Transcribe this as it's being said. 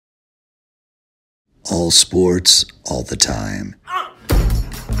All sports, all the time.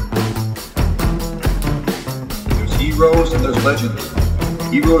 There's heroes and there's legends.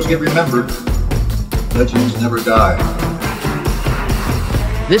 Heroes get remembered. Legends never die.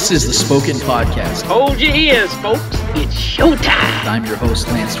 This is the Spoken Podcast. Hold your ears, folks. It's showtime. I'm your host,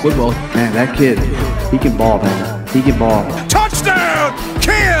 Lance Twidwell. Man, that kid, he can ball, man. He can ball. Touchdown,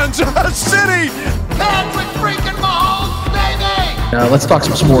 Kansas City! Patrick freaking Mahomes, baby! Let's talk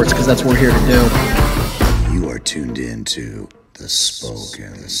some sports, because that's what we're here to do. You are tuned in to The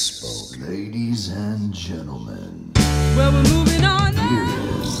Spoken. Ladies and gentlemen, well, we're moving on.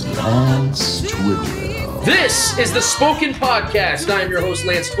 here's Lance Twidwell. This is the Spoken Podcast. I'm your host,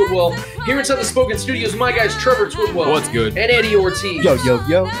 Lance Twidwell. Here inside the Spoken Studios, my guys, Trevor Twidwell. What's good? And Eddie Ortiz.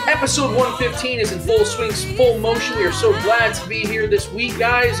 Yo. Episode 115 is in full swing, full motion. We are so glad to be here this week,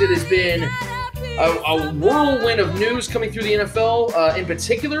 guys. It has been a whirlwind of news coming through the NFL in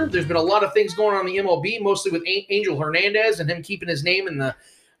particular. There's been a lot of things going on in the MLB, mostly with Angel Hernandez and him keeping his name in the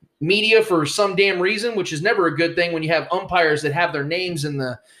media for some damn reason, which is never a good thing when you have umpires that have their names in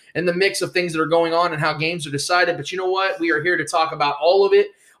the mix of things that are going on and how games are decided. But you know what? We are here to talk about all of it.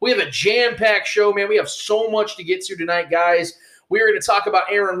 We have a jam-packed show, man. We have so much to get to tonight, guys. We're going to talk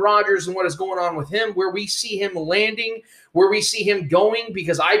about Aaron Rodgers and what is going on with him, where we see him landing, where we see him going,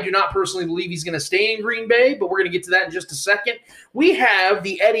 because I do not personally believe he's going to stay in Green Bay, but we're going to get to that in just a second. We have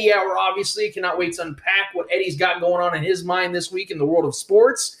the Eddie Hour, obviously. Cannot wait to unpack what Eddie's got going on in his mind this week in the world of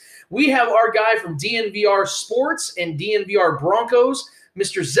sports. We have our guy from DNVR Sports and DNVR Broncos,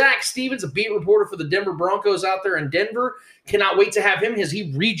 Mr. Zach Stevens, a beat reporter for the Denver Broncos out there in Denver. Cannot wait to have him as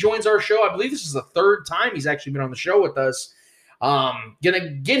he rejoins our show. I believe this is the third time he's actually been on the show with us. Gonna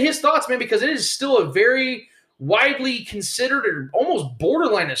get his thoughts, man, because it is still a very widely considered or almost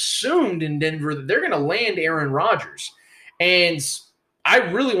borderline assumed in Denver that they're going to land Aaron Rodgers. And I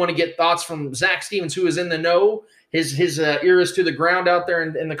really want to get thoughts from Zach Stevens, who is in the know. His ear is to the ground out there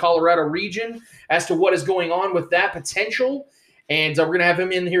in the Colorado region as to what is going on with that potential. And we're going to have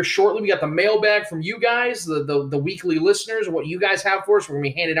him in here shortly. We got the mailbag from you guys, the weekly listeners, what you guys have for us. We're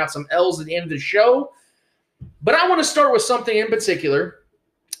going to be handing out some L's at the end of the show. But I want to start with something in particular,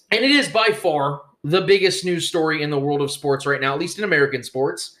 and it is by far the biggest news story in the world of sports right now, at least in American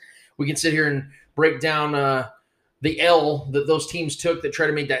sports. We can sit here and break down the L that those teams took that try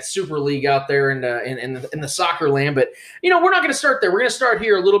to make that Super League out there in the soccer land. But, you know, we're not going to start there. We're going to start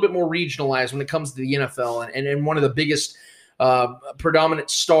here a little bit more regionalized when it comes to the NFL and one of the biggest predominant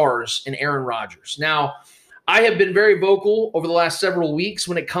stars in Aaron Rodgers. Now, I have been very vocal over the last several weeks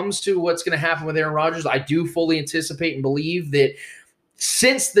when it comes to what's going to happen with Aaron Rodgers. I do fully anticipate and believe that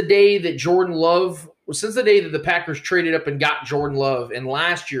since the day that the Packers traded up and got Jordan Love in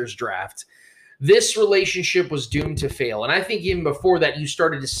last year's draft, this relationship was doomed to fail. And I think even before that, you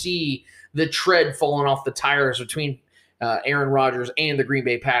started to see the tread falling off the tires between Aaron Rodgers and the Green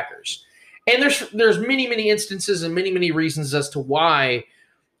Bay Packers. And there's many, many instances and many, many reasons as to why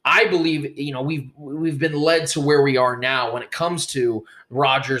I believe, you know, we've been led to where we are now when it comes to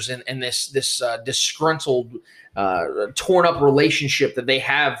Rodgers and this disgruntled, torn up relationship that they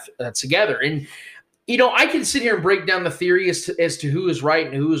have together. And, you know, I can sit here and break down the theory as to who is right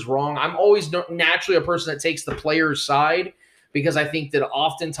and who is wrong. I'm always naturally a person that takes the player's side, because I think that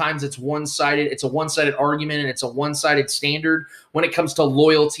oftentimes it's one-sided. It's a one-sided argument and it's a one-sided standard when it comes to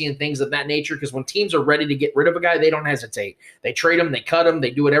loyalty and things of that nature. Because when teams are ready to get rid of a guy, they don't hesitate. They trade him, they cut him,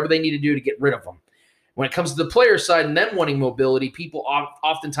 they do whatever they need to do to get rid of him. When it comes to the player side and them wanting mobility, people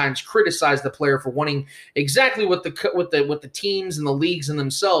oftentimes criticize the player for wanting exactly what the teams and the leagues and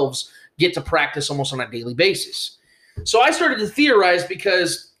themselves get to practice almost on a daily basis. So I started to theorize,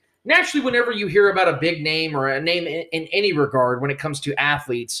 because naturally, whenever you hear about a big name or a name in any regard when it comes to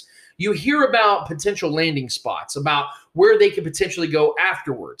athletes, you hear about potential landing spots, about where they could potentially go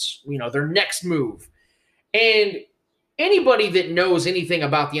afterwards, you know, their next move. And anybody that knows anything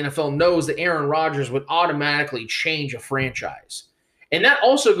about the NFL knows that Aaron Rodgers would automatically change a franchise. And that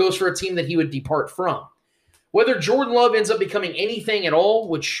also goes for a team that he would depart from. Whether Jordan Love ends up becoming anything at all,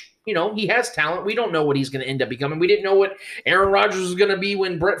 which, you know, he has talent. We don't know what he's going to end up becoming. We didn't know what Aaron Rodgers was going to be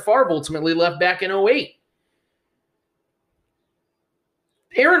when Brett Favre ultimately left back in 2008.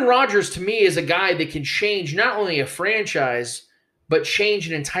 Aaron Rodgers, to me, is a guy that can change not only a franchise, but change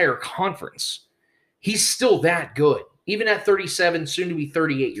an entire conference. He's still that good, even at 37, soon to be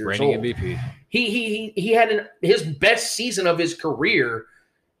 38 years Reigning old. MVP. He had his best season of his career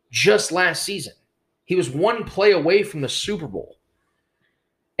just last season. He was one play away from the Super Bowl.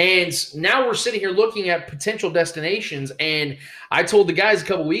 And now we're sitting here looking at potential destinations. And I told the guys a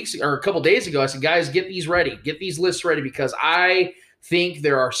couple days ago, I said, guys, get these ready. Get these lists ready, because I think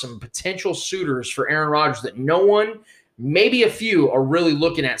there are some potential suitors for Aaron Rodgers that no one, maybe a few, are really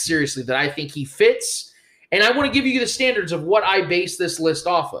looking at seriously that I think he fits. And I want to give you the standards of what I base this list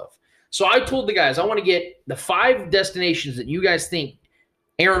off of. So I told the guys I want to get the 5 destinations that you guys think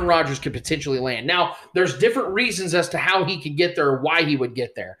Aaron Rodgers could potentially land. Now, there's different reasons as to how he could get there or why he would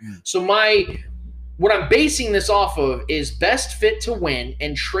get there. So what I'm basing this off of is best fit to win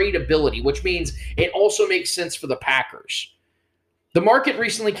and tradability, which means it also makes sense for the Packers. The market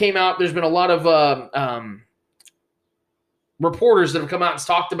recently came out. There's been a lot of reporters that have come out and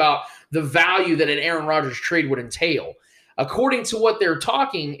talked about the value that an Aaron Rodgers trade would entail. According to what they're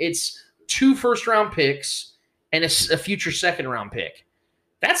talking, it's 2 first-round picks and a future second-round pick.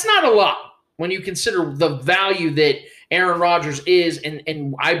 That's not a lot when you consider the value that Aaron Rodgers is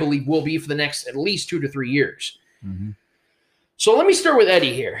and I believe will be for the next at least 2 to 3 years. Mm-hmm. So let me start with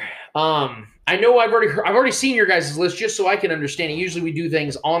Eddie here. I know I've already seen your guys' list just so I can understand it. Usually we do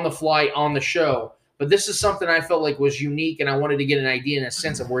things on the fly on the show, but this is something I felt like was unique, and I wanted to get an idea and a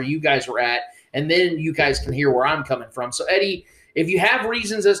sense of where you guys were at, and then you guys can hear where I'm coming from. So Eddie, if you have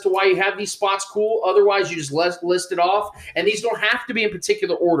reasons as to why you have these spots, cool. Otherwise, you just list it off. And these don't have to be in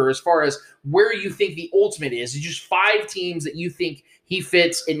particular order as far as where you think the ultimate is. It's just 5 teams that you think he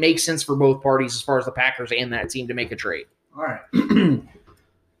fits. It makes sense for both parties as far as the Packers and that team to make a trade. All right.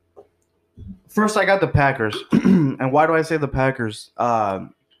 First, I got the Packers. And why do I say the Packers? The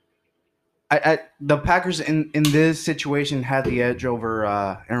Packers in this situation had the edge over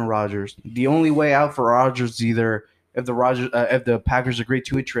Aaron Rodgers. The only way out for Rodgers is either if the Packers agree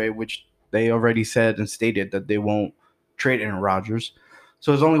to a trade, which they already said and stated that they won't trade Aaron Rodgers.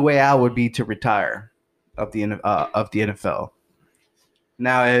 So his only way out would be to retire of the NFL.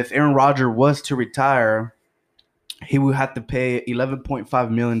 Now, if Aaron Rodgers was to retire, he would have to pay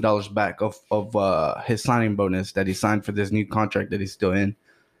 $11.5 million back of his signing bonus that he signed for this new contract that he's still in.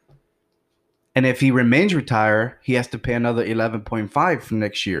 And if he remains retired, he has to pay another $11.5 for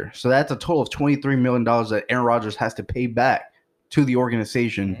next year. So that's a total of $23 million that Aaron Rodgers has to pay back to the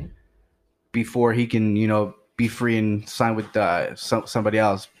organization before he can, be free and sign with somebody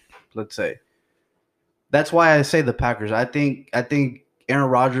else, let's say. That's why I say the Packers. I think Aaron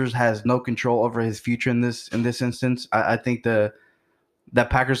Rodgers has no control over his future in this instance. I think the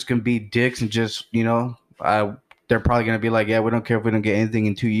Packers can be dicks and just, they're probably going to be like, yeah, we don't care if we don't get anything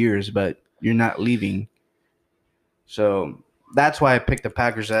in 2 years, but you're not leaving. So that's why I picked the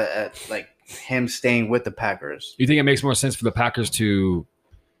Packers at like him staying with the Packers. You think it makes more sense for the Packers to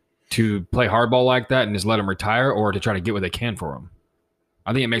play hardball like that and just let him retire, or to try to get what they can for him?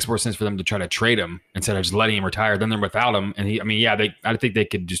 I think it makes more sense for them to try to trade him instead of just letting him retire. Then they're without him. And I think they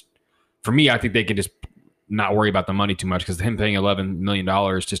could just, for me, I think they could just not worry about the money too much, because him paying $11 million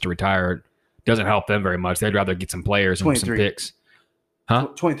just to retire doesn't help them very much. They'd rather get some players and some picks. Huh?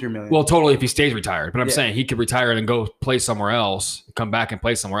 $23 million. Well, totally if he stays retired. But I'm saying he could retire and go play somewhere else, come back and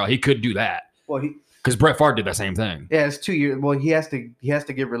play somewhere else. He could do that. Well, because Brett Favre did that same thing. Yeah, it's 2 years. Well, he has to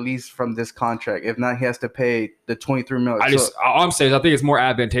get released from this contract. If not, he has to pay the $23 million. All I'm saying is I think it's more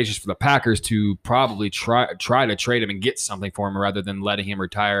advantageous for the Packers to probably try to trade him and get something for him rather than letting him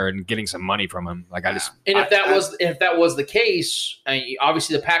retire and getting some money from him. If that was the case,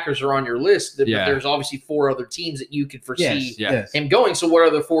 obviously the Packers are on your list. But there's obviously 4 other teams that you could foresee him going. So what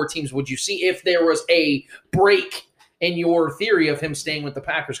other 4 teams would you see if there was a break in your theory of him staying with the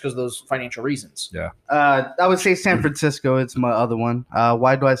Packers because of those financial reasons? Yeah. I would say San Francisco. It's my other one.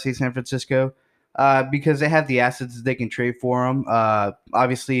 Why do I say San Francisco? Because they have the assets they can trade for him.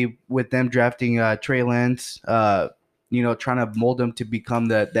 Obviously, with them drafting Trey Lance, trying to mold him to become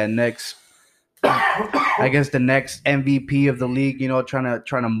that next, I guess, the next MVP of the league. Trying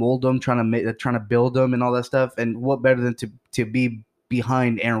to mold him, trying to build him, and all that stuff. And what better than to be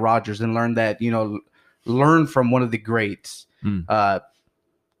behind Aaron Rodgers and learn that learn from one of the greats.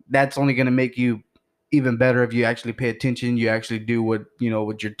 That's only going to make you even better if you actually pay attention, you actually do what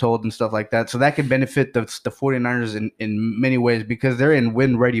you're told and stuff like that. So that could benefit the 49ers in many ways, because they're in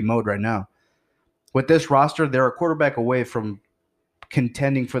win-ready mode right now. With this roster, they're a quarterback away from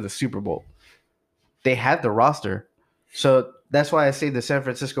contending for the Super Bowl. They have the roster. So that's why I say the San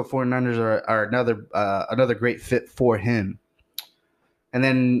Francisco 49ers are another great fit for him. And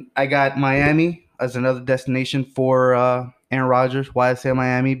then I got Miami as another destination for Aaron Rodgers. Why I say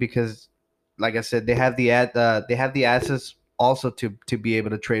Miami? Because, like I said, they have the assets also to be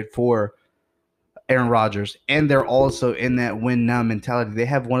able to trade for Aaron Rodgers, and they're also in that win now mentality. They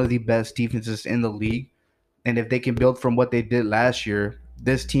have one of the best defenses in the league, and if they can build from what they did last year,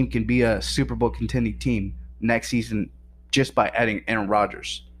 this team can be a Super Bowl contending team next season just by adding Aaron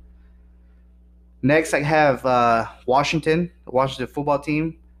Rodgers. Next, I have Washington football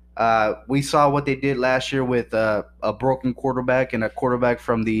team. We saw what they did last year with a broken quarterback and a quarterback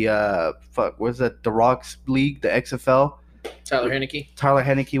from the the Rocks League, the XFL. Tyler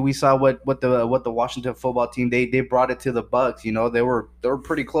Heineke. We saw what the Washington football team they brought it to the Bucks. You know, they were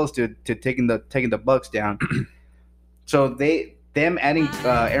pretty close to taking the Bucks down. So them adding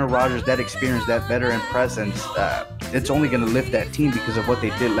Aaron Rodgers, that experience, that veteran presence, it's only going to lift that team because of what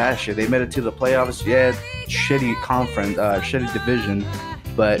they did last year. They made it to the playoffs. Yeah, shitty conference, shitty division,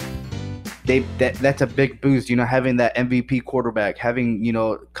 but that's a big boost. You know, having that MVP quarterback, having, you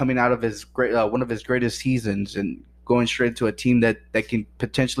know, coming out of his one of his greatest seasons and going straight to a team that can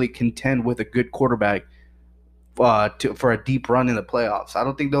potentially contend with a good quarterback for a deep run in the playoffs. I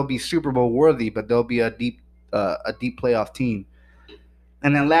don't think they'll be Super Bowl worthy, but they'll be a deep playoff team.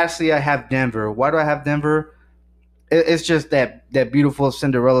 And then lastly, I have Denver. Why do I have Denver? It's just that beautiful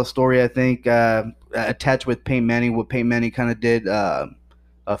Cinderella story, I think, attached with Peyton Manning, what Peyton Manning kind of did a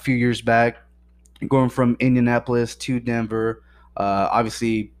few years back, going from Indianapolis to Denver.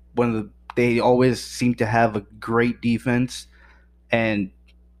 Obviously, they always seem to have a great defense, and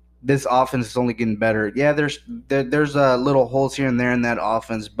this offense is only getting better. Yeah, there's little holes here and there in that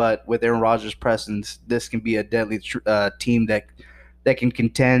offense, but with Aaron Rodgers' presence, this can be a deadly team that can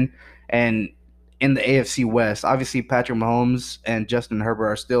contend. And in the AFC West, obviously Patrick Mahomes and Justin Herbert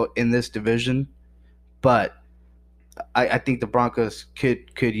are still in this division, but I think the Broncos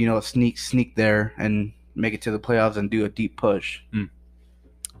could sneak there and make it to the playoffs and do a deep push.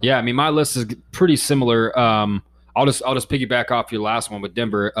 Yeah, I mean, my list is pretty similar. I'll just piggyback off your last one with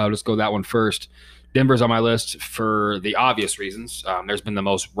Denver. I'll just go that one first. Denver's on my list for the obvious reasons. There's been the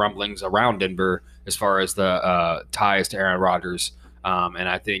most rumblings around Denver as far as the ties to Aaron Rodgers. And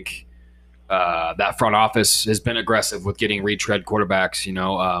I think that front office has been aggressive with getting retread quarterbacks,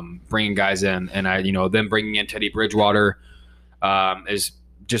 bringing guys in. And them bringing in Teddy Bridgewater is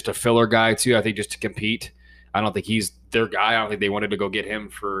just a filler guy too, I think, just to compete. I don't think he's their guy. I don't think they wanted to go get him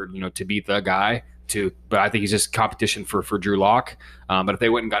for, to beat the guy. But I think he's just competition for Drew Lock. But if they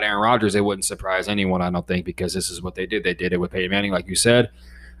went and got Aaron Rodgers, they wouldn't surprise anyone, I don't think, because this is what they did. They did it with Peyton Manning, like you said.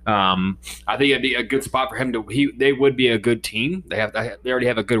 I think it'd be a good spot for him they would be a good team. They already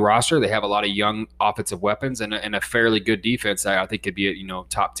have a good roster. They have a lot of young offensive weapons and a fairly good defense. I think could be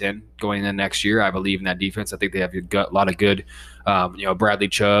top 10 going in next year. I believe in that defense. I think they have a lot of good, Bradley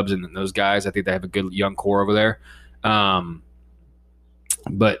Chubbs and those guys. I think they have a good young core over there.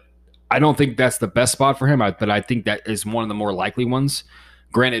 But I don't think that's the best spot for him, but I think that is one of the more likely ones.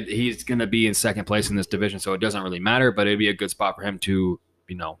 Granted, he's going to be in second place in this division, so it doesn't really matter, but it'd be a good spot for him to,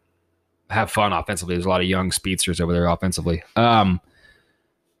 have fun offensively. There's a lot of young speedsters over there offensively.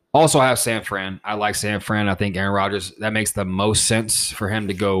 Also, I have San Fran. I like San Fran. I think Aaron Rodgers, that makes the most sense for him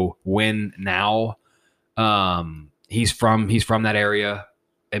to go win now. He's from that area.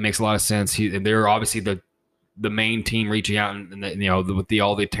 It makes a lot of sense. They're obviously the main team reaching out and with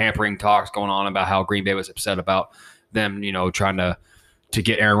all the tampering talks going on about how Green Bay was upset about them, trying to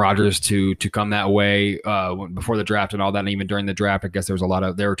get Aaron Rodgers to come that way before the draft and all that. And even during the draft, I guess there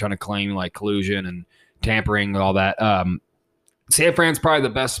was they were trying to claim like collusion and tampering and all that. San Fran's probably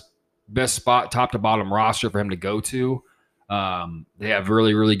the best spot, top to bottom roster for him to go to. They have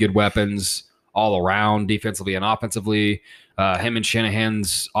really, really good weapons all around, defensively and offensively. Him and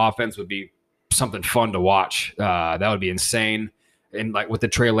Shanahan's offense would be something fun to watch. That would be insane. And like with the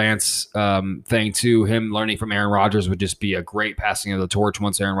Trey Lance thing too, him learning from Aaron Rodgers would just be a great passing of the torch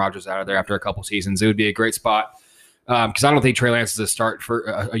once Aaron Rodgers is out of there after a couple seasons. It would be a great spot because I don't think Trey Lance is a start for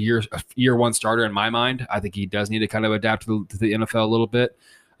a year one starter in my mind. I think he does need to kind of adapt to the NFL a little bit,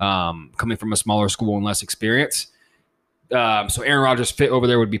 coming from a smaller school and less experience. So Aaron Rodgers fit over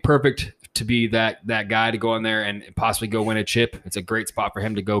there would be perfect to be that guy to go in there and possibly go win a chip. It's a great spot for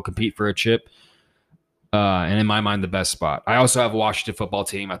him to go compete for a chip. And in my mind, the best spot. I also have a Washington football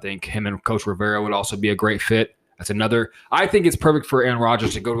team. I think him and Coach Rivera would also be a great fit. That's another. I think it's perfect for Aaron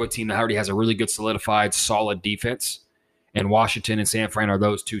Rodgers to go to a team that already has a really good, solidified, solid defense. And Washington and San Fran are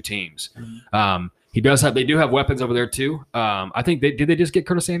those two teams. They do have weapons over there too. I think did they just get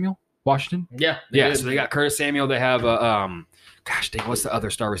Curtis Samuel? Washington? Yeah. So they got Curtis Samuel. They have gosh dang, what's the other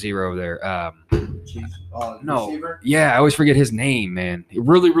star receiver over there? No. Receiver? Yeah, I always forget his name, man.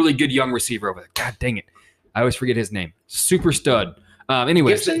 Really, really good young receiver over there. God dang it. I always forget his name. Super stud.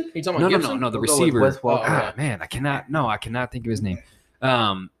 Anyways. Gibson? You talking about Gibson? No, the receiver. Man, I cannot think of his name.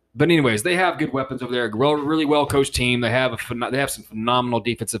 But anyways, they have good weapons over there. Really well coached team. They have some phenomenal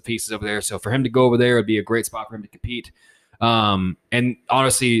defensive pieces over there. So for him to go over there would be a great spot for him to compete. And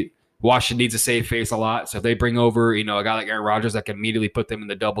honestly, Washington needs to save face a lot. So if they bring over, a guy like Aaron Rodgers that can immediately put them in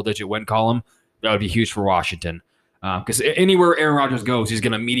the double-digit win column, That would be huge for Washington. Because anywhere Aaron Rodgers goes, he's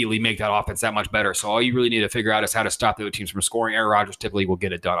going to immediately make that offense that much better. So all you really need to figure out is how to stop the other teams from scoring. Aaron Rodgers typically will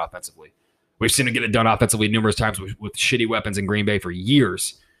get it done offensively. We've seen him get it done offensively numerous times with shitty weapons in Green Bay for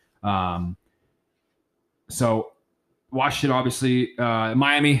years. So Washington, obviously,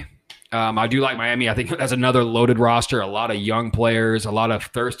 Miami. I do like Miami. I think that's another loaded roster, a lot of young players, a lot of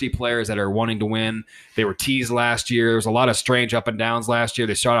thirsty players that are wanting to win. They were teased last year. There was a lot of strange up and downs last year.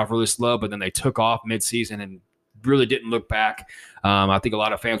 They started off really slow, but then they took off midseason and really didn't look back. I think a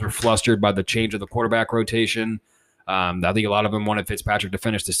lot of fans were flustered by the change of the quarterback rotation. I think a lot of them wanted Fitzpatrick to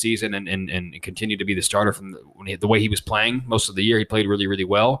finish the season and continue to be the starter from the way he was playing most of the year. He played really, really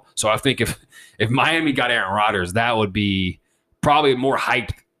well. So I think if Miami got Aaron Rodgers, that would be probably more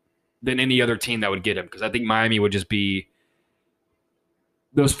hyped than any other team that would get him, because I think Miami would just be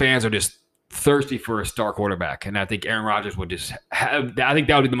 – those fans are just thirsty for a star quarterback, and I think Aaron Rodgers would just have – I think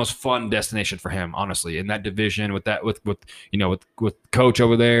that would be the most fun destination for him, honestly, in that division with Coach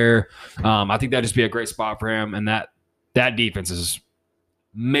over there. I think that'd just be a great spot for him, and that defense is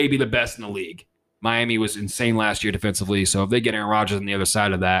maybe the best in the league. Miami was insane last year defensively, so if they get Aaron Rodgers on the other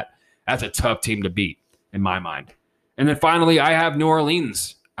side of that, that's a tough team to beat in my mind. And then finally, I have New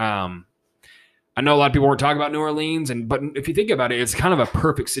Orleans. I know a lot of people weren't talking about New Orleans, but if you think about it, it's kind of a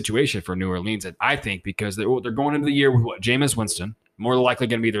perfect situation for New Orleans, I think, because they're going into the year with Jameis Winston, more likely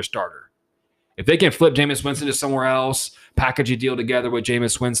going to be their starter. If they can flip Jameis Winston to somewhere else, package a deal together with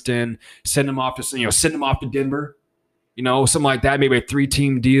Jameis Winston, send him off to Denver, something like that, maybe a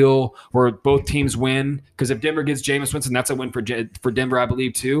 3-team deal where both teams win. Because if Denver gets Jameis Winston, that's a win for Denver, I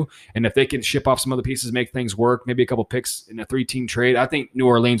believe, too. And if they can ship off some other pieces, make things work, maybe a couple picks in a 3-team trade, I think New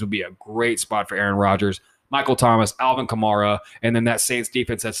Orleans would be a great spot for Aaron Rodgers, Michael Thomas, Alvin Kamara, and then that Saints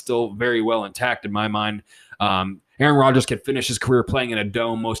defense that's still very well intact in my mind. Aaron Rodgers can finish his career playing in a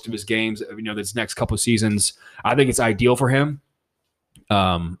dome most of his games, this next couple of seasons. I think it's ideal for him.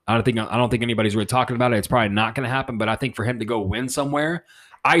 I don't think anybody's really talking about it. It's probably not going to happen, but I think for him to go win somewhere,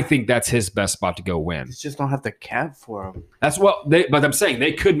 I think that's his best spot to go win. You just don't have the cap for him. That's but I'm saying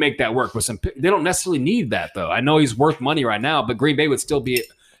they could make that work with some. They don't necessarily need that though. I know he's worth money right now, but Green Bay would still be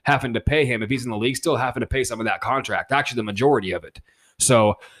having to pay him if he's in the league, still having to pay some of that contract. Actually, the majority of it.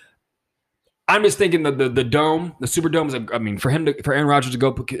 So I'm just thinking the dome, the Superdome for Aaron Rodgers to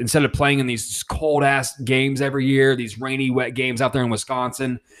go, instead of playing in these cold ass games every year, these rainy, wet games out there in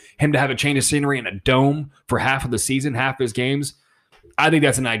Wisconsin, him to have a change of scenery in a dome for half of the season, half his games. I think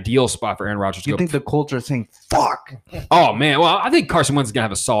that's an ideal spot for Aaron Rodgers to go. You think the Colts are saying, fuck? Oh, man. Well, I think Carson Wentz is going to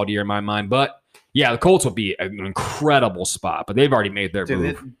have a solid year in my mind. But, yeah, the Colts will be an incredible spot. But they've already made their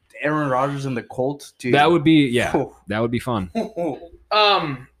move. Aaron Rodgers and the Colts, dude. That would be, that would be fun.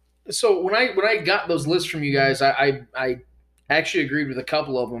 So when I got those lists from you guys, I actually agreed with a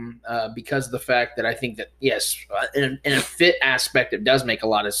couple of them because of the fact that I think that, yes, in a fit aspect, it does make a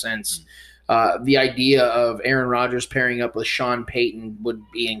lot of sense. The idea of Aaron Rodgers pairing up with Sean Payton would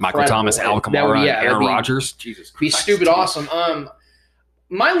be incredible. Michael Thomas, Al Kamara, Aaron Rodgers. Jesus Christ. Be stupid awesome.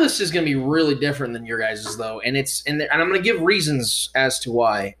 My list is going to be really different than your guys's, though, and I'm going to give reasons as to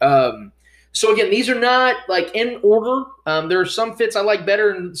why. So again, these are not like in order. There are some fits I like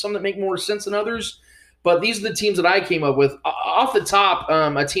better and some that make more sense than others. But these are the teams that I came up with. Off the top,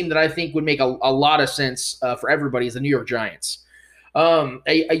 a team that I think would make a lot of sense for everybody is the New York Giants.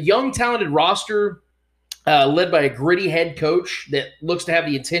 A young, talented roster led by a gritty head coach that looks to have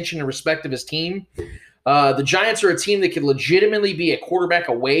the attention and respect of his team. The Giants are a team that could legitimately be a quarterback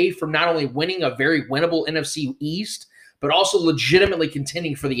away from not only winning a very winnable NFC East, but also legitimately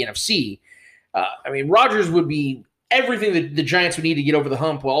contending for the NFC. Rodgers would be everything that the Giants would need to get over the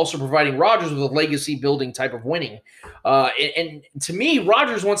hump while also providing Rodgers with a legacy-building type of winning. And to me,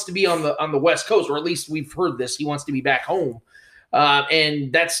 Rodgers wants to be on the West Coast, or at least we've heard this. He wants to be back home.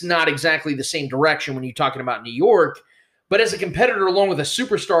 And that's not exactly the same direction when you're talking about New York. But as a competitor along with a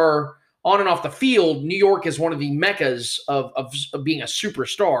superstar on and off the field, New York is one of the meccas of being a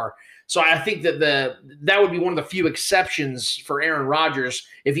superstar. So I think that that would be one of the few exceptions for Aaron Rodgers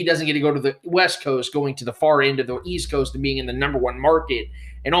if he doesn't get to go to the West Coast, going to the far end of the East Coast and being in the number one market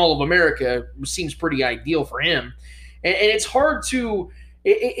in all of America seems pretty ideal for him. And it's hard to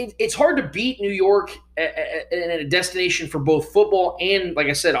it's hard to beat New York in a destination for both football and, like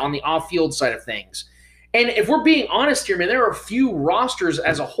I said, on the off-field side of things. And if we're being honest here, man, there are a few rosters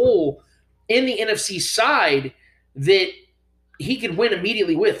as a whole in the NFC side that he could win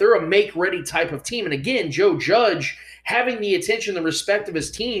immediately with. They're a make-ready type of team. And again, Joe Judge having the attention, the respect of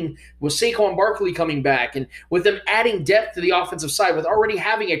his team with Saquon Barkley coming back and with them adding depth to the offensive side, with already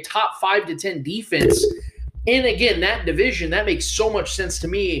having a top 5 to 10 defense, And again, that division, that makes so much sense to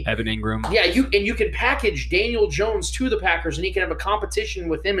me. Evan Ingram. Yeah, you can package Daniel Jones to the Packers, and he can have a competition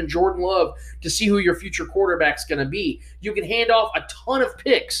with him and Jordan Love to see who your future quarterback's going to be. You can hand off a ton of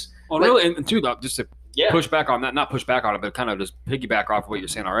picks. Well, really, and too, just to push back on that, not push back on it, but kind of just piggyback off of what you're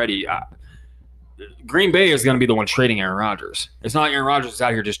saying already. Green Bay is going to be the one trading Aaron Rodgers. It's not like Aaron Rodgers is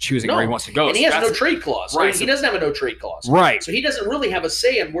out here just choosing where he wants to go. And he has no trade clause. Right. I mean, he doesn't have a no trade clause. Right. So he doesn't really have a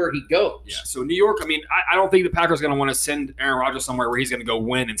say in where he goes. Yeah. So New York, I mean, I don't think the Packers are going to want to send Aaron Rodgers somewhere where he's going to go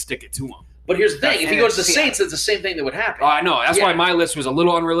win and stick it to him. But here's the thing. If he goes to the Saints, it's the same thing that would happen. I know. That's why my list was a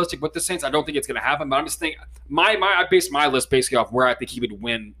little unrealistic with the Saints. I don't think it's going to happen, but I'm just thinking I based my list basically off where I think he would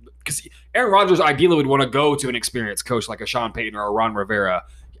win. Because Aaron Rodgers ideally would want to go to an experienced coach like a Sean Payton or a Ron Rivera.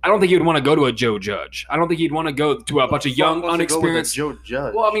 I don't think he would want to go to a Joe Judge. I don't think he'd want to go to a bunch of young, unexperienced. Joe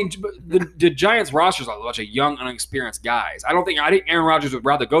Judge. Well, I mean, the Giants roster is a bunch of young, unexperienced guys. I think Aaron Rodgers would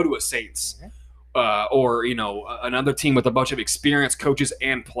rather go to a Saints or another team with a bunch of experienced coaches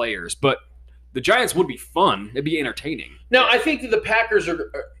and players. But the Giants would be fun. It'd be entertaining. Now, I think that the Packers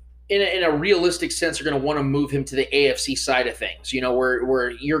are, in a realistic sense, are going to want to move him to the AFC side of things.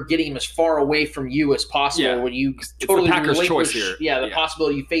 Where you're getting him as far away from you as possible. When you totally the Packers' relinquish, choice here. the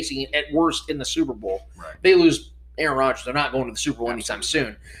possibility of facing it at worst in the Super Bowl. Right. They lose Aaron Rodgers. They're not going to the Super Bowl anytime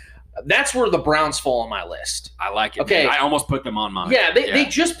soon. That's where the Browns fall on my list. I like it. Okay, man. I almost put them on mine. Yeah, they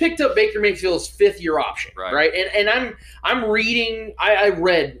just picked up Baker Mayfield's fifth-year option, right? And I'm reading. I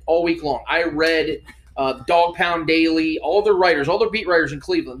read all week long. I read Dog Pound Daily, all their writers, all their beat writers in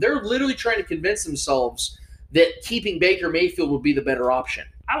Cleveland. They're literally trying to convince themselves that keeping Baker Mayfield would be the better option.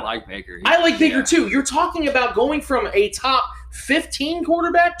 I like Baker. I like Baker too. You're talking about going from a top 15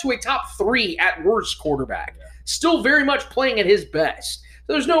 quarterback to a top 3 at worst quarterback. Yeah. Still very much playing at his best.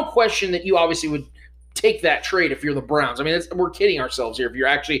 There's no question that you obviously would take that trade if you're the Browns. I mean, we're kidding ourselves here if you're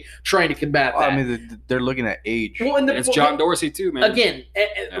actually trying to combat that. I mean, they're looking at age. Well, it's John Dorsey too, man. Again,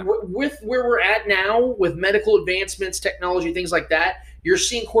 with where we're at now, with medical advancements, technology, things like that, you're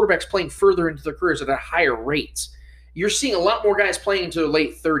seeing quarterbacks playing further into their careers at a higher rates. You're seeing a lot more guys playing into their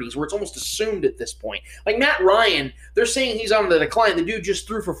late 30s, where it's almost assumed at this point. Like Matt Ryan, they're saying he's on the decline. The dude just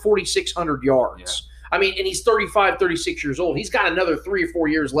threw for 4,600 yards. Yeah. I mean, and he's 35, 36 years old. He's got another 3 or 4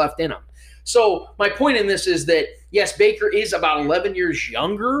 years left in him. So my point in this is that, yes, Baker is about 11 years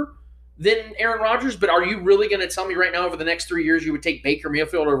younger than Aaron Rodgers, but are you really going to tell me right now over the next 3 years you would take Baker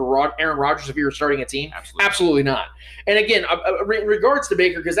Mayfield over Aaron Rodgers if you were starting a team? Absolutely not. And again, in regards to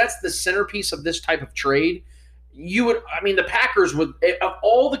Baker, because that's the centerpiece of this type of trade, the Packers would, of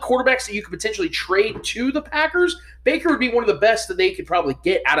all the quarterbacks that you could potentially trade to the Packers, Baker would be one of the best that they could probably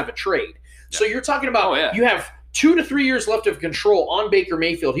get out of a trade. Yeah. So you're talking about you have 2 to 3 years left of control on Baker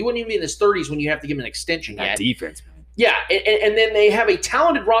Mayfield. He wouldn't even be in his 30s when you have to give him an extension yet. Defense, man. Yeah, and then they have a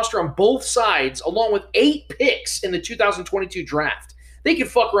talented roster on both sides, along with 8 picks in the 2022 draft. They could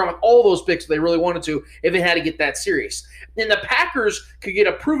fuck around with all those picks if they really wanted to, if they had to get that serious. And the Packers could get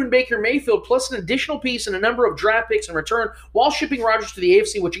a proven Baker Mayfield plus an additional piece and a number of draft picks in return while shipping Rodgers to the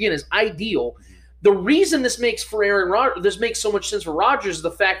AFC, which, again, is ideal. The reason this makes so much sense for Rodgers is the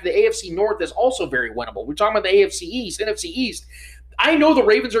fact that the AFC North is also very winnable. We're talking about the AFC East, NFC East. I know the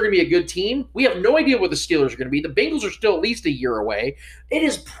Ravens are going to be a good team. We have no idea what the Steelers are going to be. The Bengals are still at least a year away. It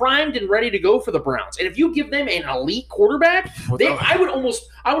is primed and ready to go for the Browns. And if you give them an elite quarterback, I would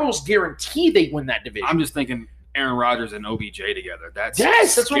almost guarantee they win that division. I'm just thinking Aaron Rodgers and OBJ together. That's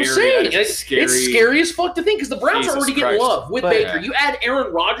what I'm saying. It's scary as fuck to think because the Browns are already getting love with Baker. You add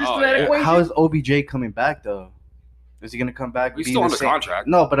Aaron Rodgers to that equation. How is OBJ coming back though? Is he going to come back? He's still under contract.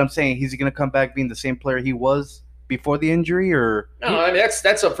 No, but I'm saying, is he going to come back being the same player he was before the injury, or no? I mean,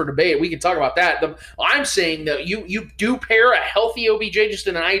 that's up for debate. We can talk about that. I'm saying that you do pair a healthy OBJ just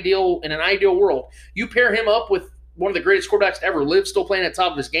in an ideal world. You pair him up with one of the greatest quarterbacks to ever live, still playing at the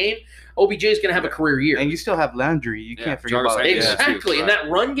top of his game. OBJ is going to have a career year, and you still have Landry. You can't forget about exactly. And that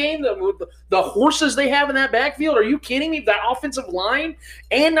run game, the horses they have in that backfield. Are you kidding me? That offensive line,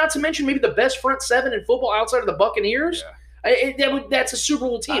 and not to mention maybe the best front seven in football outside of the Buccaneers. Yeah. That's a Super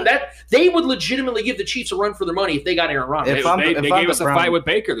Bowl team. That they would legitimately give the Chiefs a run for their money if they got Aaron Rodgers. They gave us a fight with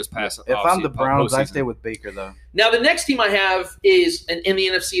Baker this past. If I'm the Browns, I stay with Baker though. Now the next team I have is in the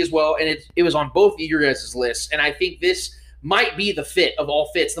NFC as well, and it was on both of your guys' lists, and I think this might be the fit of all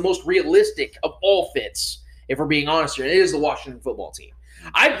fits, the most realistic of all fits, if we're being honest here. And it is the Washington Football Team.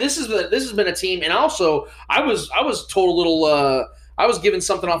 This has been a team, and also I was told a little. I was given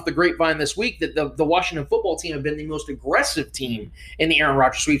something off the grapevine this week that the Washington Football Team have been the most aggressive team in the Aaron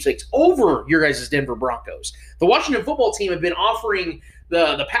Rodgers sweepstakes over your guys' Denver Broncos. The Washington Football Team have been offering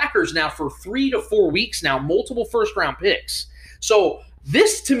the Packers now for 3 to 4 weeks now multiple first-round picks. So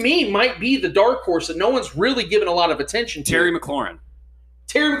This, to me, might be the dark horse that no one's really given a lot of attention to. Terry McLaurin.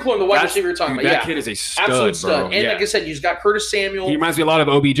 Terry McLaurin, the wide receiver you're talking about. That kid is a stud, absolute stud. bro. And like I said, you've got Curtis Samuel. He reminds me a lot of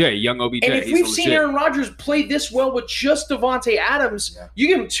OBJ, young OBJ. And if we've seen Aaron Rodgers play this well with just Devontae Adams, you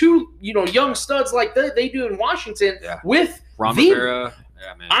give him two, young studs like they do in Washington with Ron Rivera.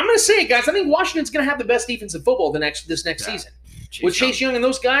 Yeah, man. I'm going to say it, guys. I think Washington's going to have the best defense in football this next season. With Chase Young and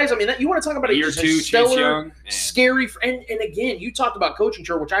those guys, I mean, you want to talk about year two, stellar, Chase Young, scary, and again, you talked about coaching,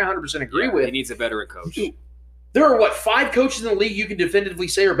 Trevor, which I 100% agree with. He needs a veteran coach. There are, 5 coaches in the league you can definitively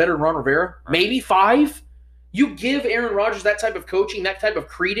say are better than Ron Rivera? Right. Maybe 5? You give Aaron Rodgers that type of coaching, that type of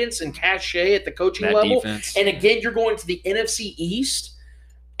credence and cachet at the coaching level. Defense. And again, you're going to the NFC East.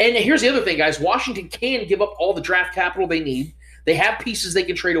 And here's the other thing, guys. Washington can give up all the draft capital they need. They have pieces they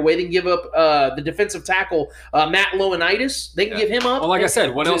can trade away. They can give up the defensive tackle Matt Ioannidis. They can give him up. Well, like I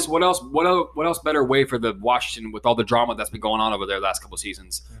said, what else better way for the Washington with all the drama that's been going on over there the last couple of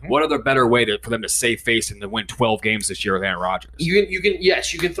seasons? Mm-hmm. What other better way for them to save face and to win 12 games this year with Aaron Rodgers? You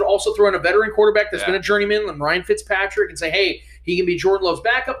can also throw in a veteran quarterback that's been a journeyman, like Ryan Fitzpatrick, and say, hey, he can be Jordan Love's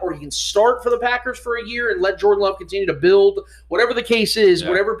backup, or he can start for the Packers for a year and let Jordan Love continue to build. Whatever the case is,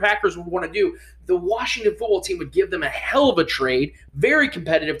 whatever Packers would want to do, the Washington football team would give them a hell of a trade, very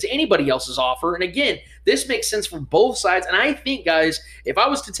competitive to anybody else's offer. And again, this makes sense for both sides. And I think, guys, if I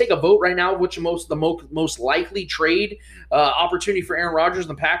was to take a vote right now, which the most likely trade opportunity for Aaron Rodgers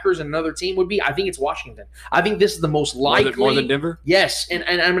and the Packers and another team would be, I think it's Washington. I think this is the most likely. More than Denver? Yes, and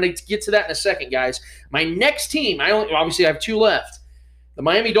I'm going to get to that in a second, guys. My next team, I have 2 left. The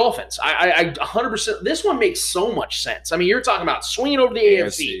Miami Dolphins. I 100%. This one makes so much sense. I mean, you're talking about swinging over the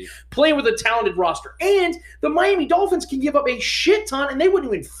AFC, playing with a talented roster, and the Miami Dolphins can give up a shit ton, and they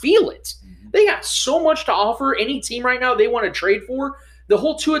wouldn't even feel it. They got so much to offer any team right now they want to trade for. The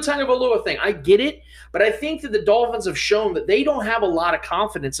whole Tua Tagovailoa thing, I get it, but I think that the Dolphins have shown that they don't have a lot of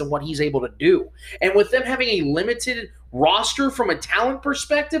confidence in what he's able to do. And with them having a limited roster from a talent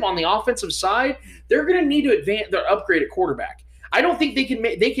perspective on the offensive side, they're going to need to advance their upgrade at quarterback. I don't think they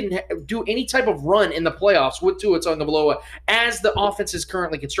can do any type of run in the playoffs with Tua Tagovailoa as the offense is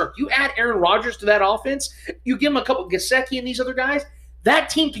currently constructed. You add Aaron Rodgers to that offense, you give him a couple Gesicki and these other guys, that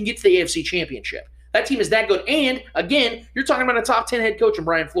team can get to the AFC Championship. That team is that good. And, again, you're talking about a top 10 head coach in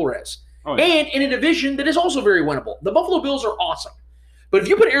Brian Flores. Oh, yeah. And in a division that is also very winnable. The Buffalo Bills are awesome. But if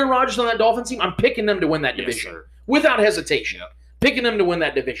you put Aaron Rodgers on that Dolphins team, I'm picking them to win that division without hesitation. Yep. Picking them to win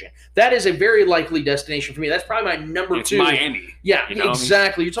that division. That is a very likely destination for me. That's probably my number 2. Miami. Yeah,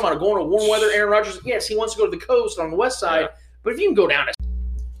 exactly. You're talking about going to warm weather. Aaron Rodgers, yes, he wants to go to the coast on the west side. But if you can go down to...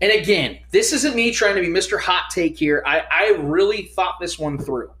 And again, this isn't me trying to be Mr. Hot Take here. I really thought this one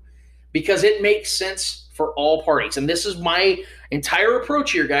through because it makes sense for all parties. And this is my entire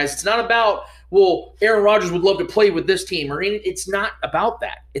approach here, guys. It's not about, well, Aaron Rodgers would love to play with this team, or it's not about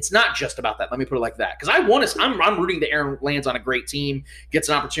that. It's not just about that. Let me put it like that. Because I'm rooting that Aaron lands on a great team, gets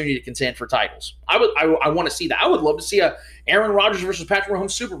an opportunity to contend for titles. I want to see that. I would love to see a Aaron Rodgers versus Patrick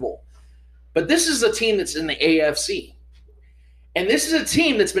Mahomes Super Bowl. But this is a team that's in the AFC. And this is a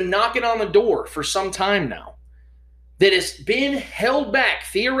team that's been knocking on the door for some time now, that has been held back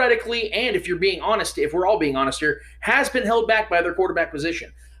theoretically, and if we're all being honest here, has been held back by their quarterback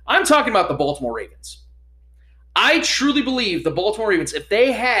position. I'm talking about the Baltimore Ravens. I truly believe the Baltimore Ravens, if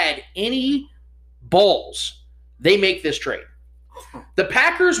they had any balls, they make this trade. The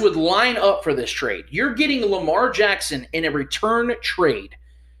Packers would line up for this trade. You're getting Lamar Jackson in a return trade.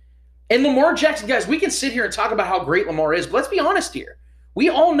 And Lamar Jackson, guys, we can sit here and talk about how great Lamar is, but let's be honest here. We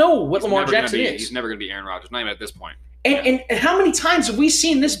all know what Lamar Jackson is. He's never going to be Aaron Rodgers, not even at this point. And how many times have we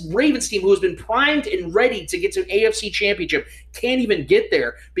seen this Ravens team, who has been primed and ready to get to an AFC championship, can't even get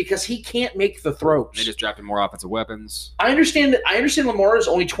there because he can't make the throws? They just drafted more offensive weapons. I understand Lamar is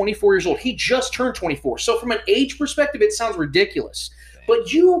only 24 years old. He just turned 24. So from an age perspective, it sounds ridiculous.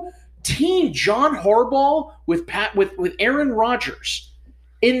 But you team John Harbaugh with Aaron Rodgers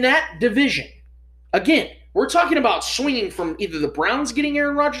in that division. Again, we're talking about swinging from either the Browns getting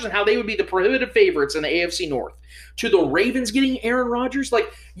Aaron Rodgers and how they would be the prohibitive favorites in the AFC North to the Ravens getting Aaron Rodgers.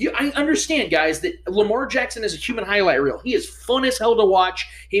 I understand, guys, that Lamar Jackson is a human highlight reel. He is fun as hell to watch.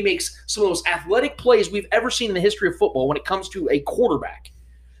 He makes some of the most athletic plays we've ever seen in the history of football when it comes to a quarterback.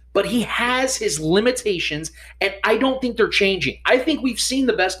 But he has his limitations, and I don't think they're changing. I think we've seen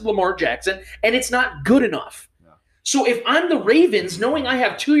the best of Lamar Jackson, and it's not good enough. So if I'm the Ravens, knowing I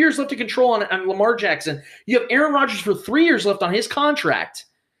have 2 years left to control on Lamar Jackson, you have Aaron Rodgers for 3 years left on his contract,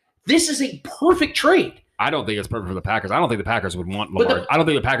 this is a perfect trade. I don't think it's perfect for the Packers. I don't think the Packers would want Lamar. I don't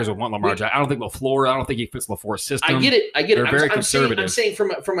think the Packers would want Lamar Jackson. I don't think LaFleur. I don't think he fits LaFleur's system. I get it. They're very conservative. I'm saying from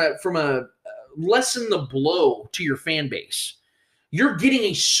a lessen the blow to your fan base. you're getting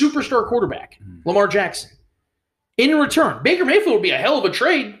a superstar quarterback, Lamar Jackson. In return, Baker Mayfield would be a hell of a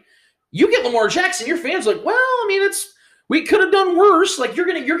trade. You get Lamar Jackson, your fans are like, well, I mean, we could have done worse. Like you're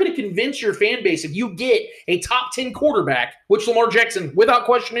gonna convince your fan base if you get a top 10 quarterback, which Lamar Jackson, without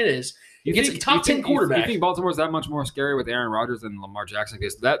question, it is. You get a top 10 quarterback. You think Baltimore's that much more scary with Aaron Rodgers than Lamar Jackson?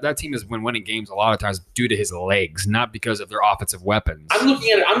 Because that team has been winning games a lot of times due to his legs, not because of their offensive weapons. I'm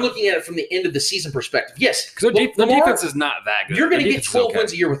looking at it from the end of the season perspective. Yes, because the defense is not that good. You're going to get 12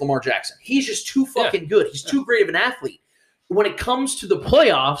 wins a year with Lamar Jackson. He's just too fucking good. He's too great of an athlete. When it comes to the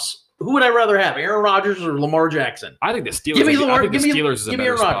playoffs, who would I rather have, Aaron Rodgers or Lamar Jackson? I think the Steelers. Give me Steelers is a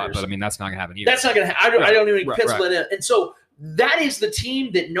better spot, but I mean that's not going to happen either. That's not going to happen. I don't even pencil it in. And so that is the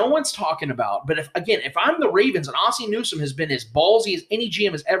team that no one's talking about. But if I'm the Ravens and Ozzie Newsome has been as ballsy as any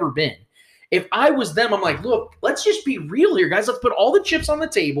GM has ever been, if I was them, I'm like, look, let's just be real here, guys. Let's put all the chips on the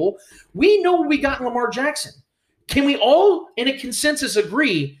table. We know what we got in Lamar Jackson. Can we all, in a consensus,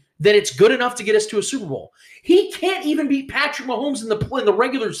 agree that it's good enough to get us to a Super Bowl? He can't even beat Patrick Mahomes in the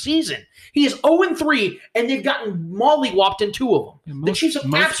regular season. He is 0-3, and they've gotten mollywopped in 2 of them. The Chiefs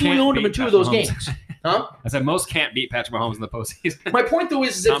have absolutely owned him in 2 of those games. Huh? I said most can't beat Patrick Mahomes in the postseason. My point, though,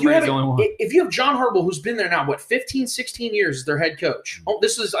 is if you have John Harbaugh, who's been there now, 15, 16 years as their head coach.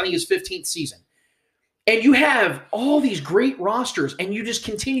 This is, I think, his 15th season. And you have all these great rosters, and you just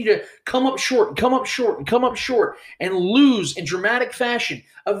continue to come up short and lose in dramatic fashion.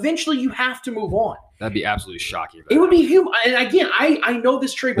 Eventually, you have to move on. That'd be absolutely shocking. It would be human. And again, I know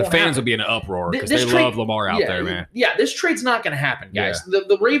this trade won't happen. The fans will be in an uproar because they love Lamar out there, man. Yeah, this trade's not going to happen, guys. Yeah.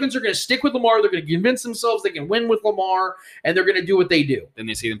 The Ravens are going to stick with Lamar. They're going to convince themselves they can win with Lamar, and they're going to do what they do. Then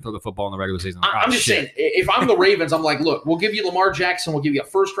they see them throw the football in the regular season. I'm just saying, if I'm the Ravens, I'm like, look, we'll give you Lamar Jackson. We'll give you a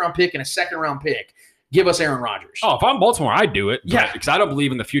first-round pick and a second-round pick. Give us Aaron Rodgers. Oh, if I'm Baltimore, I'd do it. Yeah, because I don't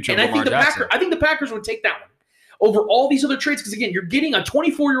believe in the future of Lamar Jackson. I think the Packers would take that one over all these other trades because, again, you're getting a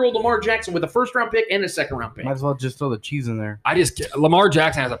 24-year-old Lamar Jackson with a first-round pick and a second-round pick. Might as well just throw the cheese in there. Lamar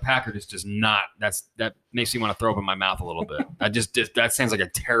Jackson as a Packer is just not. That makes me want to throw up in my mouth a little bit. That sounds like a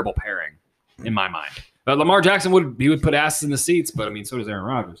terrible pairing in my mind. But Lamar Jackson would put asses in the seats, but I mean, so does Aaron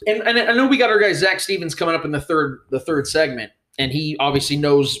Rodgers. And I know we got our guy Zach Stevens coming up in the third segment. And he obviously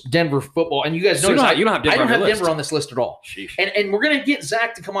knows Denver football. And you guys know you don't have Denver. I don't have Denver on this list at all. And we're going to get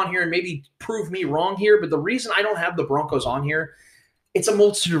Zach to come on here and maybe prove me wrong here. But the reason I don't have the Broncos on here, it's a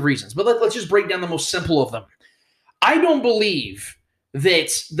multitude of reasons. But let's just break down the most simple of them. I don't believe that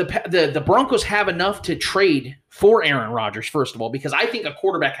the Broncos have enough to trade for Aaron Rodgers, first of all, because I think a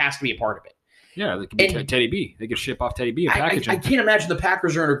quarterback has to be a part of it. Yeah, they could be Teddy B. They could ship off Teddy B and package him. I can't imagine the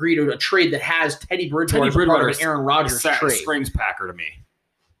Packers are going to agree to a trade that has Teddy Bridgewater as part of an Aaron Rodgers trade. Screams Packer to me.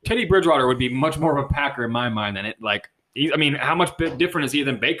 Teddy Bridgewater would be much more of a Packer in my mind than it. Like, I mean, how much different is he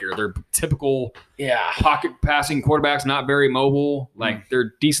than Baker? They're typical pocket passing quarterbacks, not very mobile. Like,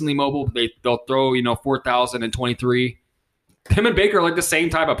 they're decently mobile. They'll throw 4,023. Him and Baker are like the same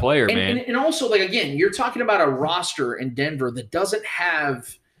type of player, man. And also, like, again, you're talking about a roster in Denver that doesn't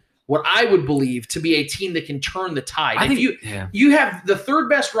have what I would believe to be a team that can turn the tide. You have the third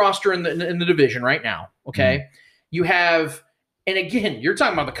best roster in the division right now. Okay, you have, and again, you're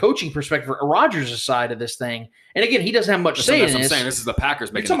talking about the coaching perspective for Rodgers' side of this thing. And again, he doesn't have much say in this. I'm saying this is the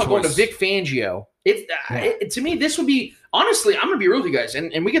Packers making the choice. Going to Vic Fangio. To me, this would be honestly. I'm going to be real with you guys,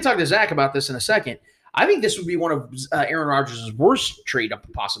 and we can talk to Zach about this in a second. I think this would be one of Aaron Rodgers' worst trade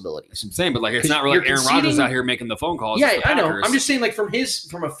possibilities. That's what I'm saying, but like it's not really Aaron Rodgers out here making the phone calls. Yeah, I know. I'm just saying, like from a fit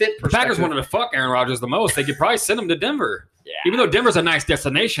perspective. The Packers wanted to fuck Aaron Rodgers the most. They could probably send him to Denver. Yeah. Even though Denver's a nice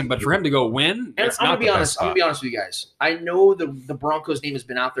destination, but for him to go win, and I'm gonna be honest with you guys. I know the Broncos name has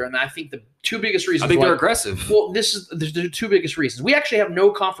been out there, and I think the two biggest reasons. I think they're aggressive. Well, there's the two biggest reasons. We actually have no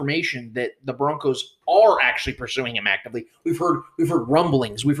confirmation that the Broncos are actually pursuing him actively. We've heard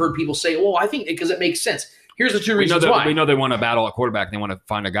rumblings. We've heard people say, "Well, I think because it makes sense." Here's the two reasons why. We know they want to battle at quarterback. They want to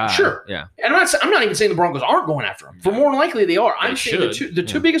find a guy. Sure. Yeah. And I'm not even saying the Broncos aren't going after him. For more than likely, they are. I'm saying the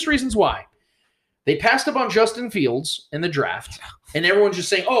two biggest reasons why. They passed up on Justin Fields in the draft, and everyone's just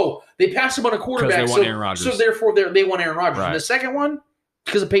saying, "Oh, they passed up on a quarterback, so therefore they want Aaron Rodgers." Right. And the second one,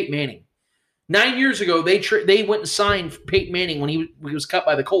 because of Peyton Manning. 9 years ago, they went and signed Peyton Manning when he was cut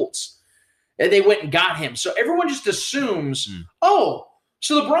by the Colts, and they went and got him. So everyone just assumes, so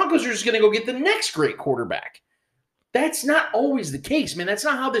the Broncos are just going to go get the next great quarterback. That's not always the case, man. That's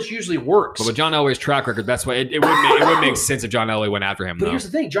not how this usually works. But with John Elway's track record, that's why it would make sense if John Elway went after him. But here's the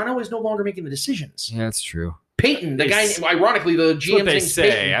thing: John Elway's no longer making the decisions. Yeah, that's true. Peyton, the guy, ironically, the GM name's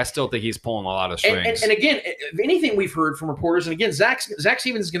Peyton. I still think he's pulling a lot of strings. And again, if anything we've heard from reporters, and again, Zach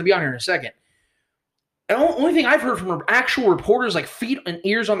Stevens is going to be on here in a second. The only thing I've heard from actual reporters, like feet and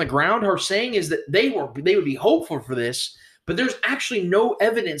ears on the ground, are saying is that they would be hopeful for this, but there's actually no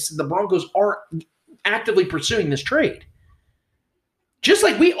evidence that the Broncos are actively pursuing this trade. Just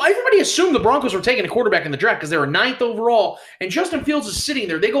like everybody assumed the Broncos were taking a quarterback in the draft because they were 9th overall, and Justin Fields is sitting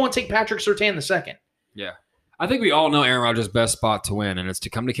there. They go and take Patrick Surtain the second. Yeah. I think we all know Aaron Rodgers' best spot to win, and it's to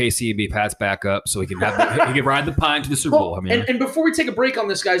come to KC and be Pat's backup so he can he can ride the pine to the Super Bowl. I mean, and before we take a break on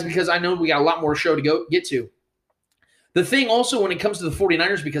this, guys, because I know we got a lot more show to get to, the thing also when it comes to the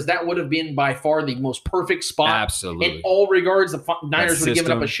 49ers, because that would have been by far the most perfect spot. Absolutely. In all regards, the Niners would have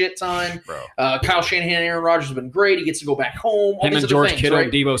given up a shit ton. Kyle Shanahan and Aaron Rodgers have been great. He gets to go back home. Him and George Kittle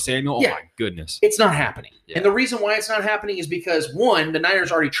and Deebo Samuel. Oh, my goodness. It's not happening. Yeah. And the reason why it's not happening is because, one, the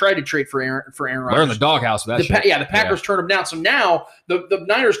Niners already tried to trade for Aaron Rodgers. They're in the doghouse with that shit. The Packers turned him down. So now the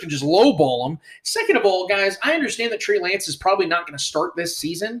Niners can just lowball him. Second of all, guys, I understand that Trey Lance is probably not going to start this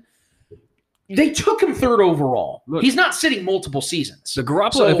season. They took him 3rd overall. Look, he's not sitting multiple seasons. The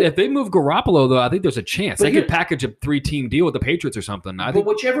Garoppolo, if they move Garoppolo, though, I think there's a chance. They could package a 3-team deal with the Patriots or something. But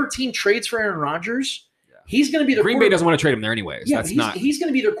whichever team trades for Aaron Rodgers, he's going to be their Green Bay doesn't want to trade him there anyways. Yeah, he's going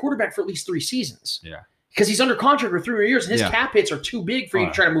to be their quarterback for at least 3 seasons. Yeah. Because he's under contract for 3 more years, and his cap hits are too big for you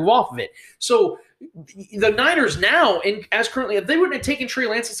to try to move off of it. So the Niners now, and as currently, if they wouldn't have taken Trey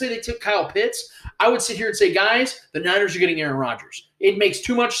Lance and say they took Kyle Pitts, I would sit here and say, guys, the Niners are getting Aaron Rodgers. It makes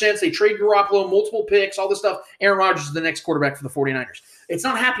too much sense. They trade Garoppolo, multiple picks, all this stuff. Aaron Rodgers is the next quarterback for the 49ers. It's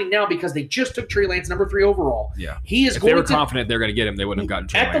not happening now because they just took Trey Lance, number 3 overall. Yeah. If they were confident they're going to get him, they wouldn't have gotten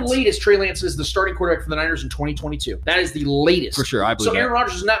Trey Lance. At the latest, Trey Lance is the starting quarterback for the Niners in 2022. That is the latest. For sure, I believe So Aaron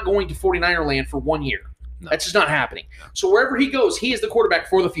Rodgers is not going to 49er land for 1 year. No. That's just not happening. No. So wherever he goes, he is the quarterback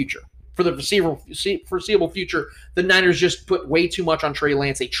for the future. For the foreseeable future, the Niners just put way too much on Trey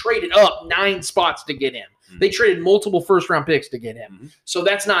Lance. They traded up 9 spots to get him. Mm-hmm. They traded multiple first-round picks to get him. Mm-hmm. So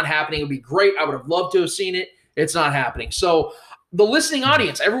that's not happening. It would be great. I would have loved to have seen it. It's not happening. So the listening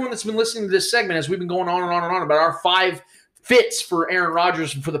audience, everyone that's been listening to this segment, as we've been going on and on and on about our 5 fits for Aaron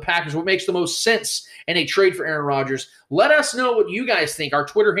Rodgers and for the Packers, what makes the most sense in a trade for Aaron Rodgers. Let us know what you guys think. Our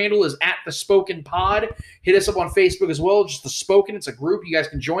Twitter handle is @TheSpokenPod. Hit us up on Facebook as well, just The Spoken. It's a group. You guys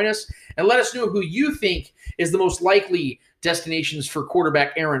can join us. And let us know who you think is the most likely destinations for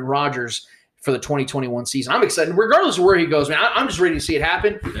quarterback Aaron Rodgers for the 2021 season. I'm excited. Regardless of where he goes, man, I'm just ready to see it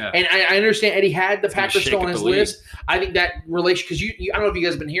happen. Yeah. And I understand Eddie had the Packers still on his list. I think that relation, because I don't know if you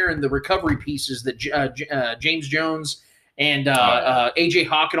guys have been hearing the recovery pieces that James Jones and A.J.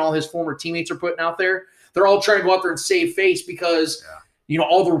 Hawk and all his former teammates are putting out there. They're all trying to go out there and save face because,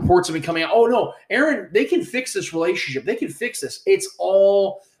 all the reports have been coming out. Oh, no, Aaron, they can fix this relationship. They can fix this. It's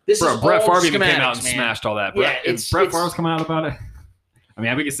all – this is Brett all Favre even came out and smashed all that. Brett Favre's coming out about it. I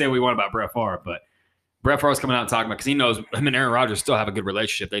mean, we can say what we want about Brett Favre, but Brett Favre's coming out and talking about because he knows him and Aaron Rodgers still have a good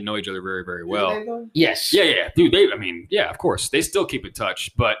relationship. They know each other very, very well. Yes. Yeah. Dude, of course. They still keep in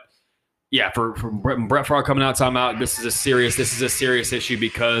touch. But, yeah, for Brett Favre coming out talking about this is a serious issue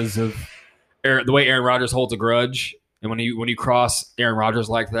because of the way Aaron Rodgers holds a grudge. And when you cross Aaron Rodgers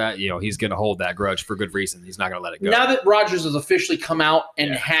like that, he's going to hold that grudge for good reason. He's not going to let it go. Now that Rodgers has officially come out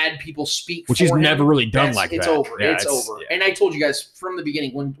and had people speak which he's never really done like it's that. Over. Yeah, it's over. Yeah. And I told you guys from the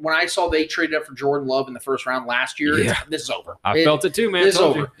beginning, when I saw they traded up for Jordan Love in the first round last year, this is over. I felt it too, man. This is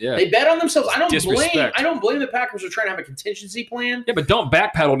over. Yeah. They bet on themselves. I don't blame the Packers for trying to have a contingency plan. Yeah, but don't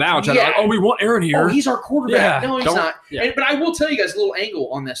backpedal now. We want Aaron here. Oh, he's our quarterback. No, he's not. Yeah. But I will tell you guys a little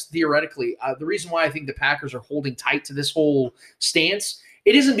angle on this theoretically. The reason why I think the Packers are holding tight to this whole stance,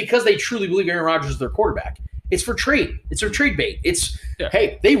 it isn't because they truly believe Aaron Rodgers is their quarterback. It's for trade. It's their trade bait. It's,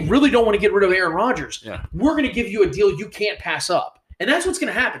 hey, they really don't want to get rid of Aaron Rodgers. Yeah. We're going to give you a deal you can't pass up. And that's what's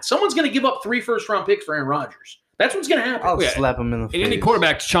going to happen. Someone's going to give up 3 first-round picks for Aaron Rodgers. That's what's going to happen. I'll slap him in the face. Any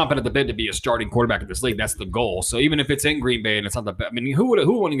quarterback's chomping at the bit to be a starting quarterback in this league. That's the goal. So even if it's in Green Bay and it's not the best, I mean, who would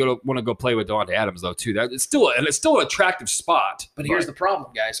want to go play with Davante Adams though too? It's still an attractive spot. But here's the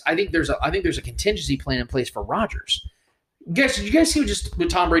problem, guys. I think there's a contingency plan in place for Rodgers. Guys, did you guys see what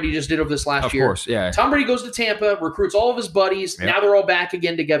Tom Brady just did over this last year? Of course, yeah. Tom Brady goes to Tampa, recruits all of his buddies. Yep. Now they're all back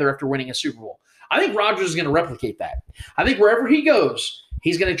again together after winning a Super Bowl. I think Rodgers is going to replicate that. I think wherever he goes,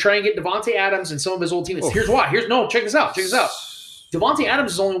 he's going to try and get Davante Adams and some of his old teammates. Here's why. Check this out. Davante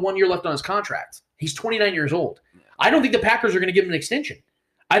Adams has only 1 year left on his contract. He's 29 years old. I don't think the Packers are going to give him an extension.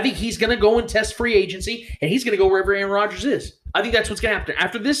 I think he's going to go and test free agency, and he's going to go wherever Aaron Rodgers is. I think that's what's going to happen.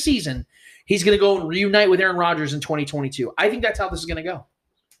 After this season, he's going to go and reunite with Aaron Rodgers in 2022. I think that's how this is going to go.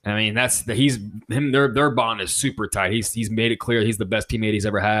 I mean, their bond is super tight. He's made it clear he's the best teammate he's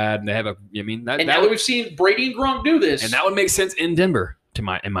ever had. And they have now that we've seen Brady and Gronk do this, and that would make sense in Denver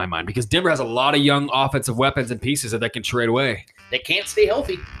in my mind, because Denver has a lot of young offensive weapons and pieces that they can trade away. They can't stay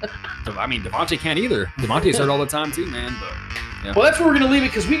healthy. I mean, Davante can't either. Davante's hurt all the time too, man. But Yeah. Well, that's where we're going to leave it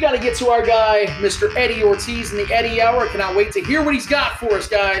because we got to get to our guy, Mr. Eddie Ortiz in the Eddie Hour. I cannot wait to hear what he's got for us,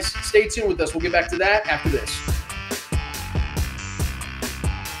 guys. Stay tuned with us. We'll get back to that after this.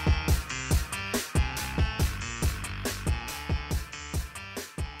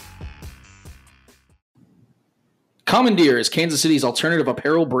 Commandeer is Kansas City's alternative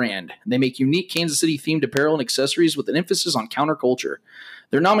apparel brand. They make unique Kansas City-themed apparel and accessories with an emphasis on counterculture.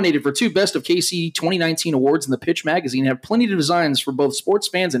 They're nominated for 2 Best of KC 2019 awards in the Pitch magazine and have plenty of designs for both sports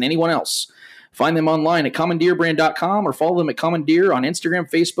fans and anyone else. Find them online at commandeerbrand.com or follow them at Commandeer on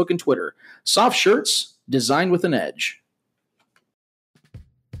Instagram, Facebook, and Twitter. Soft shirts designed with an edge.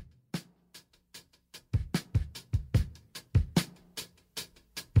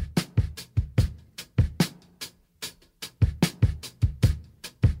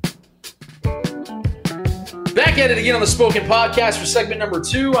 Back at it again on the Spoken Podcast for segment number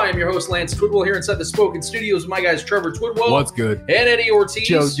 2. I am your host, Lance Twidwell, here inside the Spoken Studios with my guys, Trevor Twidwell. What's good? And Eddie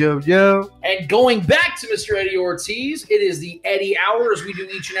Ortiz. Yo. And going back to Mr. Eddie Ortiz, it is the Eddie Hour, as we do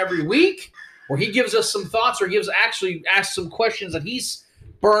each and every week, where he gives us some thoughts or asks some questions that he's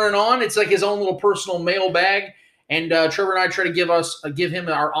burning on. It's like his own little personal mailbag. And Trevor and I try to give him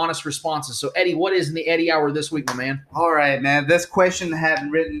our honest responses. So, Eddie, what is in the Eddie Hour this week, my man? All right, man. This question I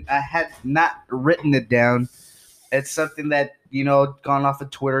had not written it down. It's something that, gone off of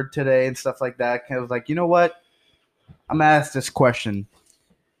Twitter today and stuff like that. Kind of like, you know what? I'm going to ask this question.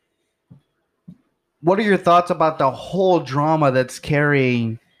 What are your thoughts about the whole drama that's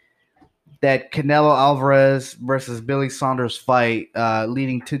carrying that Canelo Alvarez versus Billy Saunders fight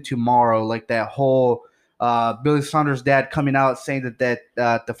leading to tomorrow? Like that whole Billy Saunders' dad coming out saying that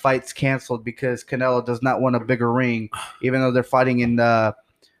the fight's canceled because Canelo does not want a bigger ring, even though they're fighting in the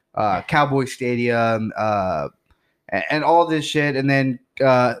Cowboy Stadium, and all this shit. And then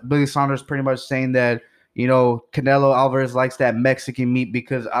Billy Saunders pretty much saying that, Canelo Alvarez likes that Mexican meat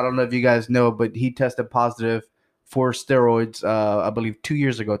because I don't know if you guys know, but he tested positive for steroids, I believe 3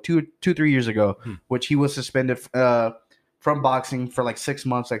 years ago, which he was suspended from boxing for like 6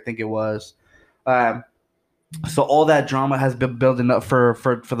 months, I think it was. So all that drama has been building up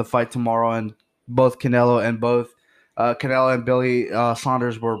for the fight tomorrow, and both Canelo and Billy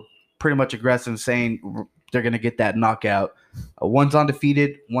Saunders were pretty much aggressive, saying they're going to get that knockout. One's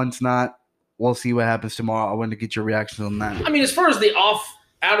undefeated, one's not. We'll see what happens tomorrow. I wanted to get your reaction on that. I mean, as far as the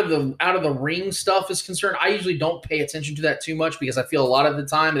out of the ring stuff is concerned, I usually don't pay attention to that too much because I feel a lot of the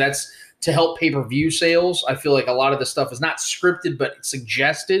time that's to help pay-per-view sales. I feel like a lot of the stuff is not scripted but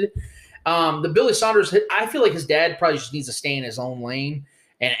suggested. The Billy Saunders, I feel like his dad probably just needs to stay in his own lane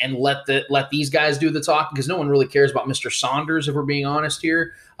and let these guys do the talking because no one really cares about Mr. Saunders, if we're being honest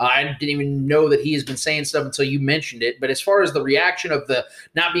here. I didn't even know that he has been saying stuff until you mentioned it. But as far as the reaction of the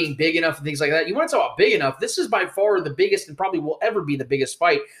not being big enough and things like that, you want to talk about big enough, this is by far the biggest and probably will ever be the biggest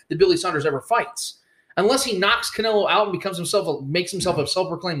fight that Billy Saunders ever fights. Unless he knocks Canelo out and makes himself a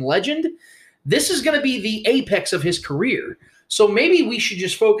self-proclaimed legend, this is going to be the apex of his career. So maybe we should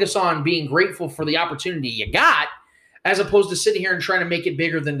just focus on being grateful for the opportunity you got, as opposed to sitting here and trying to make it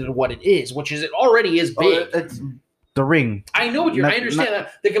bigger than what it is, which is it already is big. It's the ring. I know what I understand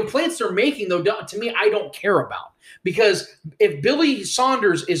that. The complaints they're making, though, to me, I don't care about. Because if Billy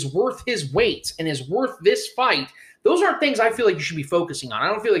Saunders is worth his weight and is worth this fight, those aren't things I feel like you should be focusing on. I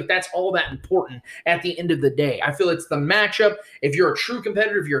don't feel like that's all that important at the end of the day. I feel it's the matchup. If you're a true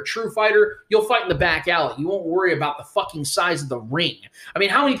competitor, if you're a true fighter, you'll fight in the back alley. You won't worry about the fucking size of the ring. I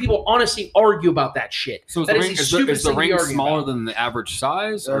mean, how many people honestly argue about that shit? So that is the ring smaller than the average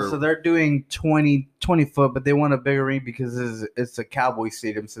size? So they're doing 20 foot, but they want a bigger ring because it's a Cowboy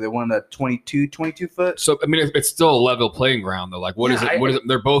Stadium, so they want a 22 foot. So, I mean, it's still a level playing ground, though. Like, what is it?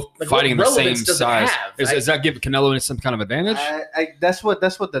 They're both fighting the same size. Does that give Canelo some kind of advantage? That's what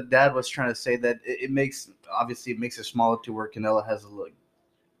the dad was trying to say, that it makes it smaller to where Canelo has a look.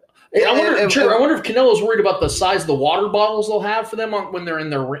 I wonder if Canelo's worried about the size of the water bottles they'll have for them when they're in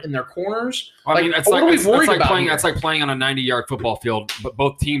their corners. I mean, it's like playing on a 90-yard football field, but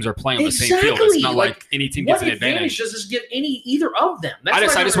both teams are playing on the same field. It's not like any team gets an advantage. What advantage does this give either of them? I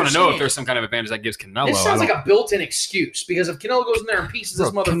just want to know if there's some kind of advantage that gives Canelo. This sounds like a built-in excuse because if Canelo goes in there and pieces this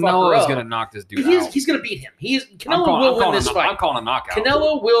motherfucker Canelo up, is going to knock this dude out. He's going to beat him. Canelo will win this fight. I'm calling a knockout.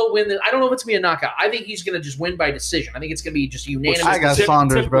 Canelo will win this. I don't know if it's going to be a knockout. I think he's going to just win by decision. I think it's going to be just unanimous. I got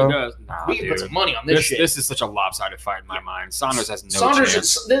Saunders, bro. We can put some money on this shit. This is such a lopsided fight in my mind. Saunders has no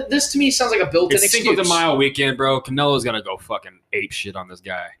chance. This to me sounds like a built-in excuse. It's Cinco de Mayo weekend, bro. Canelo's gonna go fucking ape shit on this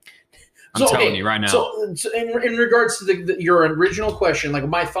guy. I'm telling you right now. So in regards to your original question, like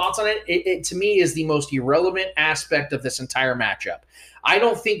my thoughts on it to me is the most irrelevant aspect of this entire matchup. I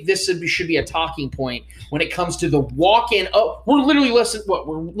don't think this should be a talking point when it comes to the walk-in. Oh, we're literally less than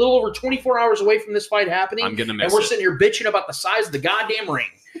we're a little over 24 hours away from this fight happening. I'm gonna miss and we're it. sitting here bitching about the size of the goddamn ring.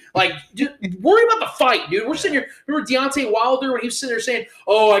 Like, dude, worry about the fight, dude. We're sitting here. Remember Deontay Wilder when he was sitting there saying,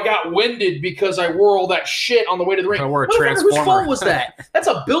 "Oh, I got winded because I wore all that shit on the way to the ring." I wore a Whose transformer. fault was that? That's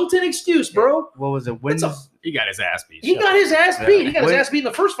a built-in excuse, bro. What was it? He got his ass beat. He got his ass beat. He got his Wait. ass beat in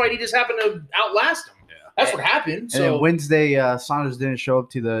the first fight. He just happened to outlast him. That's what happened. And So then Wednesday, Saunders didn't show up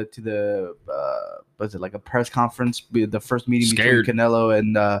to the was it like a press conference? The first meeting Scared. between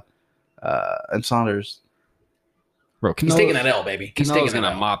Canelo and Saunders. Bro, he's taking that L, baby. He's taking Canelo's that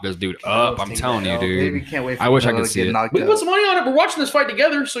gonna L. mop this dude up. I'm telling you, dude. Maybe can't wait for I wish I Canelo could to see get it. knocked We can out. put some money on it. We're watching this fight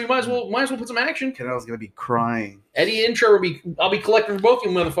together, so you might as well put some action. Canelo's gonna be crying. Eddie and Trevor I'll be collecting for both you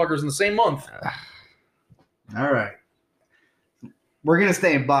motherfuckers in the same month. All right. We're going to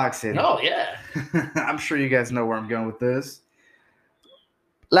stay in boxing. Oh, yeah. I'm sure you guys know where I'm going with this.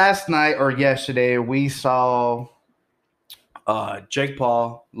 Last night or yesterday, we saw Jake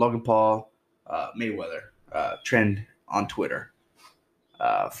Paul, Logan Paul, Mayweather trend on Twitter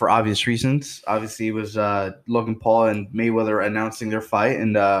for obvious reasons. Obviously, it was Logan Paul and Mayweather announcing their fight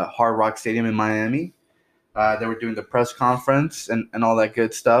in the Hard Rock Stadium in Miami. They were doing the press conference and all that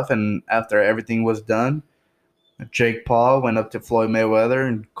good stuff. And after everything was done, Jake Paul went up to Floyd Mayweather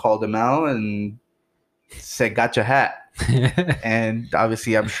and called him out and said, "Got your hat." And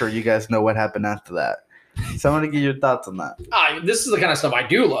obviously, I'm sure you guys know what happened after that. So I'm going to get your thoughts on that. This is the kind of stuff I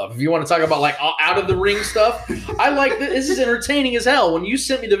do love. If you want to talk about like out of the ring stuff, I like this. This is entertaining as hell. When you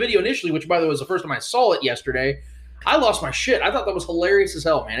sent me the video initially, which by the way was the first time I saw it yesterday, I lost my shit. I thought that was hilarious as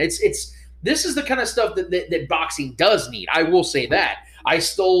hell, man. This is the kind of stuff that boxing does need. I will say that. I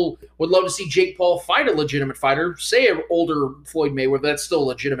still would love to see Jake Paul fight a legitimate fighter, say an older Floyd Mayweather. That's still a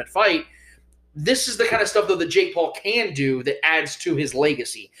legitimate fight. This is the kind of stuff, though, that Jake Paul can do that adds to his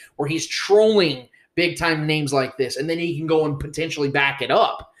legacy, where he's trolling big-time names like this, and then he can go and potentially back it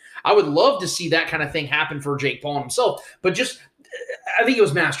up. I would love to see that kind of thing happen for Jake Paul himself, but I think it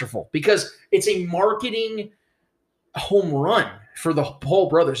was masterful because it's a marketing home run for the Paul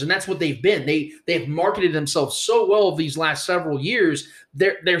brothers, and that's what they've been. They've marketed themselves so well these last several years.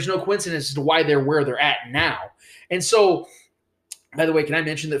 There's no coincidence as to why they're where they're at now. And so, by the way, can I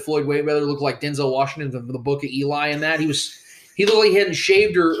mention that Floyd Mayweather looked like Denzel Washington from the Book of Eli in that? He looked like he hadn't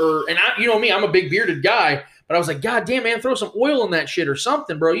shaved and you know me, I'm a big bearded guy, but I was like, God damn, man, throw some oil in that shit or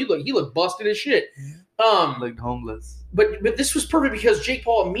something, bro. He looked busted as shit. Looked homeless. But this was perfect because Jake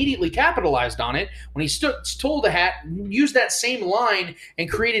Paul immediately capitalized on it when he stole the hat, used that same line, and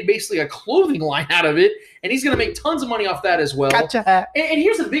created basically a clothing line out of it. And he's going to make tons of money off that as well. Gotcha hat. And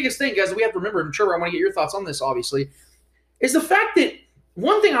here's the biggest thing, guys, that we have to remember, and Trevor, I want to get your thoughts on this, obviously, is the fact that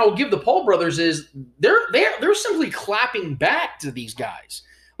one thing I will give the Paul brothers is they're simply clapping back to these guys.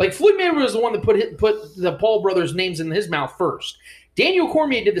 Like Floyd Mayweather was the one that put the Paul brothers' names in his mouth first. Daniel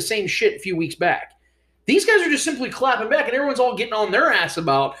Cormier did the same shit a few weeks back. These guys are just simply clapping back, and everyone's all getting on their ass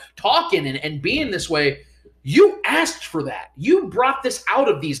about talking and being this way. You asked for that. You brought this out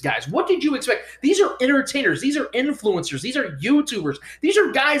of these guys. What did you expect? These are entertainers. These are influencers. These are YouTubers. These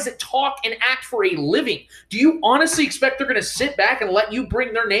are guys that talk and act for a living. Do you honestly expect they're going to sit back and let you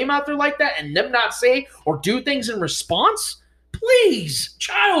bring their name out there like that and them not say or do things in response? Please,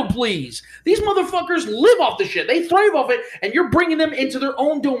 child, please. These motherfuckers live off the shit. They thrive off it, and you're bringing them into their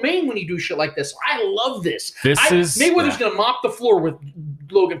own domain when you do shit like this. I love this. Mayweather's going to mop the floor with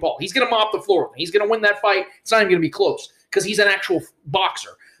Logan Paul. He's going to mop the floor with him. He's going to win that fight. It's not even going to be close because he's an actual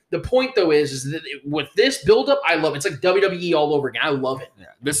boxer. The point, though, is that with this buildup, I love it. It's like WWE all over again. I love it. Yeah.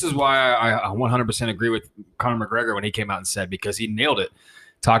 This is why I 100% agree with Conor McGregor when he came out and said, because he nailed it,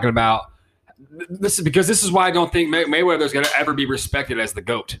 talking about this is why I don't think Mayweather is going to ever be respected as the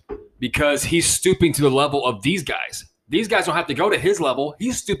GOAT, because he's stooping to the level of these guys. These guys don't have to go to his level.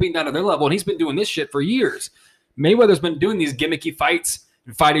 He's stooping down to their level, and he's been doing this shit for years. Mayweather's been doing these gimmicky fights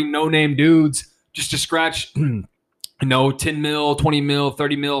and fighting no-name dudes just to scratch, 10 mil, 20 mil,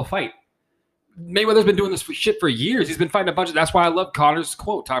 30 mil fight. Mayweather's been doing this shit for years. He's been fighting a bunch of. That's why I love Conor's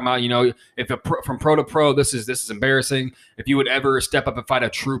quote talking about, if from pro to pro, this is embarrassing. If you would ever step up and fight a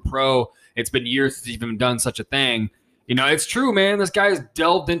true pro, it's been years since you've even done such a thing. It's true, man. This guy has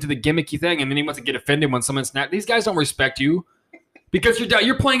delved into the gimmicky thing, and then he wants to get offended when someone snaps. These guys don't respect you because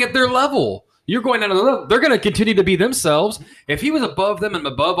you're playing at their level. You're going down to the level. They're going to continue to be themselves. If he was above them and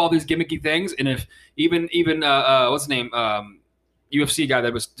above all these gimmicky things, and if even what's his name, UFC guy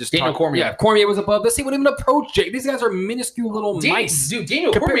that was just Daniel Cormier. Yeah, Cormier was above this. He wouldn't even approach Jake. These guys are minuscule little mice. Dude,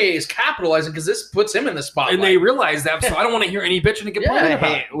 Daniel Cormier is capitalizing because this puts him in the spotlight. And they realize that, so I don't want to hear any bitching and complaining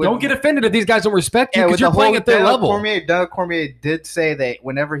about it. Don't get offended if these guys don't respect you because you're playing at their level. Daniel Cormier did say that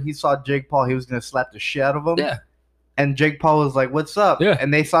whenever he saw Jake Paul, he was going to slap the shit out of him. Yeah. And Jake Paul was like, "What's up?" Yeah.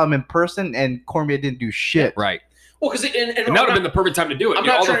 And they saw him in person, and Cormier didn't do shit. Right. Well, because and that would have been the perfect time to do it. I'm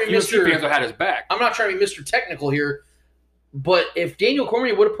not all the trying to be UFC fans have had his back. I'm not trying to be Mr. Technical here. But if Daniel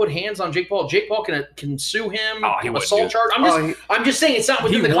Cormier would have put hands on Jake Paul can sue him, assault charge. I'm just saying it's not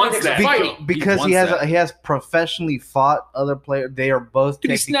within the context of fighting. Because he has professionally fought other players. They are both.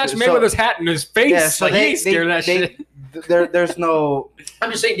 Dude, he snatched Mayweather's hat in his face. Yeah, so he ain't scared of that shit. There's no.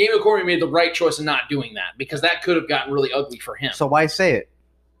 I'm just saying Daniel Cormier made the right choice in not doing that because that could have gotten really ugly for him. So why say it?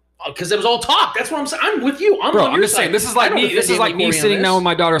 Because it was all talk. That's what I'm saying. I'm with you. I'm just saying. This is like me. This is like me sitting down with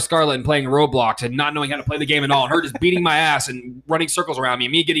my daughter Scarlett and playing Roblox and not knowing how to play the game at all, and her just beating my ass and running circles around me,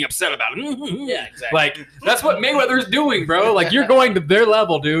 and me getting upset about it. Yeah, exactly. Like that's what Mayweather's doing, bro. Like you're going to their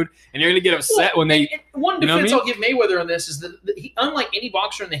level, dude, and you're gonna get upset when they. One defense I'll give Mayweather on this is that he, unlike any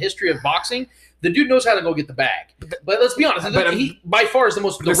boxer in the history of boxing, the dude knows how to go get the bag. But let's be honest, he by far is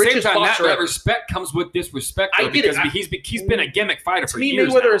the richest boxer. That respect comes with disrespect. I get it. He's been a gimmick fighter for years.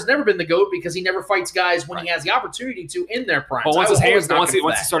 To me, Mayweather has never been the GOAT because he never fights guys when he has the opportunity to in their prime. But once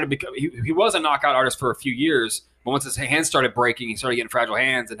he started becoming, he was a knockout artist for a few years. But once his hands started breaking, he started getting fragile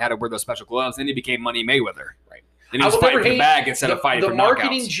hands and had to wear those special gloves. Then he became Money Mayweather. Right. And he was fighting for the bag instead of fighting for knockouts. The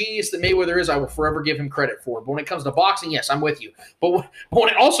marketing genius that Mayweather is, I will forever give him credit for. But when it comes to boxing, yes, I'm with you. But when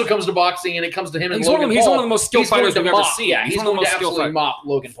it also comes to boxing and it comes to him and Logan Paul, he's one of the most skilled fighters we've ever seen. Yeah, he's going to absolutely mop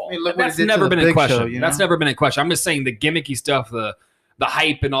Logan Paul. That's never been in question. That's never been in question. I'm just saying the gimmicky stuff, the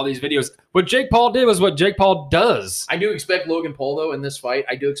hype and all these videos. What Jake Paul did was what Jake Paul does. I do expect Logan Paul, though, in this fight,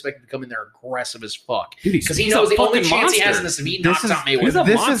 I do expect him to come in there aggressive as fuck. Because he knows the only chance he has in this if he knocks out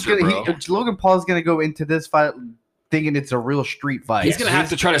Mayweather. Logan Paul's going to go into this fight thinking it's a real street fight. He's going to have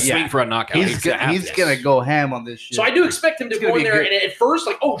to try to swing for a knockout. He's going to go ham on this shit. So I do expect him to go in there and at first,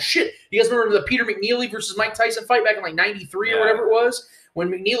 like, oh, shit. You guys remember the Peter McNeely versus Mike Tyson fight back in like 93 or whatever it was? When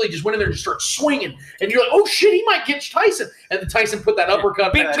McNeely just went in there and just started swinging, and you're like, "Oh shit, he might get Tyson!" And then Tyson put that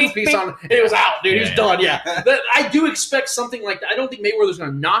uppercut, that two-piece on, and it was out, dude. He was done. Yeah, I do expect something like that. I don't think Mayweather's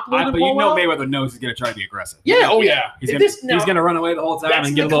going to knock Logan Paul out. Mayweather knows he's going to try to be aggressive. Yeah, oh yeah, he's going to run away the whole time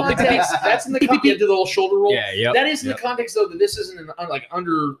and get a little. That's in the context of the little shoulder roll. Yeah, that is in the context though that this isn't an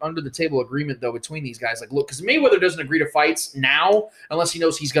under the table agreement though between these guys. Like, look, because Mayweather doesn't agree to fights now unless he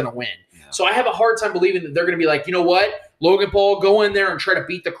knows he's going to win. So I have a hard time believing that they're going to be like, you know what, Logan Paul, go in there and try to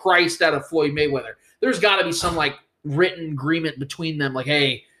beat the Christ out of Floyd Mayweather. There's got to be some like written agreement between them, like,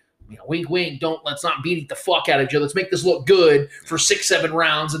 hey, wink, wink, let's not beat the fuck out of each other. Let's make this look good for 6-7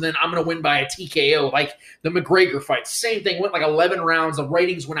 rounds, and then I'm going to win by a TKO, like the McGregor fight. Same thing, went like 11 rounds. The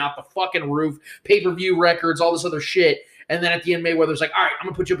ratings went out the fucking roof, pay-per-view records, all this other shit. And then at the end, Mayweather's like, all right, I'm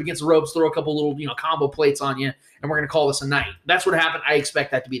going to put you up against the ropes, throw a couple little, combo plates on you, and we're going to call this a night. That's what happened. I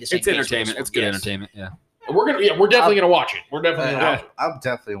expect that to be the same. It's entertainment. It's good entertainment, yeah. We're definitely going to watch it. We're definitely going to watch it. I'm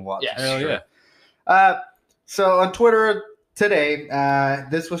definitely watching it. Hell yeah. So on Twitter today,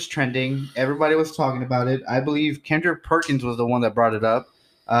 this was trending. Everybody was talking about it. I believe Kendrick Perkins was the one that brought it up.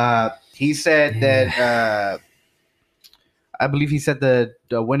 He said that I believe he said that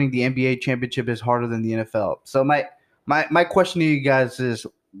winning the NBA championship is harder than the NFL. So my question to you guys is,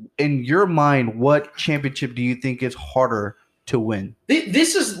 in your mind, what championship do you think is harder to win?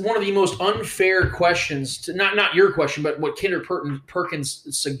 This is one of the most unfair questions. To not your question, but what Kendrick Perkins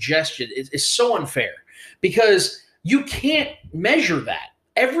suggested is so unfair because you can't measure that.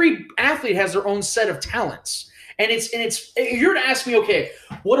 Every athlete has their own set of talents, and it's. If you're to ask me, okay,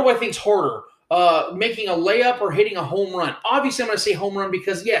 what do I think is harder? Making a layup or hitting a home run? Obviously, I'm going to say home run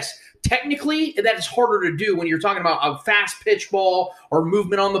because, yes, technically that is harder to do when you're talking about a fast pitch ball or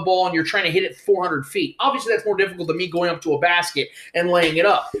movement on the ball and you're trying to hit it 400 feet. Obviously, that's more difficult than me going up to a basket and laying it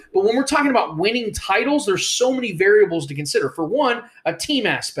up. But when we're talking about winning titles, there's so many variables to consider. For one, a team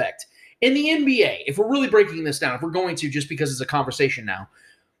aspect. In the NBA, if we're really breaking this down, if we're going to just because it's a conversation now,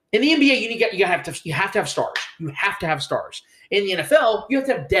 in the NBA, you have to have stars. You have to have stars. In the NFL, you have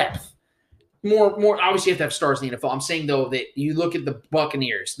to have depth. More obviously you have to have stars in the NFL. I'm saying though that you look at the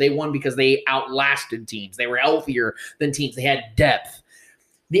Buccaneers, they won because they outlasted teams. They were healthier than teams. They had depth.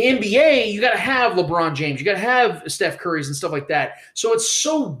 The NBA, you got to have LeBron James, you got to have Steph Curry's and stuff like that. So it's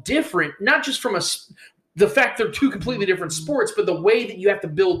so different, not just from the fact they're two completely different sports, but the way that you have to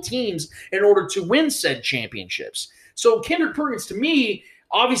build teams in order to win said championships. So Kendrick Perkins, to me,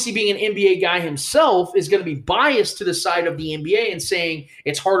 obviously being an NBA guy himself is going to be biased to the side of the NBA and saying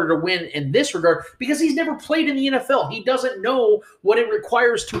it's harder to win in this regard because he's never played in the NFL. He doesn't know what it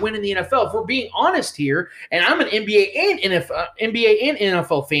requires to win in the NFL. If we're being honest here, and I'm an NBA and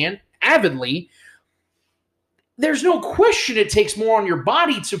NFL fan avidly, there's no question it takes more on your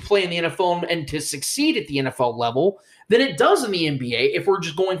body to play in the NFL and to succeed at the NFL level than it does in the NBA if we're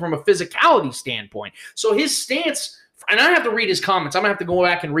just going from a physicality standpoint. So his stance, and I have to read his comments. I'm going to have to go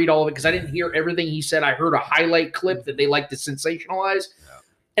back and read all of it because I didn't hear everything he said. I heard a highlight clip that they like to sensationalize. Yeah.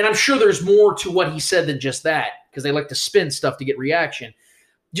 And I'm sure there's more to what he said than just that because they like to spin stuff to get reaction.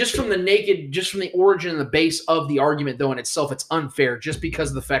 Just from the origin and the base of the argument, though, in itself, it's unfair just because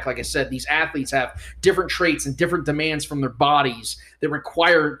of the fact, like I said, these athletes have different traits and different demands from their bodies that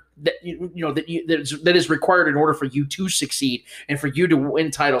require that is required in order for you to succeed and for you to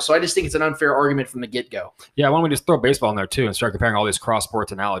win titles. So I just think it's an unfair argument from the get-go. Yeah, why don't we just throw baseball in there too and start comparing all these cross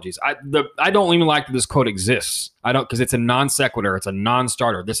sports analogies? I don't even like that this quote exists. I don't because it's a non sequitur. It's a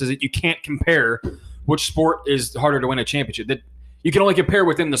non-starter. You can't compare which sport is harder to win a championship. You can only compare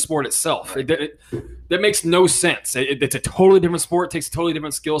within the sport itself. That makes no sense. It's a totally different sport. It takes a totally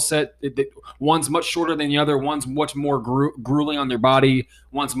different skill set. One's much shorter than the other. One's much more grueling on their body.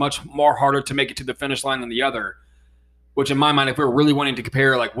 One's much more harder to make it to the finish line than the other. Which, in my mind, if we were really wanting to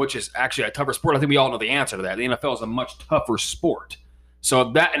compare like which is actually a tougher sport, I think we all know the answer to that. The NFL is a much tougher sport.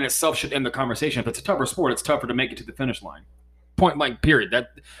 So that in itself should end the conversation. If it's a tougher sport, it's tougher to make it to the finish line. Point blank, period.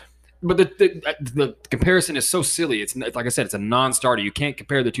 But the comparison is so silly. It's like I said, it's a non-starter. You can't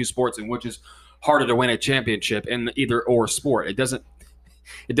compare the two sports in which is harder to win a championship in either or sport. It doesn't.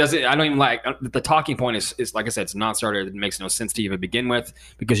 I don't even like the talking point is like I said, it's a non-starter. It makes no sense to even begin with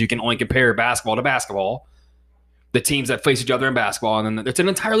because you can only compare basketball to basketball. The teams that face each other in basketball, and then it's an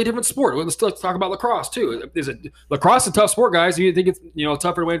entirely different sport. Let's talk about lacrosse too. Lacrosse is a tough sport, guys? You think it's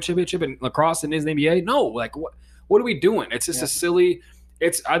tougher to win a championship in lacrosse than it is in the NBA? No. Like what are we doing? It's just a silly.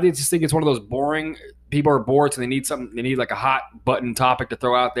 I just think it's one of those boring. People are bored, so they need something. They need like a hot button topic to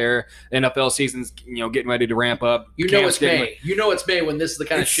throw out there. NFL season's getting ready to ramp up. It's May. It's May when this is the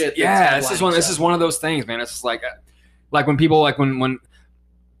kind of shit. Yeah, this is one of those things, man. It's just like when people when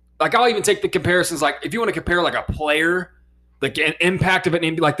I'll even take the comparisons. Like if you want to compare like a player, like an impact of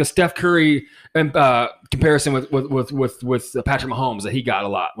it, like the Steph Curry comparison with Patrick Mahomes that he got a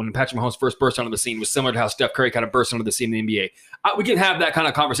lot when Patrick Mahomes first burst onto the scene was similar to how Steph Curry kind of burst onto the scene in the NBA. We can have that kind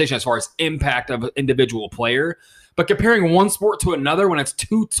of conversation as far as impact of an individual player, but comparing one sport to another when it's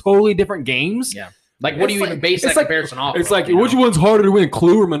two totally different games. Yeah. Like, what do you even base that comparison off of? It's like, which one's harder to win,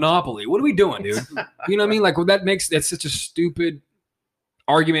 Clue or Monopoly? What are we doing, dude? You know what I mean? Like, that's such a stupid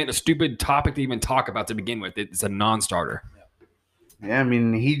argument, a stupid topic to even talk about to begin with. It's a non-starter. Yeah, I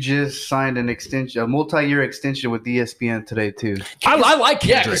mean, he just signed a multi-year extension with ESPN today too. I like Kendrick.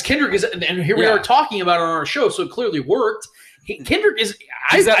 Yeah, because Kendrick is, and here we are talking about it on our show, so it clearly worked. Kendrick is,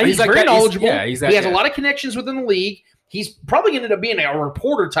 he's very knowledgeable. He has a lot of connections within the league. He's probably going to end up being a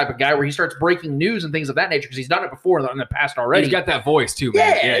reporter type of guy where he starts breaking news and things of that nature because he's done it before in the past already. He's got that voice too,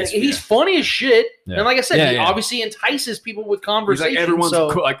 man. Yeah, he's funny as shit. Yeah. And like I said, he obviously entices people with conversation. He's like everyone's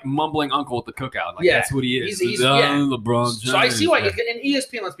like mumbling uncle at the cookout. Like that's what he is. He's LeBron James. So I see why. And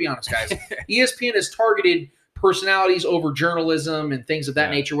ESPN, let's be honest, guys. ESPN has targeted personalities over journalism and things of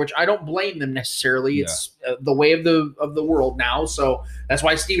that nature, which I don't blame them necessarily. It's the way of the world now. So that's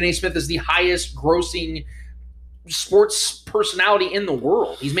why Stephen A. Smith is the highest grossing sports personality in the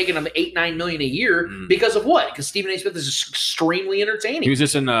world. He's making them $8-9 million a year because of what? Because Stephen A. Smith is extremely entertaining. He was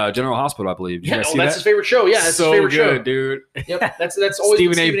just in General Hospital, I believe. That's his favorite show. Yeah, that's so his favorite good, show, dude. Yep, that's always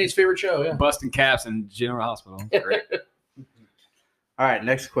Stephen A's favorite show. Yeah, busting caps in General Hospital. Great. All right,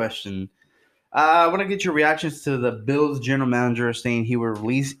 next question. I want to get your reactions to the Bills general manager saying he would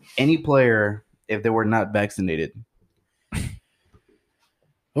release any player if they were not vaccinated.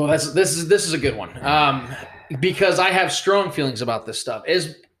 Well, this is a good one. Because I have strong feelings about this stuff.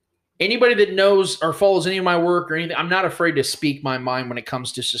 As anybody that knows or follows any of my work or anything, I'm not afraid to speak my mind when it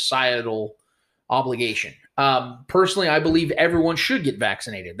comes to societal obligation. Personally, I believe everyone should get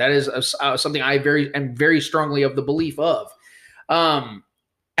vaccinated. That is something I am very strongly of the belief of.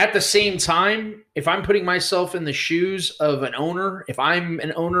 At the same time, if I'm putting myself in the shoes of an owner, if I'm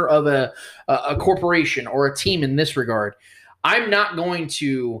an owner of a corporation or a team in this regard, I'm not going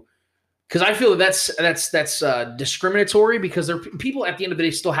to. Because I feel that's discriminatory because people at the end of the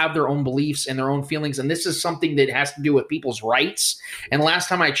day still have their own beliefs and their own feelings. And this is something that has to do with people's rights. And last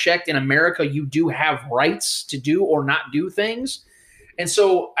time I checked, in America, you do have rights to do or not do things. And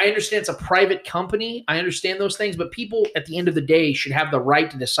so I understand it's a private company. I understand those things. But people at the end of the day should have the right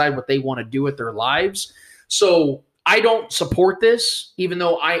to decide what they want to do with their lives. So I don't support this, even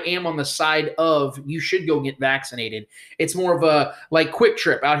though I am on the side of you should go get vaccinated. It's more of a like Quick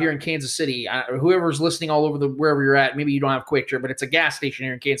Trip out here in Kansas City. Whoever's listening all over wherever you're at, maybe you don't have Quick Trip, but it's a gas station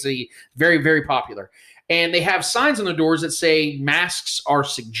here in Kansas City. Very, very popular. And they have signs on the doors that say masks are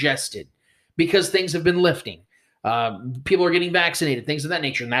suggested because things have been lifting. People are getting vaccinated, things of that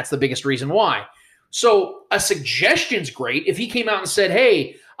nature, and that's the biggest reason why. So a suggestion's great. If he came out and said,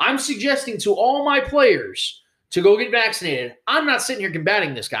 hey, I'm suggesting to all my players to go get vaccinated. I'm not sitting here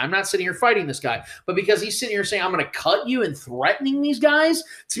combating this guy. I'm not sitting here fighting this guy. But because he's sitting here saying, I'm going to cut you and threatening these guys,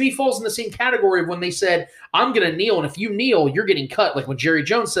 to me falls in the same category of when they said, I'm going to kneel, and if you kneel, you're getting cut, like when Jerry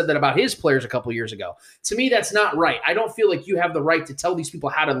Jones said that about his players a couple years ago. To me, that's not right. I don't feel like you have the right to tell these people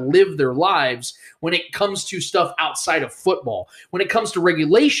how to live their lives when it comes to stuff outside of football. When it comes to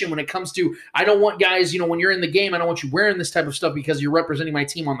regulation, when it comes to, I don't want guys, when you're in the game, I don't want you wearing this type of stuff because you're representing my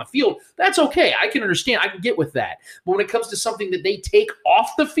team on the field. That's okay. I can understand. I can get with that. But when it comes to something that they take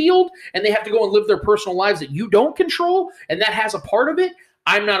off the field and they have to go and live their personal lives that you don't control, and that has a part of it,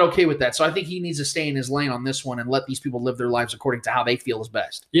 I'm not okay with that. So I think he needs to stay in his lane on this one and let these people live their lives according to how they feel is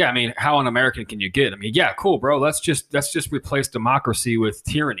best. Yeah, I mean, how un-American can you get? I mean, yeah, cool, bro. Let's just replace democracy with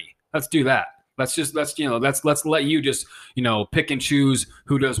tyranny. Let's do that. Let's let you just, pick and choose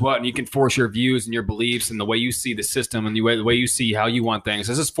who does what, and you can force your views and your beliefs and the way you see the system and the way you see how you want things.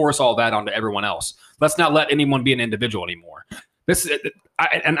 Let's just force all that onto everyone else. Let's not let anyone be an individual anymore.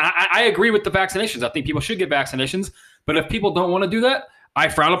 I agree with the vaccinations. I think people should get vaccinations, but if people don't want to do that, I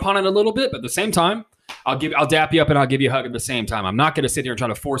frown upon it a little bit, but at the same time, I'll dap you up and I'll give you a hug at the same time. I'm not going to sit here and try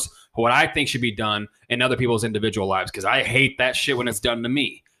to force what I think should be done in other people's individual lives because I hate that shit when it's done to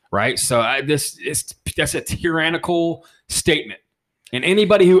me, right? So that's a tyrannical statement. And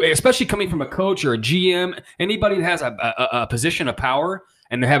anybody who, especially coming from a coach or a GM, anybody that has a position of power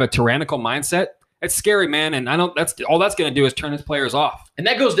and they have a tyrannical mindset, it's scary, man. And that's all that's going to do is turn his players off. And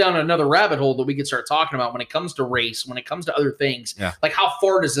that goes down another rabbit hole that we could start talking about when it comes to race, when it comes to other things. Yeah. Like, how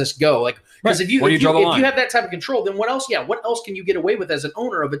far does this go? Like, because if you have that type of control, then what else? Yeah, what else can you get away with as an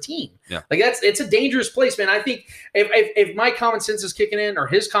owner of a team? Yeah. Like, it's a dangerous place, man. I think if my common sense is kicking in, or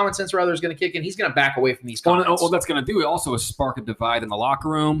his common sense rather is going to kick in, he's going to back away from these comments. Well, that's going to do it also is spark a divide in the locker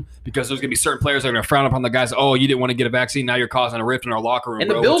room because there's going to be certain players that are going to frown upon the guys. Oh, you didn't want to get a vaccine. Now you're causing a rift in our locker room.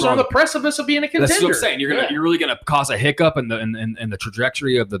 And the Bills are on the precipice of being a contender. That's what I'm saying. You're really going to cause a hiccup in the trajectory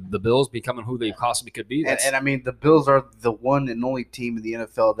of the Bills becoming who they possibly could be. And I mean, the Bills are the one and only team in the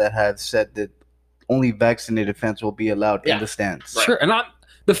NFL that have said that only vaccinated fans will be allowed in the stands. Right. Sure, and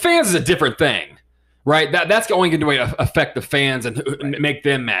the fans is a different thing, right? That's only going to affect the fans and make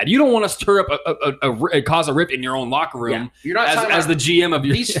them mad. You don't want to stir up cause a rift in your own locker room. Yeah. You're not as the GM of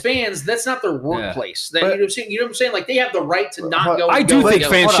your these fans. That's not their workplace. You know what I'm saying? Like, they have the right to not go. I do think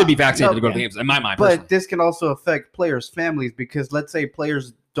fans should be vaccinated to go to the games. In my mind, but this can also affect players' families because let's say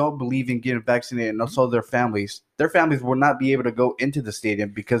players don't believe in getting vaccinated, and also their families will not be able to go into the stadium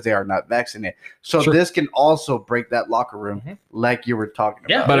because they are not vaccinated. So this can also break that locker room, like you were talking about.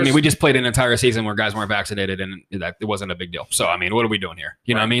 Yeah, but I mean, we just played an entire season where guys weren't vaccinated, and it wasn't a big deal. So I mean, what are we doing here?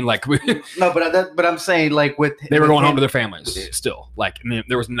 You know what I mean? Like, no, but I'm saying like they were going home to their families still. Like, I mean,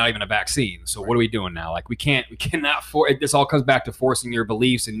 there was not even a vaccine. So what are we doing now? Like, we cannot this all comes back to forcing your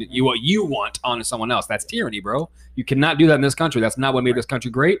beliefs and what you want onto someone else. That's tyranny, bro. You cannot do that in this country. That's not what made this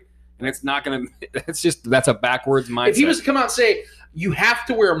country great. And it's not going to – that's a backwards mindset. If he was to come out and say, you have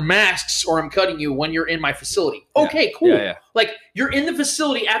to wear masks or I'm cutting you when you're in my facility. Okay, cool. Yeah. Like, you're in the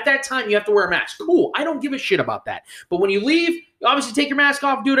facility at that time, you have to wear a mask. Cool. I don't give a shit about that. But when you leave, you obviously take your mask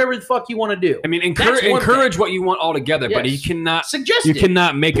off, do whatever the fuck you want to do. I mean, encourage what you want altogether, but you cannot suggest you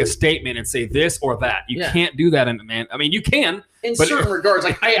cannot make a statement and say this or that. You can't do that, man. I mean, you can. In certain regards,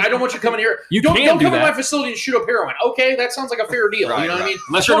 like, I don't want you coming here. Don't come to my facility and shoot up heroin. Okay, that sounds like a fair deal. You know what I mean?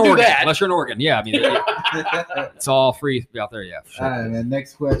 Unless you're in Oregon. Yeah, I mean, it's all free out there. Yeah, for sure. All right, man.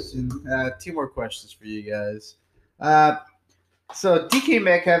 Next question. 2 more questions for you guys. So DK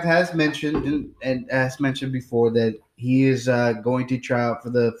Metcalf has mentioned and has mentioned before that he is going to try out for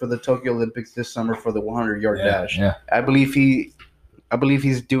the Tokyo Olympics this summer for the 100-yard dash. Yeah. I believe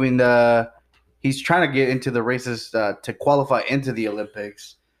he's doing he's trying to get into the races to qualify into the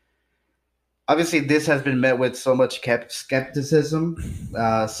Olympics. Obviously, this has been met with so much skepticism.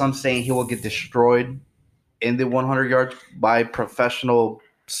 Some saying he will get destroyed in the 100 yards by professional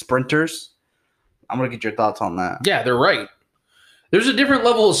sprinters. I'm going to get your thoughts on that. Yeah, they're right. There's a different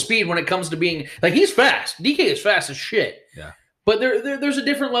level of speed when it comes to being – like, he's fast. DK is fast as shit. Yeah. But there's a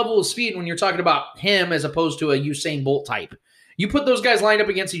different level of speed when you're talking about him as opposed to a Usain Bolt type. You put those guys lined up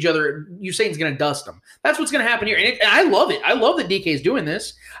against each other, Usain's going to dust them. That's what's going to happen here. And I love it. I love that DK is doing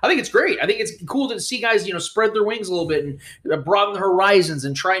this. I think it's great. I think it's cool to see guys, spread their wings a little bit and broaden the horizons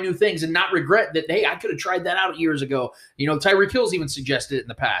and try new things and not regret that, hey, I could have tried that out years ago. Tyreek Hill's even suggested it in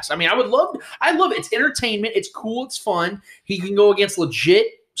the past. I mean, I love it. It's entertainment. It's cool. It's fun. He can go against legit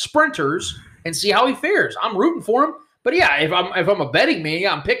sprinters and see how he fares. I'm rooting for him. But yeah, if I'm a betting man,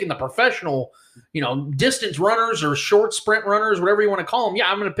 I'm picking the professional, distance runners or short sprint runners, whatever you want to call them.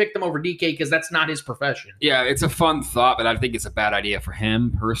 Yeah, I'm going to pick them over DK because that's not his profession. Yeah, it's a fun thought, but I think it's a bad idea for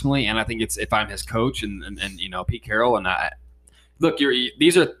him personally. And I think it's if I'm his coach and Pete Carroll and look,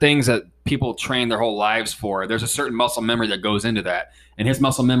 these are things that people train their whole lives for. There's a certain muscle memory that goes into that, and his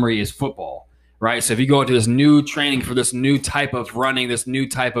muscle memory is football, right? So if you go into this new training for this new type of running, this new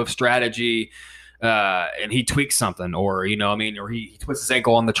type of strategy. And he tweaks something, or or he twists his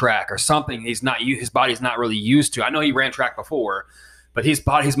ankle on the track, or something. His body's not really used to. I know he ran track before, but his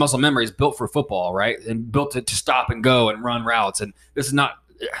muscle memory is built for football, right? And built to stop and go and run routes. And this is not.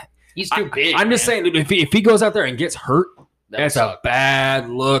 He's too big. I'm just saying, if he goes out there and gets hurt, that's a bad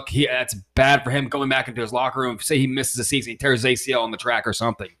look. That's bad for him going back into his locker room. Say he misses a season, he tears his ACL on the track or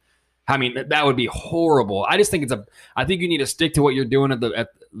something. I mean, that would be horrible. I just think I think you need to stick to what you're doing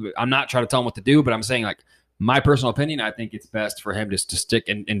I'm not trying to tell him what to do, but I'm saying, like, my personal opinion, I think it's best for him just to stick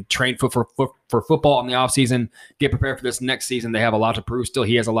and train for football in the offseason, get prepared for this next season. They have a lot to prove still.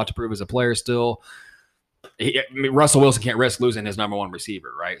 He has a lot to prove as a player still. Russell Wilson can't risk losing his number one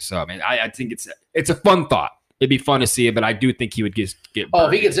receiver, right? So, I mean, I think it's a fun thought. It'd be fun to see it, but I do think he would get burned. Oh,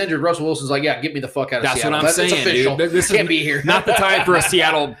 if he gets injured, Russell Wilson's like, yeah, get me the fuck out of Seattle. That's what I'm saying, official. dude. This can't be here. Not the time for a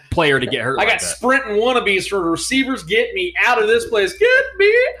Seattle player to get hurt. I got sprinting wannabes for the receivers. Get me out of this place. Get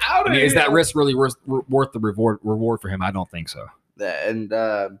me out of here. Is that risk really worth the reward for him? I don't think so. And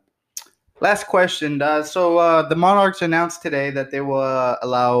last question. So the Monarchs announced today that they will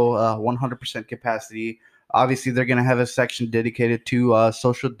allow 100% capacity. Obviously, they're going to have a section dedicated to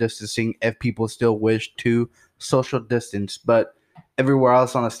social distancing if people still wish to social distance, but everywhere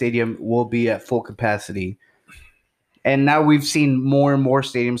else on the stadium will be at full capacity. And now we've seen more and more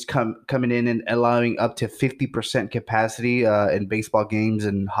stadiums coming in and allowing up to 50% capacity in baseball games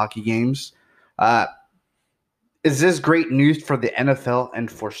and hockey games. Is this great news for the NFL and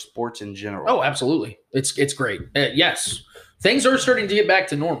for sports in general? Oh, absolutely. It's great. Yes. Things are starting to get back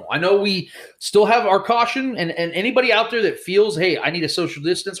to normal. I know we still have our caution, and anybody out there that feels, hey, I need a social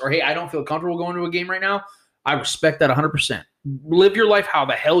distance, or hey, I don't feel comfortable going to a game right now, I respect that 100%. Live your life how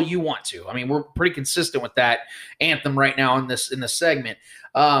the hell you want to. I mean, we're pretty consistent with that anthem right now in this segment.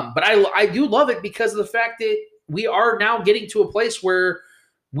 But I do love it because of the fact that we are now getting to a place where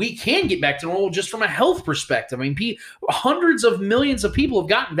we can get back to normal just from a health perspective. I mean, hundreds of millions of people have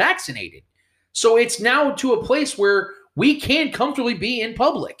gotten vaccinated. So it's now to a place where we can comfortably be in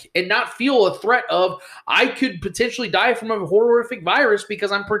public and not feel a threat of I could potentially die from a horrific virus because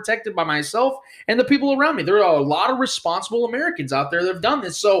I'm protected by myself and the people around me. There are a lot of responsible Americans out there that have done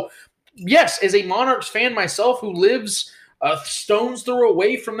this. So, yes, as a Monarchs fan myself who lives a stone's throw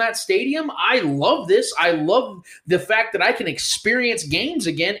away from that stadium, I love this. I love the fact that I can experience games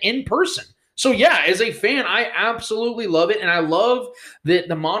again in person. So, yeah, as a fan, I absolutely love it, and I love that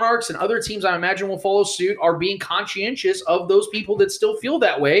the Monarchs and other teams I imagine will follow suit are being conscientious of those people that still feel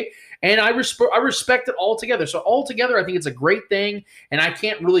that way, and I respect it altogether. So, altogether, I think it's a great thing, and I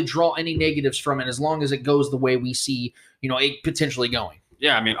can't really draw any negatives from it as long as it goes the way we see, it potentially going.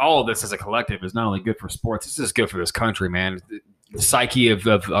 Yeah, I mean, all of this as a collective is not only good for sports, this is good for this country, man. The psyche of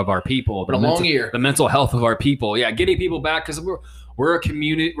our people, the mental health of our people. Yeah, getting people back because we're a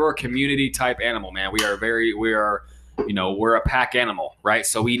community type animal, man. We're a pack animal, right?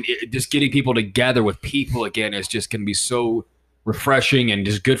 So just getting people together with people again is just going to be so refreshing and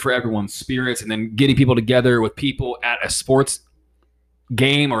just good for everyone's spirits. And then getting people together with people at a sports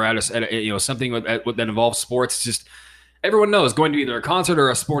game or at something that involves sports, it's just everyone knows going to either a concert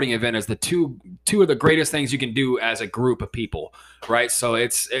or a sporting event is the two of the greatest things you can do as a group of people, right? So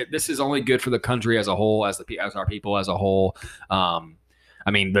this is only good for the country as a whole, as our people as a whole. I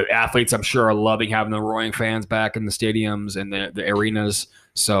mean, the athletes, I'm sure, are loving having the roaring fans back in the stadiums and the arenas.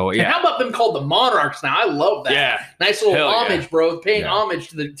 So, yeah. And how about them called the Monarchs now? I love that. Yeah. Nice little homage, bro. Paying homage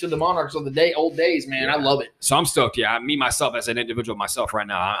to the Monarchs of the old days, man. Yeah. I love it. So I'm stoked. Yeah. Me, myself, as an individual myself right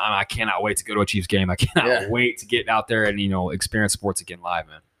now, I cannot wait to go to a Chiefs game. I cannot wait to get out there and, experience sports again live,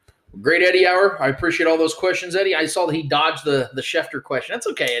 man. Great Eddie Hour. I appreciate all those questions, Eddie. I saw that he dodged the Schefter question. That's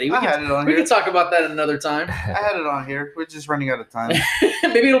okay, Eddie. We can talk about that another time. I had it on here. We're just running out of time.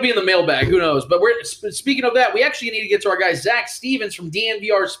 Maybe it'll be in the mailbag. Who knows? But speaking of that, we actually need to get to our guy Zach Stevens from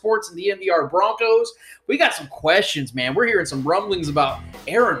DNVR Sports and DNVR Broncos. We got some questions, man. We're hearing some rumblings about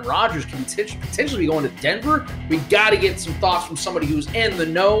Aaron Rodgers can potentially be going to Denver. We got to get some thoughts from somebody who's in the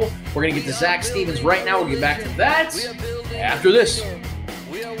know. We're going to get to Zach Stevens right now. We'll get back to that after this.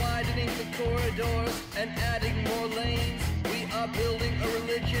 We are widening the corridors and adding more lanes. We are building a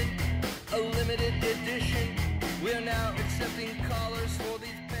religion, a limited edition. We are now accepting callers for these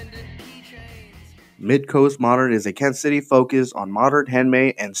pendant keychains. Midcoast Modern is a Kansas City focus on modern,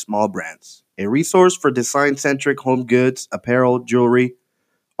 handmade, and small brands. A resource for design-centric home goods, apparel, jewelry,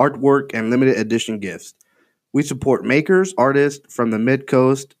 artwork, and limited edition gifts. We support makers, artists from the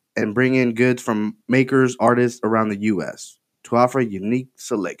Midcoast, and bring in goods from makers, artists around the U.S. to offer a unique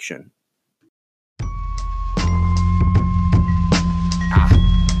selection.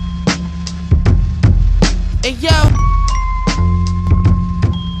 Hey, yo!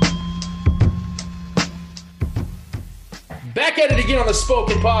 Back at it again on the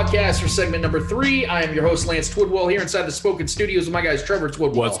Spoken Podcast for segment number 3. I am your host, Lance Twidwell, here inside the Spoken Studios with my guys, Trevor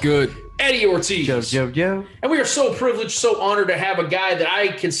Twidwell. What's good? Eddie Ortiz. Yo. And we are so privileged, so honored to have a guy that I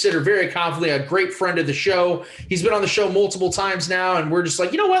consider very confidently a great friend of the show. He's been on the show multiple times now, and we're just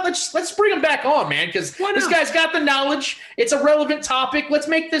like, you know what? Let's bring him back on, man, because this guy's got the knowledge. It's a relevant topic. Let's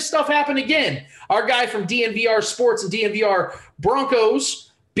make this stuff happen again. Our guy from DNVR Sports and DNVR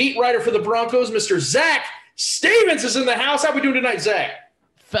Broncos, beat writer for the Broncos, Mr. Zach Stevens is in the house. How we doing tonight, Zach?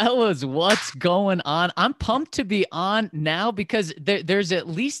 Fellas, what's going on? I'm pumped to be on now because there's at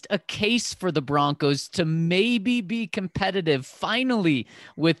least a case for the Broncos to maybe be competitive finally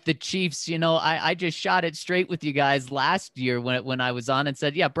with the Chiefs. You know, I just shot it straight with you guys last year when I was on and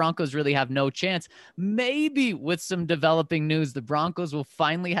said, yeah, Broncos really have no chance. Maybe with some developing news, the Broncos will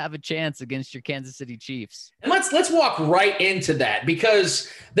finally have a chance against your Kansas City Chiefs. And let's walk right into that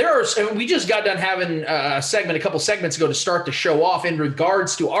because we just got done having a couple segments ago to start the show off in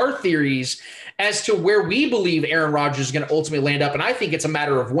regards to our theories as to where we believe Aaron Rodgers is going to ultimately land up. And I think it's a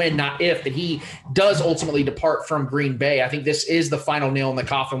matter of when, not if, that he does ultimately depart from Green Bay. I think this is the final nail in the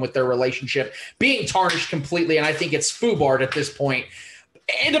coffin with their relationship being tarnished completely. And I think it's foobarred at this point.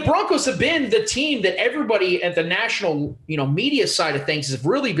 And the Broncos have been the team that everybody at the national, media side of things has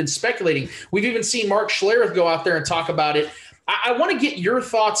really been speculating. We've even seen Mark Schlereth go out there and talk about it. I want to get your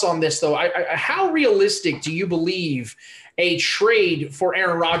thoughts on this, though. How realistic do you believe a trade for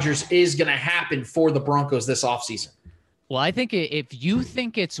Aaron Rodgers is going to happen for the Broncos this offseason? Well, I think if you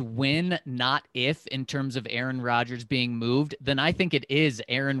think it's when, not if, in terms of Aaron Rodgers being moved, then I think it is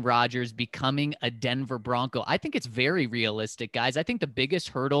Aaron Rodgers becoming a Denver Bronco. I think it's very realistic, guys. I think the biggest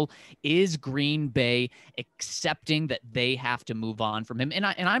hurdle is Green Bay accepting that they have to move on from him. And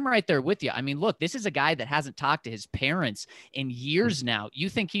I'm right there with you. I mean, look, this is a guy that hasn't talked to his parents in years now. You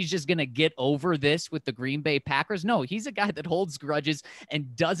think he's just going to get over this with the Green Bay Packers? No, he's a guy that holds grudges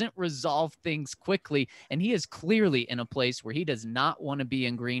and doesn't resolve things quickly. And he is clearly in a place where he does not want to be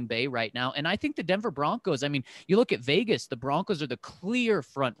in Green Bay right now. And I think the Denver Broncos, I mean, you look at Vegas, the Broncos are the clear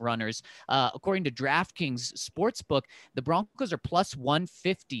front runners. According to DraftKings Sportsbook, the Broncos are plus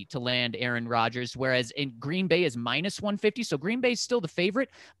 150 to land Aaron Rodgers, whereas in Green Bay is minus 150. So Green Bay is still the favorite.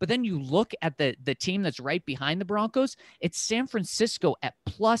 But then you look at the team that's right behind the Broncos, it's San Francisco at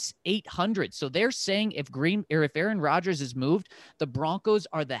plus 800. So they're saying if Aaron Rodgers is moved, the Broncos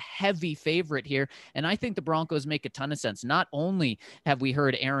are the heavy favorite here. And I think the Broncos make a ton of sense. Not only have we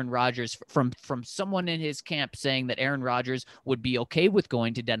heard Aaron Rodgers from someone in his camp saying that Aaron Rodgers would be okay with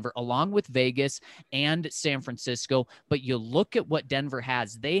going to Denver along with Vegas and San Francisco, but you look at what Denver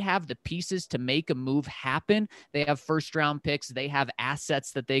has. They have the pieces to make a move happen. They have first round picks. They have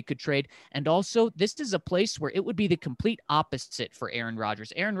assets that they could trade. And also, this is a place where it would be the complete opposite for Aaron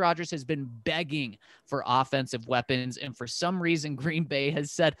Rodgers. Aaron Rodgers has been begging for offensive weapons. And for some reason, Green Bay has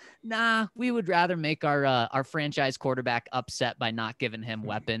said, nah, we would rather make our franchise quarterback upset by not giving him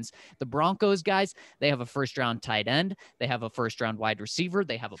weapons. The Broncos, guys, they have a first-round tight end. They have a first-round wide receiver.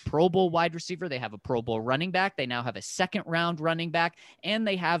 They have a Pro Bowl wide receiver. They have a Pro Bowl running back. They now have a second-round running back, and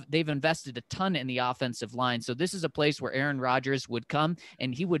they've invested a ton in the offensive line. So this is a place where Aaron Rodgers would come,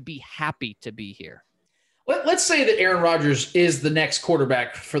 and he would be happy to be here. Let's say that Aaron Rodgers is the next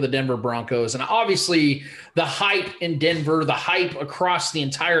quarterback for the Denver Broncos. And obviously the hype in Denver, the hype across the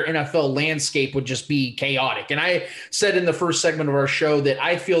entire NFL landscape would just be chaotic. And I said in the first segment of our show that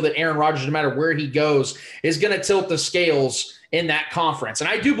I feel that Aaron Rodgers, no matter where he goes, is going to tilt the scales in that conference. And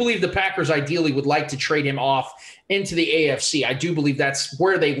I do believe the Packers ideally would like to trade him off into the AFC. I do believe that's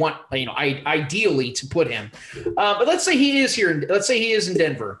where they want, ideally to put him. But let's say he is here. Let's say he is in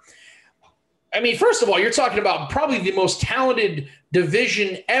Denver. I mean, first of all, you're talking about probably the most talented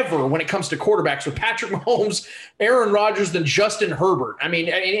division ever when it comes to quarterbacks with Patrick Mahomes, Aaron Rodgers, and Justin Herbert. I mean,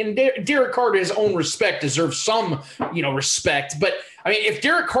 and Derek Carr, to his own respect, deserves some, respect. But I mean, if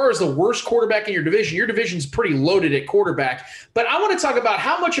Derek Carr is the worst quarterback in your division's pretty loaded at quarterback. But I want to talk about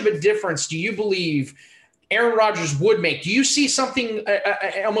how much of a difference do you believe Aaron Rodgers would make? Do you see something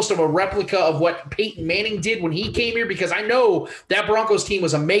almost of a replica of what Peyton Manning did when he came here? Because I know that Broncos team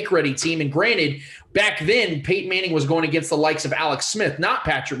was a make-ready team. And granted, back then, Peyton Manning was going against the likes of Alex Smith, not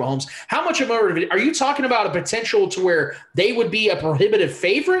Patrick Mahomes. How much of it are you talking about a potential to where they would be a prohibitive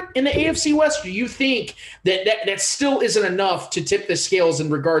favorite in the AFC West? Do you think that still isn't enough to tip the scales in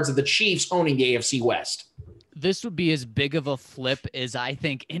regards of the Chiefs owning the AFC West? This would be as big of a flip as I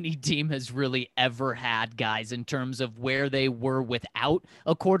think any team has really ever had, guys, in terms of where they were without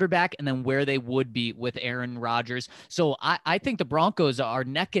a quarterback and then where they would be with Aaron Rodgers. So I think the Broncos are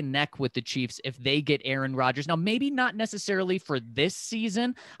neck and neck with the Chiefs if they get Aaron Rodgers. Now, maybe not necessarily for this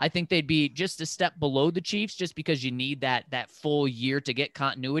season. I think they'd be just a step below the Chiefs just because you need that full year to get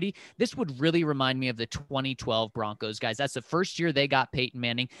continuity. This would really remind me of the 2012 Broncos, guys. That's the first year they got Peyton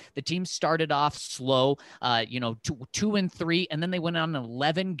Manning. The team started off slow, 2-3, and then they went on an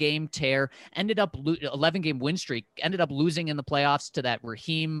 11-game tear, 11-game win streak, ended up losing in the playoffs to that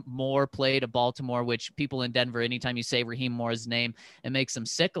Raheem Moore play to Baltimore, which people in Denver, anytime you say Raheem Moore's name, it makes them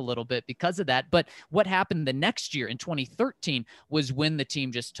sick a little bit because of that. But what happened the next year in 2013 was when the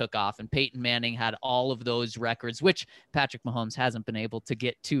team just took off, and Peyton Manning had all of those records, which Patrick Mahomes hasn't been able to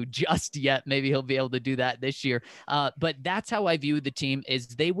get to just yet. Maybe he'll be able to do that this year. But that's how I view the team, is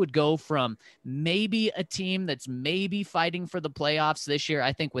they would go from maybe a team that's maybe fighting for the playoffs this year.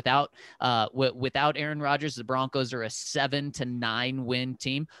 I think without Aaron Rodgers, the Broncos are a 7-9 win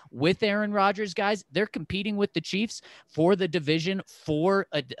team. With Aaron Rodgers, guys, they're competing with the Chiefs for the division, for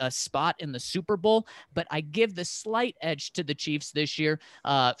a spot in the Super Bowl. But I give the slight edge to the Chiefs this year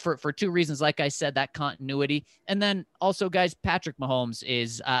for two reasons. Like I said, that continuity. And then also, guys, Patrick Mahomes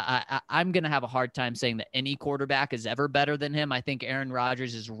is, I'm going to have a hard time saying that any quarterback is ever better than him. I think Aaron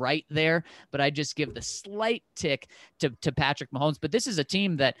Rodgers is right there, but I just give the slight tick to Patrick Mahomes. But this is a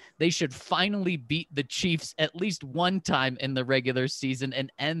team that they should finally beat the Chiefs at least one time in the regular season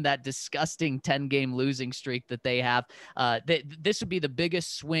and end that disgusting 10-game losing streak that they have. This would be the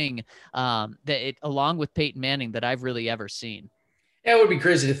biggest swing along with Peyton Manning that I've really ever seen. Yeah, it would be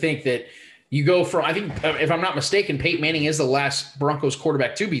crazy to think that you go from, I think, if I'm not mistaken, Peyton Manning is the last Broncos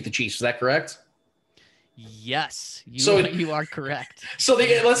quarterback to beat the Chiefs. Is that correct? Yes, you are correct. So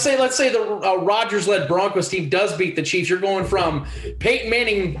let's say the Rodgers-led Broncos team does beat the Chiefs. You're going from Peyton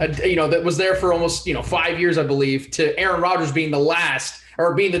Manning, that was there for almost 5 years, I believe, to Aaron Rodgers being the last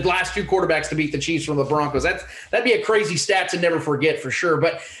two quarterbacks to beat the Chiefs from the Broncos. That'd be a crazy stat to never forget for sure.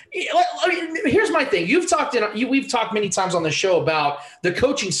 But here's my thing: we've talked many times on the show about the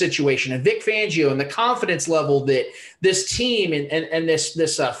coaching situation and Vic Fangio and the confidence level that this team and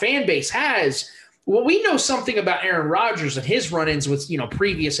this fan base has. Well, we know something about Aaron Rodgers and his run-ins with,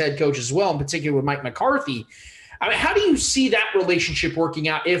 previous head coaches as well, in particular with Mike McCarthy. I mean, how do you see that relationship working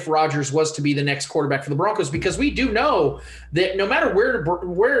out if Rodgers was to be the next quarterback for the Broncos? Because we do know that no matter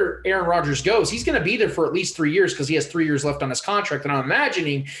where Aaron Rodgers goes, he's going to be there for at least 3 years because he has 3 years left on his contract. And I'm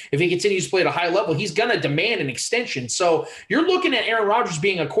imagining if he continues to play at a high level, he's going to demand an extension. So you're looking at Aaron Rodgers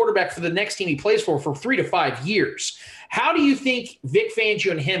being a quarterback for the next team he plays for 3 to 5 years. How do you think Vic Fangio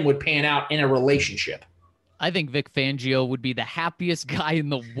and him would pan out in a relationship? I think Vic Fangio would be the happiest guy in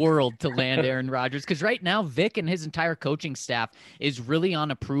the world to land Aaron Rodgers, because right now Vic and his entire coaching staff is really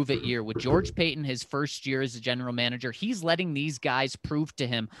on a prove-it year. With George Paton, his first year as a general manager, he's letting these guys prove to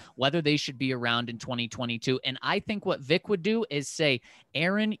him whether they should be around in 2022. And I think what Vic would do is say,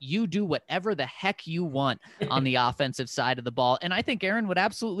 Aaron, you do whatever the heck you want on the offensive side of the ball. And I think Aaron would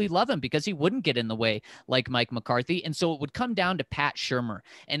absolutely love him because he wouldn't get in the way like Mike McCarthy. And so it would come down to Pat Shurmur.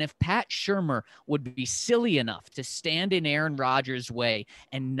 And if Pat Shurmur would be silly enough to stand in Aaron Rodgers' way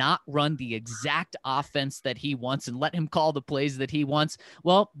and not run the exact offense that he wants and let him call the plays that he wants,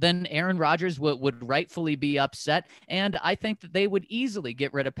 well, then Aaron Rodgers would rightfully be upset. And I think that they would easily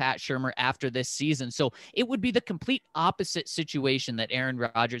get rid of Pat Shurmur after this season. So it would be the complete opposite situation that Aaron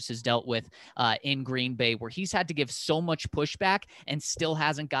Rodgers has dealt with in Green Bay, where he's had to give so much pushback and still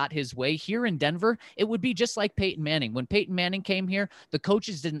hasn't got his way. Here in Denver, it would be just like Peyton Manning. When Peyton Manning came here, the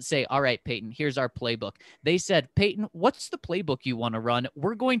coaches didn't say, all right, Peyton, here's our playbook. They said, Peyton, what's the playbook you want to run?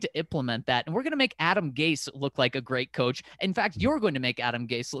 We're going to implement that, and we're going to make Adam Gase look like a great coach. In fact, you're going to make Adam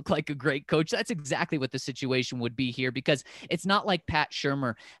Gase look like a great coach. That's exactly what the situation would be here, because it's not like Pat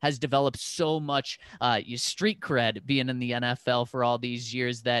Shurmur has developed so much street cred being in the NFL for all these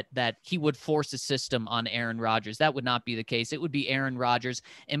years that he would force a system on Aaron Rodgers. That would not be the case. It would be Aaron Rodgers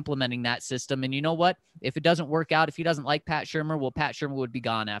implementing that system. And you know what? If it doesn't work out, if he doesn't like Pat Shurmur, well, Pat Shurmur would be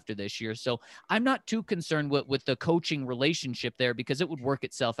gone after this year. So I'm not too concerned with the coaching relationship there, because it would work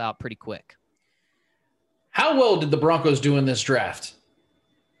itself out pretty quick. How well did the Broncos do in this draft?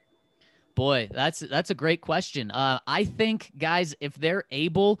 Boy, that's a great question. I think, guys, if they're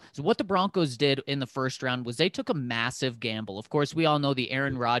able, so what the Broncos did in the first round was they took a massive gamble. Of course, we all know the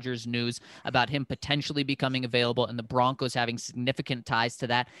Aaron Rodgers news about him potentially becoming available and the Broncos having significant ties to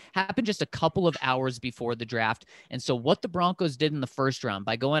that happened just a couple of hours before the draft. And so what the Broncos did in the first round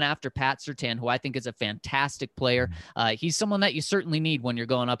by going after Pat Surtain, who I think is a fantastic player, he's someone that you certainly need when you're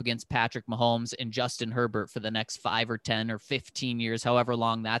going up against Patrick Mahomes and Justin Herbert for the next 5 or 10 or 15 years, however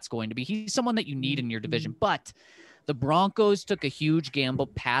long that's going to be. He's someone that you need in your division, but the Broncos took a huge gamble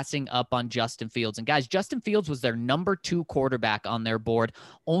passing up on Justin Fields. And guys, Justin Fields was their number 2 quarterback on their board,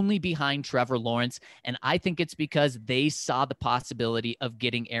 only behind Trevor Lawrence. And I think it's because they saw the possibility of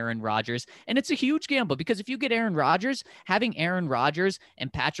getting Aaron Rodgers. And it's a huge gamble, because if you get Aaron Rodgers, having Aaron Rodgers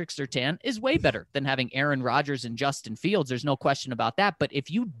and Patrick Surtain is way better than having Aaron Rodgers and Justin Fields. There's no question about that. But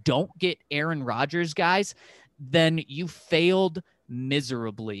if you don't get Aaron Rodgers, guys, then you failed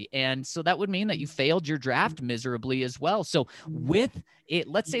miserably. And so that would mean that you failed your draft miserably as well. So with it,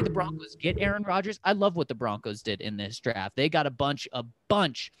 let's say the Broncos get Aaron Rodgers. I love what the Broncos did in this draft. They got a bunch of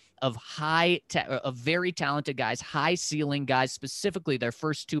very talented guys, high ceiling guys, specifically their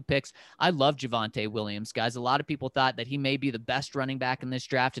first 2 picks. I love Javonte Williams, guys. A lot of people thought that he may be the best running back in this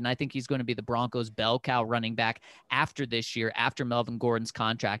draft, and I think he's going to be the Broncos' bell cow running back after this year, after Melvin Gordon's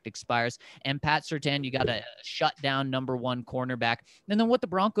contract expires. And Pat Surtain, you got a shut down number 1 cornerback. And then what the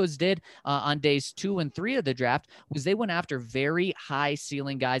Broncos did on days 2 and 3 of the draft was they went after very high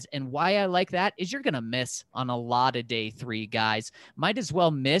ceiling guys. And why I like that is you're going to miss on a lot of day 3 guys. Might as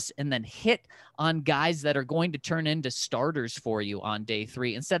well miss and then hit on guys that are going to turn into starters for you on day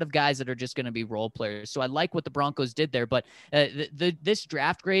 3 instead of guys that are just going to be role players. So I like what the Broncos did there, but this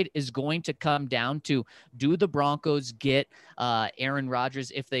draft grade is going to come down to, do the Broncos get Aaron Rodgers?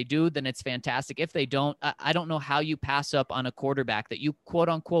 If they do, then it's fantastic. If they don't, I don't know how you pass up on a quarterback that you quote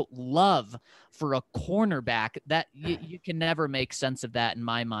unquote love for a cornerback. That you can never make sense of that in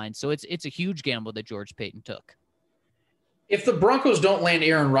my mind. So it's a huge gamble that George Paton took. If the Broncos don't land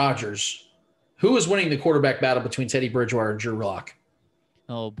Aaron Rodgers, who is winning the quarterback battle between Teddy Bridgewater and Drew Lock?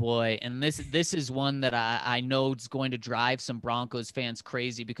 Oh boy. And this is one that I know is going to drive some Broncos fans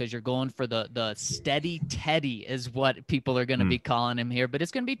crazy, because you're going for the steady Teddy is what people are going to be calling him here, but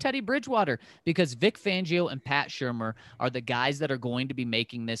it's going to be Teddy Bridgewater, because Vic Fangio and Pat Shurmur are the guys that are going to be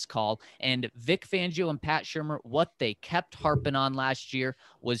making this call. And Vic Fangio and Pat Shurmur, what they kept harping on last year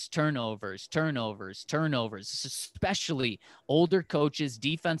was turnovers, especially older coaches,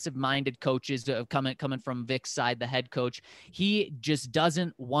 defensive minded coaches coming from Vic's side, the head coach. He just doesn't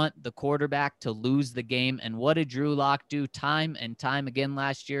want the quarterback to lose the game. And what did Drew Lock do time and time again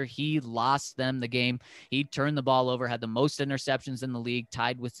last year? He lost them the game. He turned the ball over, had the most interceptions in the league,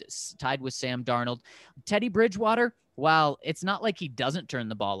 tied with Sam Darnold. Teddy Bridgewater, while it's not like he doesn't turn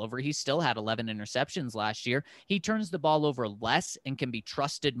the ball over, he still had 11 interceptions last year. He turns the ball over less and can be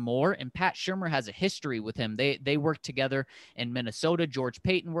trusted more. And Pat Shurmur has a history with him. They worked together in Minnesota. George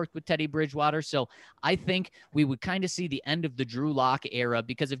Paton worked with Teddy Bridgewater. So I think we would kind of see the end of the Drew Lock era,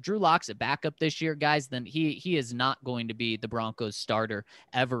 because if Drew Lock's a backup this year, guys, then he is not going to be the Broncos starter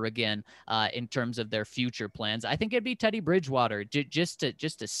ever again in terms of their future plans. I think it'd be Teddy Bridgewater just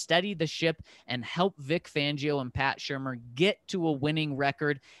to steady the ship and help Vic Fangio and Pat Shurmur get to a winning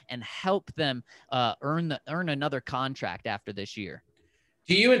record and help them earn another contract after this year.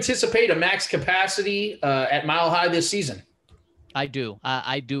 Do you anticipate a max capacity at Mile High this season? I do.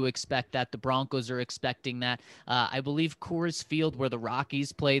 I do expect that. The Broncos are expecting that. I believe Coors Field, where the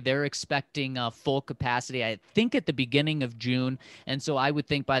Rockies play, they're expecting full capacity, I think, at the beginning of June. And so I would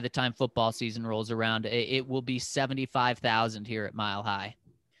think by the time football season rolls around, it will be 75,000 here at Mile High.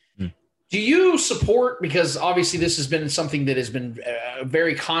 Do you support, because obviously this has been something that has been a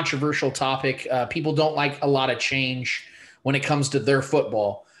very controversial topic. People don't like a lot of change when it comes to their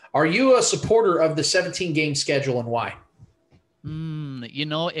football. Are you a supporter of the 17-game schedule, and why?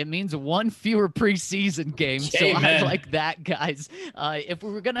 It means one fewer preseason game. So I like that, guys. If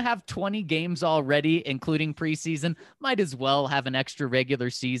we were going to have 20 games already, including preseason, might as well have an extra regular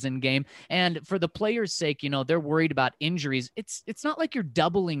season game. And for the players' sake, they're worried about injuries. It's not like you're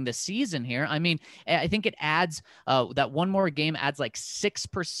doubling the season here. I mean, I think it adds that one more game adds like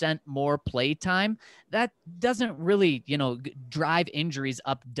 6% more play time. That doesn't really, drive injuries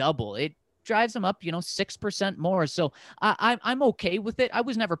up double. It drives them up, 6% more. So I'm okay with it. I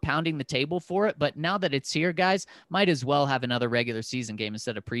was never pounding the table for it, but now that it's here, guys, might as well have another regular season game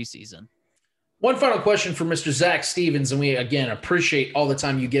instead of preseason. One final question for Mr. Zach Stevens, and we, again, appreciate all the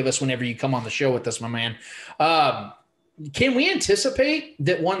time you give us whenever you come on the show with us, my man. Can we anticipate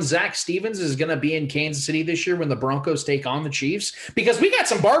that one Zach Stevens is going to be in Kansas City this year when the Broncos take on the Chiefs? Because we got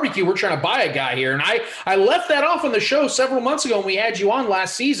some barbecue. We're trying to buy a guy here. And I left that off on the show several months ago when we had you on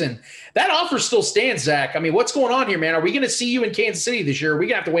last season. That offer still stands, Zach. I mean, what's going on here, man? Are we going to see you in Kansas City this year? Are we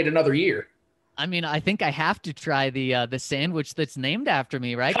going to have to wait another year? I mean, I think I have to try the sandwich that's named after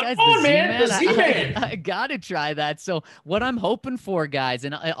me, right, guys? Come on, man. The Z-Man. I got to try that. So what I'm hoping for, guys,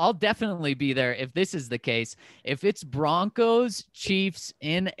 and I'll definitely be there if this is the case, if it's Broncos, Chiefs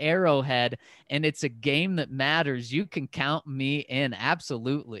in Arrowhead, and it's a game that matters, you can count me in.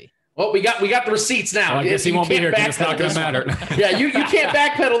 Absolutely. Well, we got the receipts now. Well, I guess he won't be here because it's not going to matter. Yeah, you can't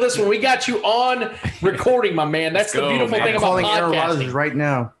backpedal this one. We got you on recording, my man. That's the beautiful thing about podcasting. Aaron Rodgers right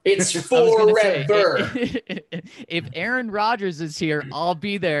now. It's forever. If Aaron Rodgers is here, I'll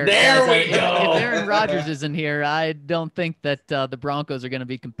be there. There we go. If Aaron Rodgers isn't here, I don't think that the Broncos are going to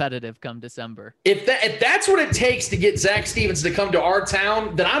be competitive come December. If that's what it takes to get Zach Stevens to come to our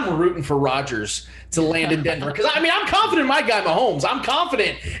town, then I'm rooting for Rodgers to land in Denver. Because, I mean, I'm confident in my guy Mahomes. I'm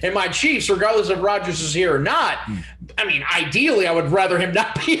confident in my Chiefs, regardless if Rodgers is here or not. I mean, ideally, I would rather him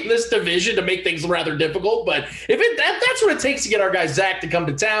not be in this division to make things rather difficult. But if that's what it takes to get our guy Zach to come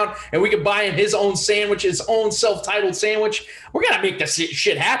to town, and we could buy him his own sandwich, his own self-titled sandwich, we're gonna make this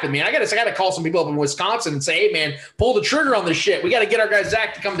shit happen, man. I gotta call some people up in Wisconsin and say, hey, man, pull the trigger on this shit. We gotta get our guy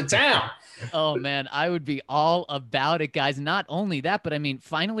Zach to come to town. Oh, man, I would be all about it, guys. Not only that, but I mean,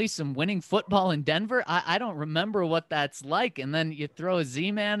 finally some winning football in Denver. I don't remember what that's like. And then you throw a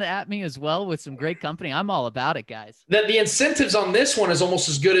Z-Man at me as well with some great company. I'm all about it, guys. The incentives on this one is almost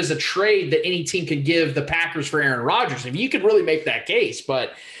as good as a trade that any team could give the Packers for Aaron Rodgers. I mean, you could really make that case,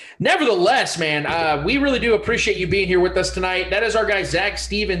 but nevertheless, man, we really do appreciate you being here with us tonight. That is our guy, Zach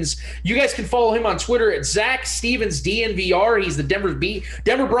Stevens. You guys can follow him on Twitter at Zach Stevens DNVR. He's the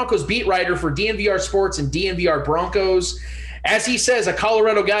Denver Broncos beat writer for DNVR Sports and DNVR Broncos. As he says, a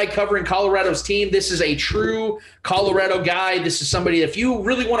Colorado guy covering Colorado's team. This is a true Colorado guy. This is somebody, if you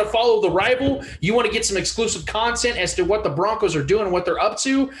really want to follow the rival, you want to get some exclusive content as to what the Broncos are doing and what they're up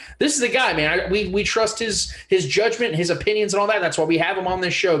to, this is the guy, man. We trust his judgment, his opinions, and all that. That's why we have him on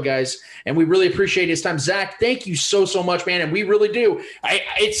this show, guys. And we really appreciate his time. Zach, thank you so much, man. And we really do.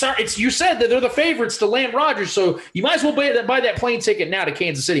 It's you said that they're the favorites to land Rodgers, so you might as well buy that plane ticket now to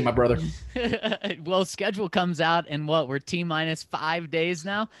Kansas City, my brother. Well, schedule comes out in what? We're T-minus 5 days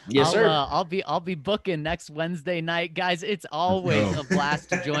now. Yes, sir. I'll be booking next Wednesday night, guys. It's always a blast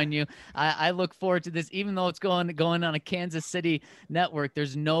to join you. I look forward to this, even though it's going on a Kansas City network.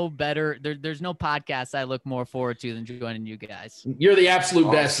 There's no podcast I look more forward to than joining you guys. You're the absolute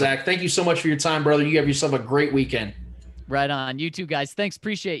best, Zach. Thank you so much for your time, brother. You have yourself a great weekend. Right on. You too, guys. Thanks.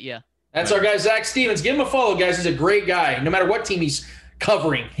 Appreciate you. That's our guy, Zach Stevens. Give him a follow, guys. He's a great guy. No matter what team he's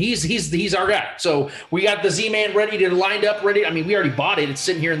covering, he's our guy. So we got the Z-Man lined up. I mean, we already bought it. It's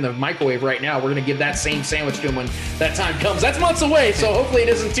sitting here in the microwave right now. We're going to give that same sandwich to him when that time comes. That's months away, so hopefully it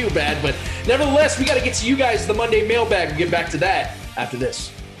isn't too bad. But nevertheless, we got to get to you guys the Monday mailbag. We'll get back to that after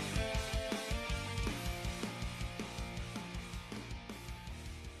this.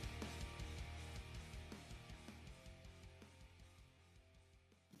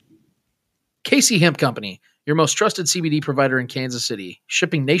 KC Hemp Company, your most trusted CBD provider in Kansas City,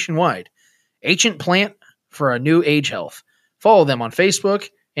 shipping nationwide. Ancient plant for a new age health. Follow them on Facebook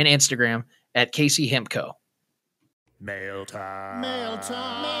and Instagram at KC Hemp Co. Mail time.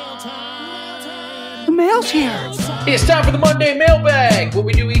 The mail's here. It's time for the Monday mailbag. What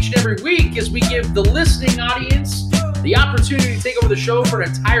we do each and every week is we give the listening audience the opportunity to take over the show for an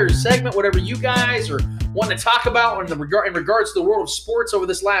entire segment, whatever you guys are wanting to talk about in regards to the world of sports over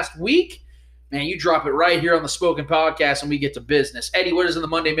this last week. Man, you drop it right here on the Spoken Podcast, and we get to business. Eddie, what is in the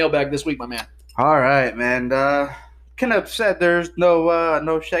Monday mailbag this week, my man? All right, man. Kind of upset there's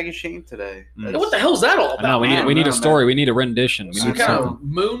no Shaggy Shane today. What the hell's that all about? We need a story. We need a rendition. We Some need kind something. of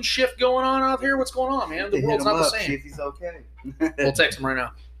moon shift going on out here? What's going on, man? The world's not the same. See if he's okay. We'll text him right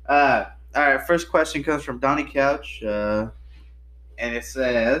now. All right, first question comes from Donnie Couch. and it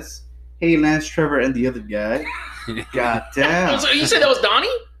says, "Hey, Lance, Trevor, and the other guy." God damn. So you said that was Donnie?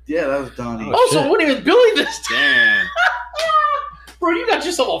 Yeah, that was Donnie. So it wasn't even Billy this time. Damn. Bro, you got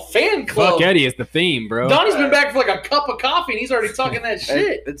yourself a fan club. Fuck Eddie is the theme, bro. Donnie's been back for like a cup of coffee, and he's already talking that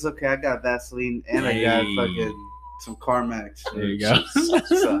shit. It's okay. I got Vaseline, and I got fucking some Carmex. There you go.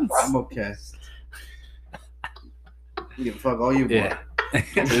 So I'm okay. You can fuck all you want.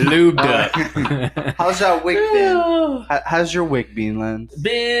 Lubed up. How's that week been? How's your week been, Lance?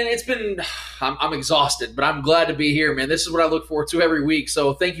 I'm exhausted, but I'm glad to be here, man. This is what I look forward to every week.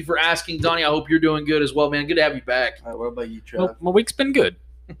 So thank you for asking, Donnie. I hope you're doing good as well, man. Good to have you back. All right, what about you, Trev? My week's been good.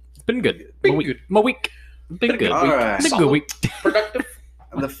 It's been good. My week. Been good. All right. Been a good week. Productive.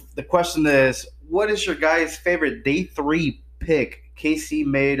 The question is, what is your guys' favorite day 3 pick? KC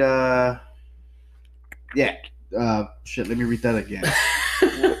made shit, let me read that again.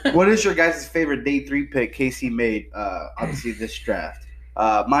 What is your guys' favorite day 3 pick KC made, obviously, this draft?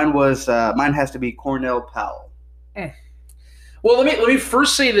 Mine has to be Cornell Powell. Well, let me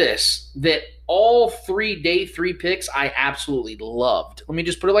first say this, that all 3 day 3 picks I absolutely loved. Let me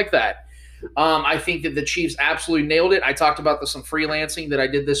just put it like that. I think that the Chiefs absolutely nailed it. I talked about some freelancing that I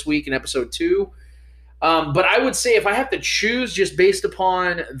did this week in episode 2. But I would say if I have to choose just based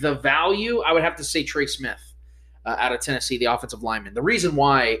upon the value, I would have to say Trey Smith. Out of Tennessee, the offensive lineman. The reason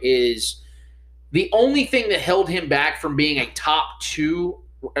why is the only thing that held him back from being a top 2,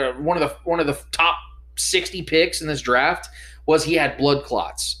 one of the top 60 picks in this draft was he had blood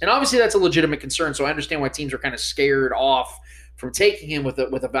clots, and obviously that's a legitimate concern. So I understand why teams are kind of scared off from taking him with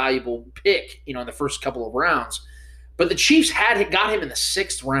a valuable pick, in the first couple of rounds. But the Chiefs got him in the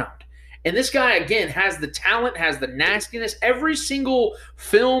 6th round. And this guy, again, has the talent, has the nastiness. Every single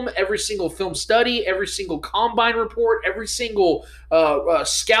film study, every single combine report, every single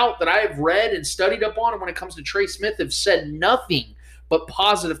scout that I have read and studied up on, and when it comes to Trey Smith, have said nothing but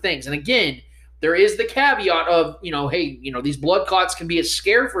positive things. And again, there is the caveat of, these blood clots can be a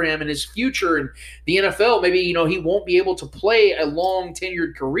scare for him in his future in the NFL. Maybe, he won't be able to play a long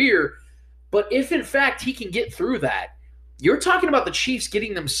tenured career. But if, in fact, he can get through that, you're talking about the Chiefs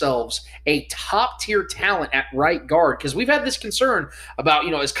getting themselves a top-tier talent at right guard, because we've had this concern about,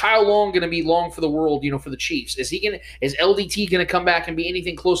 is Kyle Long going to be long for the world, for the Chiefs? Is LDT going to come back and be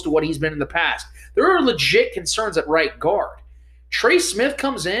anything close to what he's been in the past? There are legit concerns at right guard. Trey Smith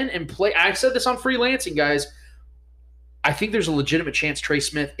comes in and play. I said this on freelancing, guys. I think there's a legitimate chance Trey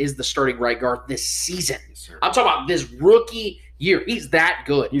Smith is the starting right guard this season. Yes, I'm talking about this rookie year. He's that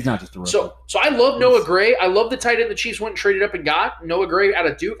good. He's not just a rookie. So I love Noah Gray. I love the tight end the Chiefs went and traded up and got. Noah Gray out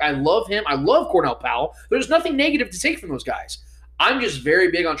of Duke. I love him. I love Cornell Powell. There's nothing negative to take from those guys. I'm just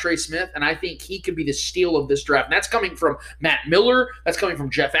very big on Trey Smith, and I think he could be the steal of this draft. And that's coming from Matt Miller. That's coming from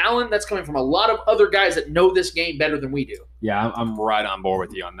Jeff Allen. That's coming from a lot of other guys that know this game better than we do. Yeah, I'm right on board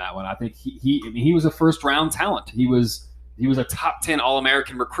with you on that one. I think he was a first-round talent. He was a top 10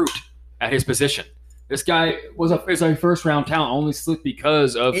 All-American recruit at his position. This guy is a first-round talent, only slipped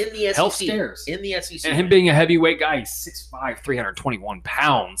because of health scares. In the SEC. And him being a heavyweight guy, he's 6'5", 321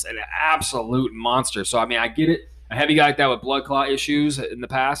 pounds, and an absolute monster. So, I get it. A heavy guy like that with blood clot issues in the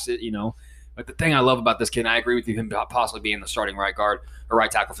past, But the thing I love about this kid, and I agree with you, him possibly being the starting right guard or right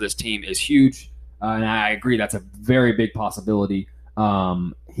tackle for this team is huge. And I agree that's a very big possibility.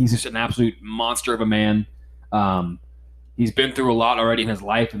 He's just an absolute monster of a man. He's been through a lot already in his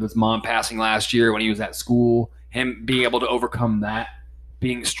life, with his mom passing last year when he was at school. Him being able to overcome that,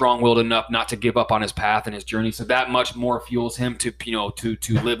 being strong-willed enough not to give up on his path and his journey, so that much more fuels him to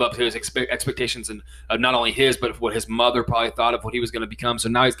live up to his expectations, and not only his, but what his mother probably thought of what he was going to become. So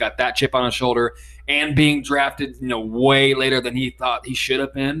now he's got that chip on his shoulder, and being drafted, way later than he thought he should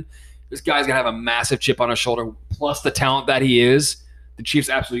have been. This guy's gonna have a massive chip on his shoulder, plus the talent that he is. The Chiefs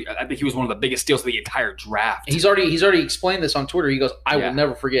absolutely. I think he was one of the biggest steals of the entire draft. He's already explained this on Twitter. He goes, "I will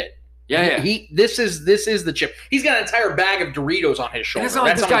never forget." Yeah. This is the chip. He's got an entire bag of Doritos on his shoulder. And it's not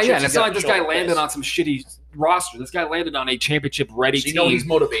like this guy. It's not like this guy landed on some shitty roster. This guy landed on a championship-ready team. He's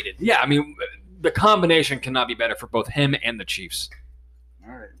motivated. Yeah, the combination cannot be better for both him and the Chiefs.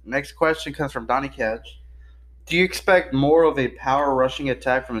 All right. Next question comes from Donnie Catch. Do you expect more of a power rushing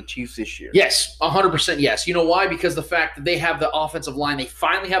attack from the Chiefs this year? Yes, 100% yes. You know why? Because the fact that they have the offensive line, they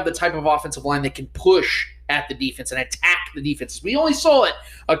finally have the type of offensive line that can push at the defense and attack the defenses. We only saw it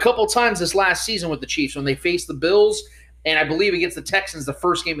a couple times this last season with the Chiefs when they faced the Bills, and I believe against the Texans the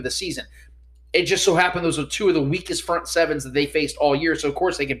first game of the season. It just so happened those are two of the weakest front sevens that they faced all year, so of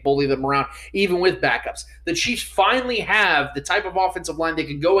course they can bully them around even with backups. The Chiefs finally have the type of offensive line that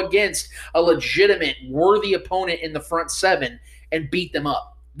can go against a legitimate, worthy opponent in the front seven and beat them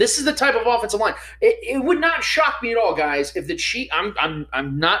up. This is the type of offensive line. It would not shock me at all, guys, if the Chiefs. I'm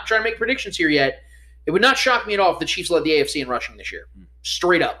not trying to make predictions here yet. It would not shock me at all if the Chiefs led the AFC in rushing this year.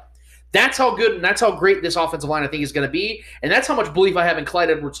 Straight up. That's how good and that's how great this offensive line I think is going to be. And that's how much belief I have in Clyde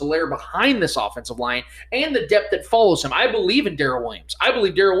Edwards-Helaire behind this offensive line and the depth that follows him. I believe in Darrell Williams. I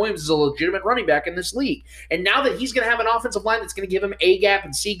believe Darrell Williams is a legitimate running back in this league. And now that he's going to have an offensive line that's going to give him A gap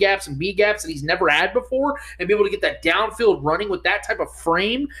and C gaps and B gaps that he's never had before and be able to get that downfield running with that type of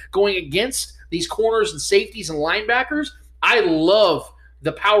frame going against these corners and safeties and linebackers, I love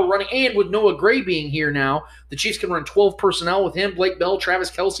the power running. And with Noah Gray being here now, the Chiefs can run 12 personnel with him, Blake Bell,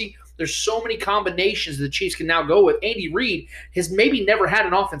 Travis Kelce. There's so many combinations the Chiefs can now go with. Andy Reid has maybe never had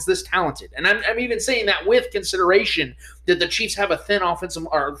an offense this talented. And I'm even saying that with consideration that the Chiefs have a thin offensive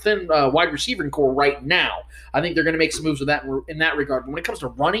or thin wide receiving core right now. I think they're going to make some moves with that in that regard. But when it comes to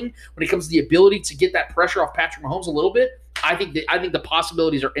running, when it comes to the ability to get that pressure off Patrick Mahomes a little bit, I think the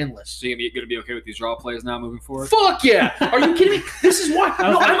possibilities are endless. So you're going to be okay with these draw plays now moving forward? Fuck yeah! Are you kidding me? This is why.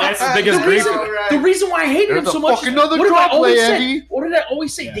 The reason why I hated him so much. Another draw play, Eddie. What did I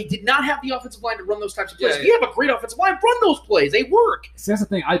always say? Yeah. They did not have the offensive line to run those types of plays. Yeah, you have a great offensive line. Run those plays. They work. See, that's the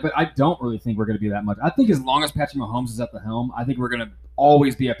thing. But I don't really think we're going to be that much. I think as long as Patrick Mahomes is at the helm, I think we're going to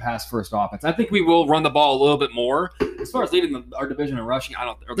always be a pass-first offense. I think we will run the ball a little bit more. As far as leading our division in rushing,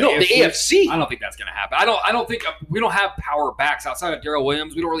 the AFC. I don't think that's going to happen. I don't think we don't have power backs outside of Darrell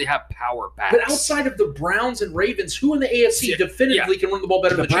Williams. We don't really have power backs. But outside of the Browns and Ravens, who in the AFC definitively can run the ball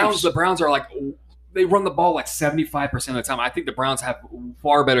better than the Browns? Chiefs? The Browns are like they run the ball like 75% of the time. I think the Browns have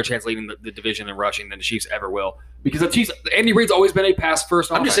far better chance leading the division in rushing than the Chiefs ever will. Because the Chiefs, Andy Reid's always been a pass-first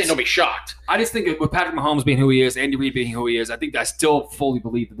offense. I'm just saying don't be shocked. I just think with Patrick Mahomes being who he is, Andy Reid being who he is, I think I still fully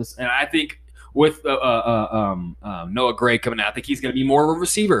believe that this. And I think with Noah Gray coming out, I think he's going to be more of a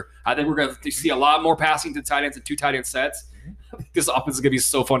receiver. I think we're going to see a lot more passing to tight ends and 2 tight end sets. I think this offense is going to be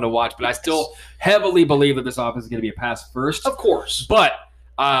so fun to watch. But I still heavily believe that this offense is going to be a pass-first. Of course. But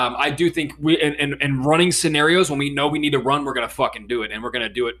I do think we in running scenarios when we know we need to run, we're going to fucking do it. And we're going to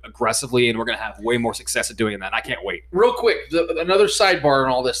do it aggressively, and we're going to have way more success at doing that. And I can't wait. Real quick, another sidebar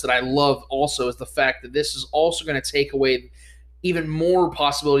in all this that I love also is the fact that this is also going to take away even more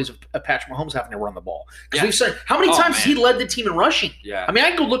possibilities of Patrick Mahomes having to run the ball. Because we've seen how many times he led the team in rushing. Yeah. I mean, I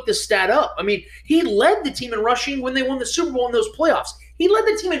can go look this stat up. I mean, he led the team in rushing when they won the Super Bowl in those playoffs. He led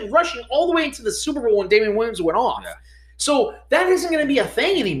the team in rushing all the way into the Super Bowl when Damian Williams went off. Yeah. So that isn't going to be a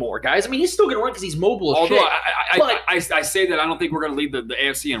thing anymore, guys. I mean, he's still going to run because he's mobile as shit. I say that I don't think we're going to lead the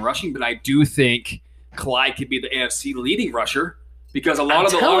AFC in rushing, but I do think Clyde could be the AFC leading rusher because a lot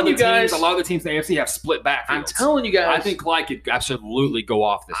of the teams in the AFC have split backfields. I'm telling you guys. I think Clyde could absolutely go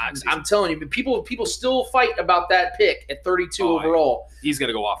off this next season. I'm telling you, but people still fight about that pick at 32 overall. He's going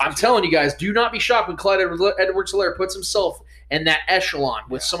to go off. I'm telling you guys, do not be shocked when Clyde Edwards-Helaire puts himself in that echelon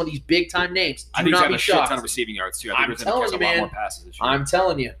with some of these big-time names. I think he's having a shit ton of receiving yards, too. I think he's going to catch a lot more passes this year. I'm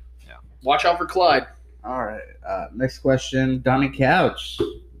telling you. Yeah. Watch out for Clyde. All right. Next question, Donnie Couch.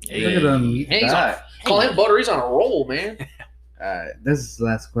 Hey. Look at him. Call him Butter. He's on a roll, man. This is the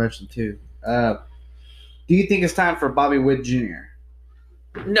last question, too. Do you think it's time for Bobby Witt Jr.?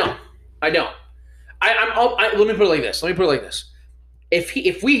 No, I don't. Let me put it like this.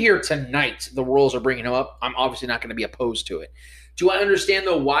 If we hear tonight the Royals are bringing him up, I'm obviously not going to be opposed to it. Do I understand,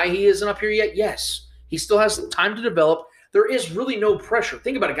 though, why he isn't up here yet? Yes. He still has time to develop. There is really no pressure.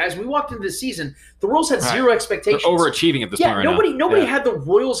 Think about it, guys. When we walked into the season, the Royals had zero expectations. They're overachieving at this point right now. Nobody had the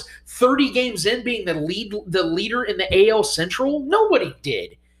Royals 30 games in being the leader in the AL Central. Nobody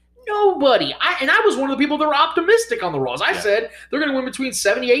did. Nobody. I was one of the people that were optimistic on the Royals. I said they're going to win between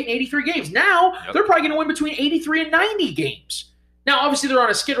 78 and 83 games. Now, they're probably going to win between 83 and 90 games. Now, obviously, they're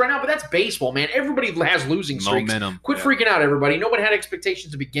on a skid right now, but that's baseball, man. Everybody has losing streaks. Momentum. Quit freaking out, everybody. Nobody had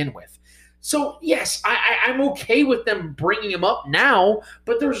expectations to begin with. So, yes, I'm okay with them bringing him up now,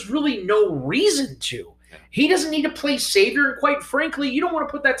 but there's really no reason to. He doesn't need to play savior, and quite frankly, you don't want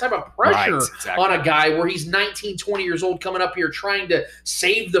to put that type of pressure on a guy where he's 19, 20 years old coming up here trying to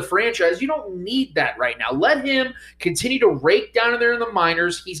save the franchise. You don't need that right now. Let him continue to rake down in there in the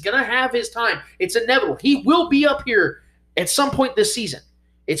minors. He's going to have his time. It's inevitable. He will be up here at some point this season.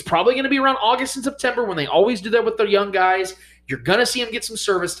 It's probably going to be around August and September when they always do that with their young guys. You're going to see him get some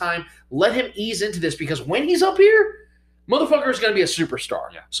service time. Let him ease into this because when he's up here, motherfucker is going to be a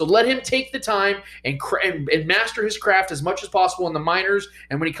superstar. Yeah. So let him take the time and master his craft as much as possible in the minors.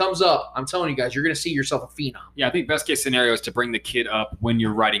 And when he comes up, I'm telling you guys, you're going to see yourself a phenom. Yeah, I think best case scenario is to bring the kid up when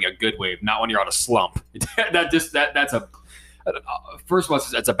you're riding a good wave, not when you're on a slump. That's a first of all,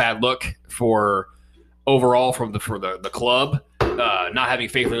 that's a bad look for overall for the club. Not having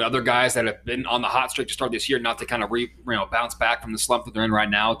faith in other guys that have been on the hot streak to start this year, not to kind of bounce back from the slump that they're in right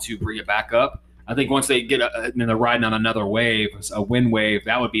now to bring it back up. I think once they get they're riding on another wave, a win wave,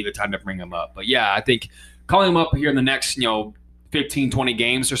 that would be the time to bring them up. But yeah, I think calling them up here in the next 15, 20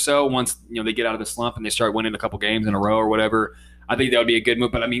 games or so, once they get out of the slump and they start winning a couple games in a row or whatever, I think that would be a good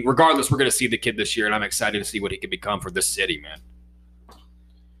move. But I mean, regardless, we're going to see the kid this year, and I'm excited to see what he can become for this city, man.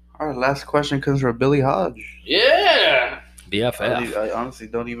 All right, last question comes from Billy Hodge. Yeah. BFF. I honestly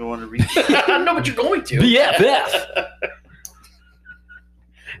don't even want to read it. I know, but you're going to. BFF.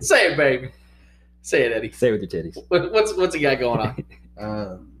 Say it, baby. Say it, Eddie. Say it with your titties. What's he got going on?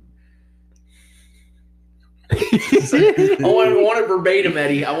 I want it verbatim,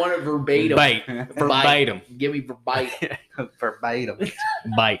 Eddie. I want it verbatim. Verbatim. Give me verbatim. Verbatim.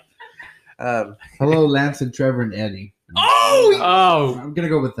 Bite. Hello, Lance and Trevor and Eddie. Oh! I'm going to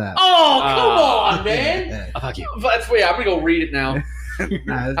go with that. Oh, come on, man. Fuck you. I'm going to go read it now.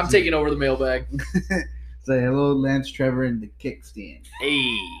 I'm taking over the mailbag. Say hello, Lance, Trevor, and the kickstand.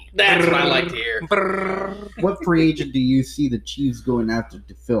 Hey. That's what I like to hear. What free agent do you see the Chiefs going after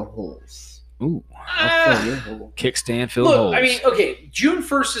to fill holes? Ooh. I'll fill your hole. Kickstand, fill Look, holes. I mean, okay, June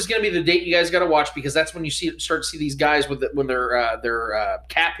 1st is going to be the date you guys got to watch because that's when you start to see these guys when their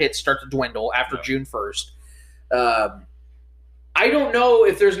cap hits start to dwindle after June 1st. I don't know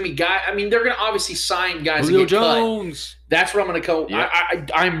if there's going to be guys. I mean, they're going to obviously sign guys. Julio to get Jones. Cut. That's what I'm going to go. Yep.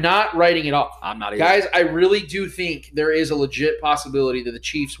 I'm not writing it off. I'm not either. Guys, I really do think there is a legit possibility that the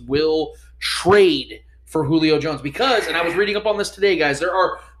Chiefs will trade for Julio Jones because, and I was reading up on this today, guys, there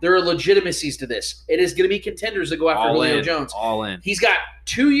are legitimacies to this. It is going to be contenders that go after Julio Jones. All in. He's got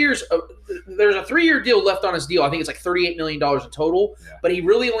 2 years. There's a 3-year deal left on his deal. I think it's like $38 million in total, but he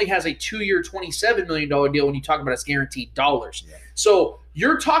really only has a 2-year, $27 million deal when you talk about his guaranteed dollars. Yeah. So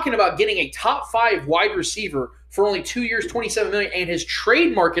you're talking about getting a top 5 wide receiver for only 2 years, $27 million, and his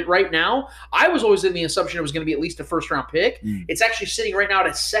trade market right now, I was always in the assumption it was going to be at least a first-round pick. It's actually sitting right now at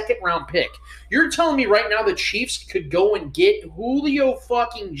a second-round pick. You're telling me right now the Chiefs could go and get Julio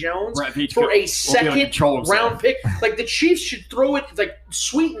fucking Jones for a second-round pick? Like, the Chiefs should throw it, like,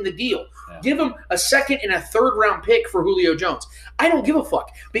 sweeten the deal. Yeah. Give him a second and a third-round pick for Julio Jones. I don't give a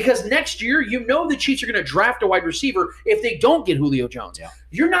fuck because next year, the Chiefs are going to draft a wide receiver if they don't get Julio Jones. Yeah.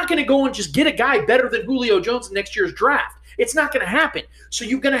 You're not going to go and just get a guy better than Julio Jones in next year's draft. It's not going to happen. So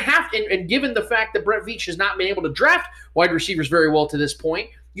you're going to have to, and given the fact that Brett Veach has not been able to draft wide receivers very well to this point,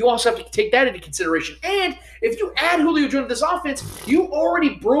 you also have to take that into consideration. And if you add Julio Jones to this offense, you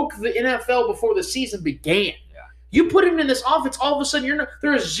already broke the NFL before the season began. You put him in this offense, all of a sudden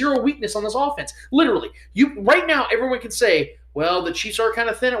there is zero weakness on this offense. Literally. Right now, everyone can say, well, the Chiefs are kind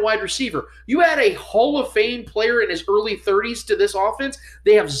of thin at wide receiver. You add a Hall of Fame player in his early 30s to this offense,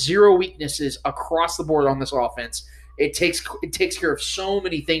 they have zero weaknesses across the board on this offense. It takes care of so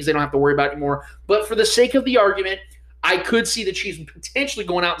many things they don't have to worry about anymore. But for the sake of the argument, I could see the Chiefs potentially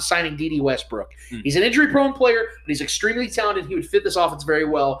going out and signing D.D. Westbrook. He's an injury-prone player, but he's extremely talented. He would fit this offense very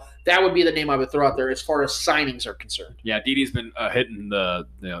well. That would be the name I would throw out there as far as signings are concerned. Yeah, D.D.'s been hitting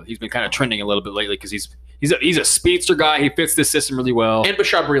he's been kind of trending a little bit lately because he's a speedster guy. He fits this system really well. And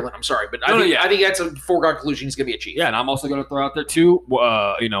Bashad Breeland, I'm sorry, but I think that's a foregone conclusion. He's going to be a Chief. Yeah, and I'm also going to throw out there too.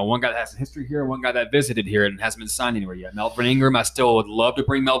 One guy that has a history here, one guy that visited here and hasn't been signed anywhere yet. Melvin Ingram. I still would love to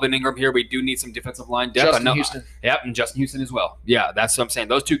bring Melvin Ingram here. We do need some defensive line depth. Justin Houston. And Justin Houston as well. Yeah, that's what I'm saying.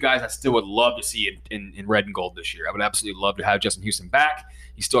 Those two guys I still would love to see in red and gold this year. I would absolutely love to have Justin Houston back.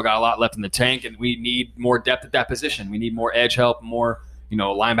 He's still got a lot left in the tank, and we need more depth at that position. We need more edge help, more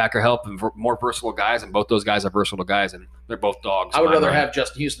linebacker help, and more versatile guys. And both those guys are versatile guys, and they're both dogs. I would rather have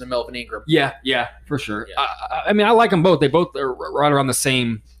Justin Houston than Melvin Ingram. Yeah, for sure. Yeah. I mean, I like them both. They both are right around the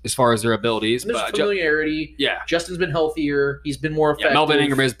same as far as their abilities. And there's familiarity. Justin's been healthier. He's been more effective. Yeah, Melvin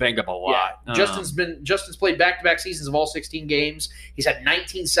Ingram is banged up a lot. Yeah. Justin's played back-to-back seasons of all 16 games. He's had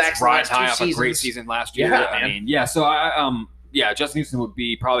 19 sacks in the right last high 2 off seasons. A great season last year. Yeah, I mean, yeah. So Justin Houston would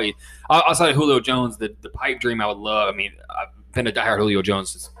be probably outside of Julio Jones, the pipe dream I would love. I mean, I've been a diehard Julio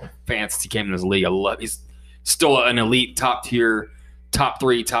Jones fan since he came into this league. He's still an elite, top tier, top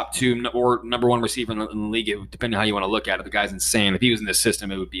 3, top 2, or number 1 receiver in the league, depending on how you want to look at it. The guy's insane. If he was in this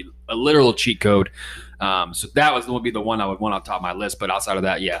system, it would be a literal cheat code. So that would be the one I would want on top of my list. But outside of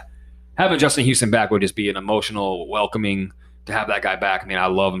that, yeah, having Justin Houston back would just be an emotional, welcoming to have that guy back. I mean, I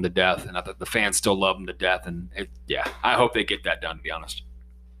love him to death, and the fans still love him to death. And I hope they get that done, to be honest.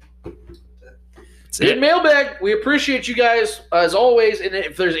 Good mailbag. We appreciate you guys as always. And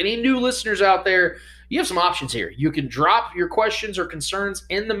if there's any new listeners out there, you have some options here. You can drop your questions or concerns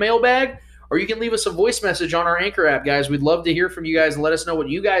in the mailbag, or you can leave us a voice message on our Anchor app, guys. We'd love to hear from you guys and let us know what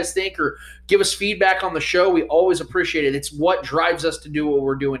you guys think or give us feedback on the show. We always appreciate it. It's what drives us to do what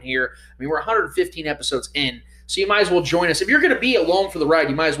we're doing here. I mean, we're 115 episodes in, so you might as well join us. If you're going to be along for the ride,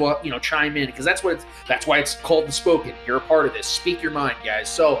 you might as well, chime in, because that's why it's called The Spoken. You're a part of this. Speak your mind, guys.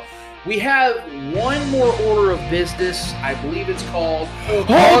 So we have one more order of business. I believe it's called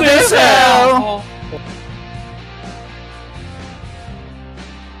Hold This L.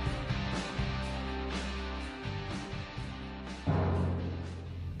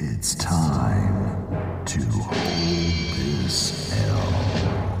 It's time to hold this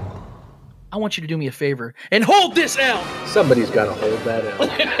L. I want you to do me a favor and hold this L. Somebody's got to hold that L.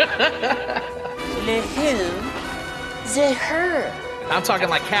 Le who? The her. I'm talking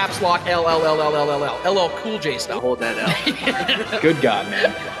like caps lock L LL Cool J style. Hold that L. Good God,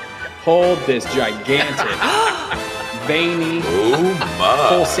 man. Hold this gigantic, veiny,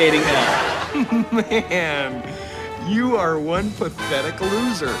 pulsating L. Man, you are one pathetic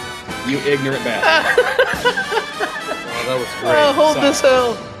loser. You ignorant bastard. Oh, that was great. Hold this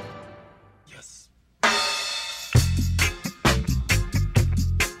L.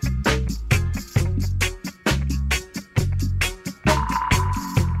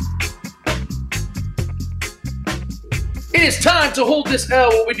 It is time to hold this L.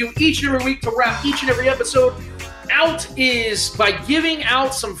 What we do each and every week to wrap each and every episode out is by giving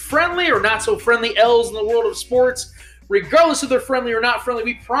out some friendly or not so friendly L's in the world of sports. Regardless if they're friendly or not friendly,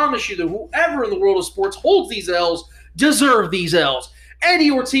 we promise you that whoever in the world of sports holds these L's deserve these L's. Eddie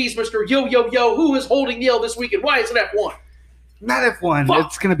Ortiz, Mr. Yo, who is holding the L this week, and why is it F1? Not F1.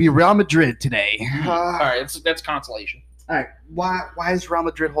 It's going to be Real Madrid today. All right, that's consolation. All right, why is Real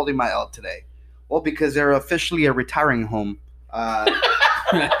Madrid holding my L today? Well, because they're officially a retiring home.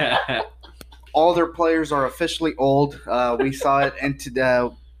 All their players are officially old. We saw it in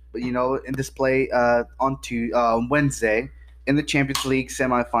display on Wednesday in the Champions League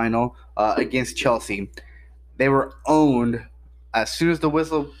semifinal against Chelsea. They were owned as soon as the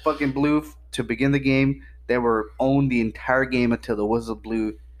whistle fucking blew to begin the game. They were owned the entire game until the whistle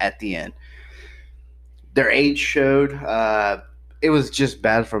blew at the end. Their age showed. It was just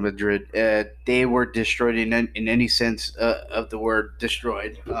bad for Madrid. They were destroyed in any sense of the word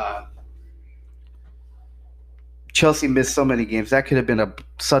destroyed. Chelsea missed so many games. That could have been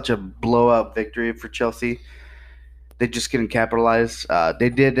such a blowout victory for Chelsea. They just couldn't capitalize. They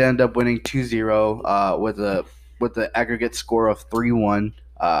did end up winning 2-0 with the aggregate score of 3-1.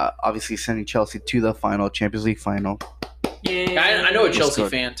 Obviously sending Chelsea to the Champions League final. Yeah, I know a Chelsea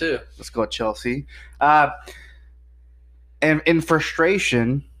fan too. Let's go Chelsea. And in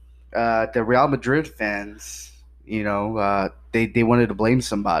frustration, the Real Madrid fans, they wanted to blame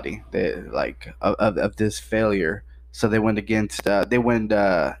somebody of this failure. So they went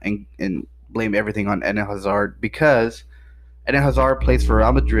and blame everything on Eden Hazard, because Eden Hazard plays for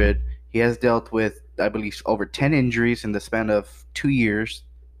Real Madrid. He has dealt with, I believe, over 10 injuries in the span of 2 years.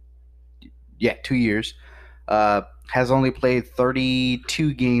 Yeah, 2 years. Has only played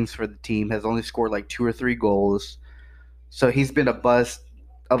 32 games for the team. Has only scored like 2 or 3 goals. So he's been a bust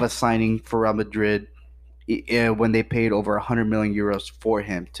of a signing for Real Madrid when they paid over 100 million euros for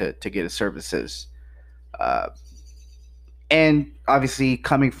him to get his services. And obviously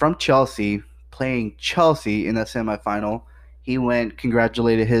coming from Chelsea, playing Chelsea in the semifinal, he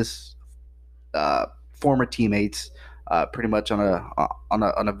congratulated his former teammates pretty much on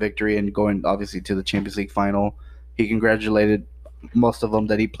a victory and going obviously to the Champions League final. He congratulated most of them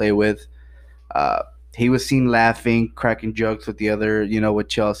that he played with. He was seen laughing, cracking jokes with the other, with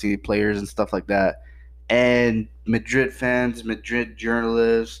Chelsea players and stuff like that. And Madrid fans, Madrid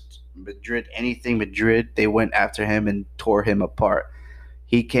journalists, Madrid, they went after him and tore him apart.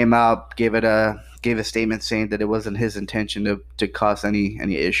 He came out, gave a statement saying that it wasn't his intention to cause any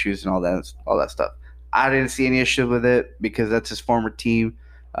issues and all that stuff. I didn't see any issue with it because that's his former team.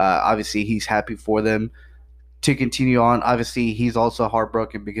 Obviously, he's happy for them to continue on. Obviously, he's also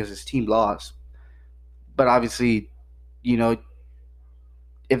heartbroken because his team lost. But obviously, if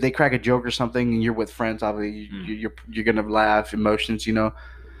they crack a joke or something and you're with friends, obviously you're gonna laugh, emotions,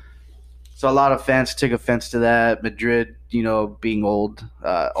 So a lot of fans took offense to that. Madrid, being old,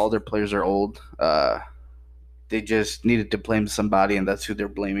 all their players are old. They just needed to blame somebody, and that's who they're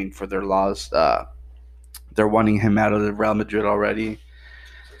blaming for their loss. They're wanting him out of the Real Madrid already.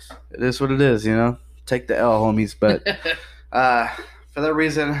 It is what it is, Take the L, homies. But for that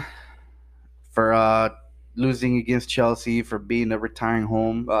reason, for losing against Chelsea, for being a retiring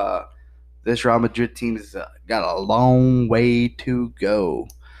home, this Real Madrid team has got a long way to go.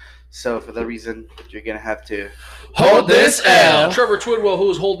 So for that reason, you're going to have to hold this L. Trevor Twidwell,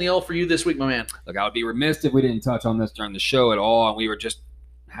 who is holding the L for you this week, my man? Look, I would be remiss if we didn't touch on this during the show at all, and we were just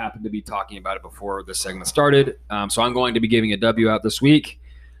happened to be talking about it before this segment started. So I'm going to be giving a W out this week.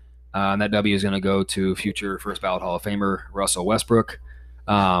 And that W is going to go to future first ballot Hall of Famer Russell Westbrook.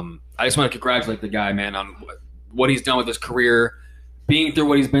 I just want to congratulate the guy, man, on what he's done with his career, being through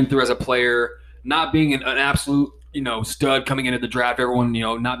what he's been through as a player, not being an absolute, stud coming into the draft. Everyone,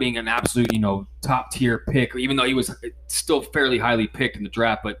 not being an absolute, top tier pick, even though he was still fairly highly picked in the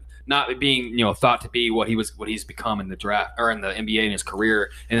draft, but not being, thought to be what he's become in the draft or in the NBA in his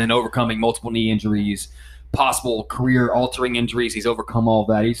career, and then overcoming multiple knee injuries, possible career-altering injuries. He's overcome all of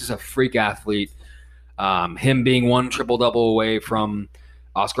that. He's just a freak athlete. Him being one triple-double away from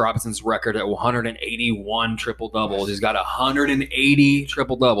Oscar Robertson's record at 181 triple-doubles. He's got 180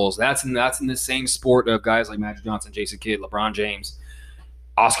 triple-doubles. That's in the same sport of guys like Magic Johnson, Jason Kidd, LeBron James,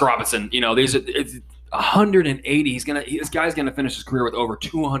 Oscar Robertson. It's 180. This guy's gonna finish his career with over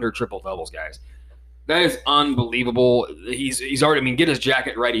 200 triple-doubles, guys. That is unbelievable. He's already, get his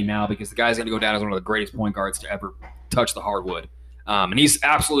jacket ready now because the guy's going to go down as one of the greatest point guards to ever touch the hardwood. And he's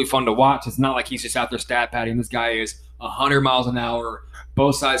absolutely fun to watch. It's not like he's just out there stat padding. This guy is 100 miles an hour,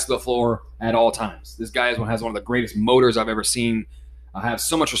 both sides of the floor at all times. This guy has one of the greatest motors I've ever seen. I have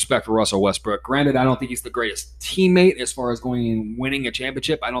so much respect for Russell Westbrook. Granted, I don't think he's the greatest teammate as far as going and winning a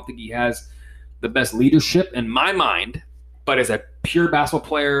championship. I don't think he has the best leadership in my mind. But as a pure basketball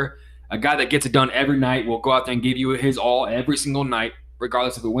player, a guy that gets it done every night, will go out there and give you his all every single night,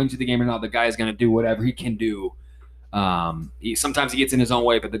 regardless if it wins you the game or not. The guy is going to do whatever he can do. Sometimes he gets in his own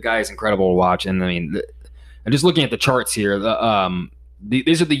way, but the guy is incredible to watch. And I'm just looking at the charts here.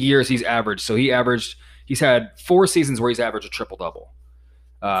 These are the years he's averaged. So he's had 4 seasons where he's averaged a triple-double.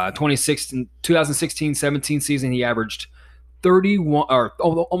 2016-17 season, he averaged 31 or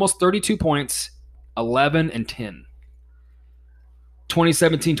almost 32 points, 11 and 10.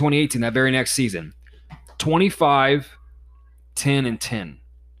 2017-2018, that very next season, 25, 10, and 10.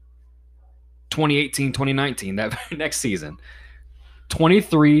 2018-2019, that very next season,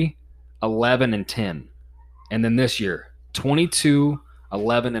 23, 11, and 10. And then this year, 22,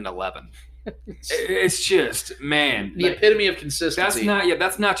 11, and 11. It's just, man. The epitome of consistency.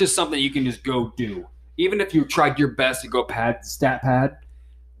 That's not just something you can just go do. Even if you tried your best to go stat pad,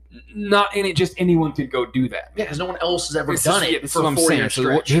 just anyone can go do that. Yeah, because no one else has ever done it. That's what I'm saying.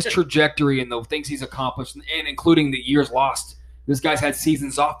 So his trajectory and the things he's accomplished, and including the years lost, this guy's had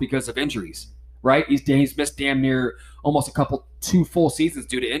seasons off because of injuries, right? He's missed damn near almost 2 full seasons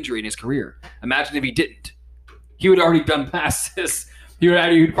due to injury in his career. Imagine if he didn't. He would have already done past this. He would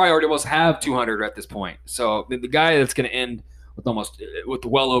probably already almost have 200 at this point. So the guy that's going to end with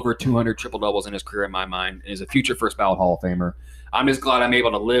well over 200 triple-doubles in his career, in my mind, is a future first ballot Hall of Famer. I'm just glad I'm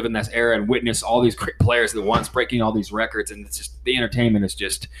able to live in this era and witness all these great players that once breaking all these records. And it's just, the entertainment is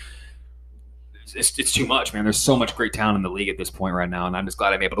just, it's too much, man. There's so much great talent in the league at this point right now, and I'm just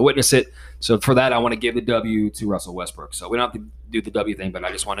glad I'm able to witness it. So for that, I want to give the W to Russell Westbrook. So we don't have to do the W thing, but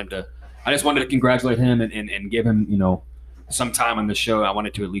I just wanted to congratulate him and give him, some time on the show. I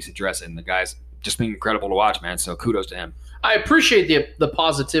wanted to at least address it, and the guy's just been incredible to watch, man. So kudos to him. I appreciate the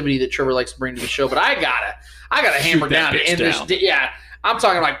positivity that Trevor likes to bring to the show, but I gotta hammer down in this. Yeah, I'm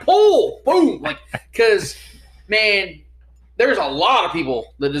talking like pull, boom, because man, there's a lot of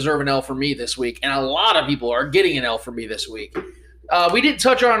people that deserve an L for me this week, and a lot of people are getting an L for me this week. We didn't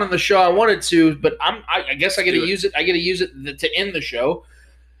touch on it on the show. I wanted to, but I guess I got to use it. I got to use it to end the show.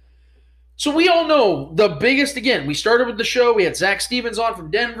 So we all know the biggest, again, we started with the show. We had Zach Stevens on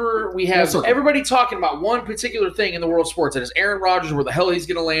from Denver. We have everybody talking about one particular thing in the world of sports. That is Aaron Rodgers, where the hell he's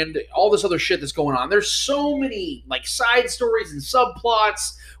going to land, all this other shit that's going on. There's so many side stories and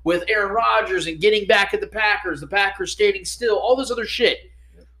subplots with Aaron Rodgers and getting back at the Packers standing still, all this other shit.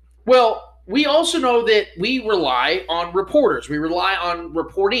 Well, we also know that we rely on reporters. We rely on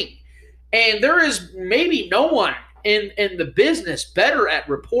reporting. And there is maybe no one in the business better at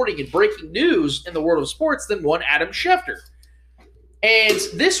reporting and breaking news in the world of sports than one Adam Schefter. And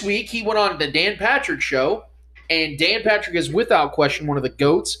this week he went on the Dan Patrick Show, and Dan Patrick is without question one of the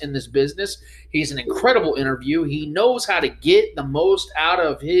GOATs in this business. He's an incredible interview. He knows how to get the most out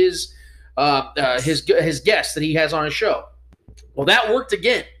of his guests that he has on his show. Well, that worked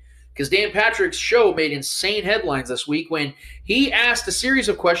again, because Dan Patrick's show made insane headlines this week when he asked a series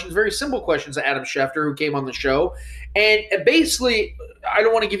of questions, very simple questions, to Adam Schefter, who came on the show. And basically, I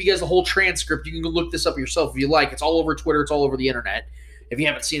don't want to give you guys the whole transcript. You can go look this up yourself if you like. It's all over Twitter. It's all over the internet if you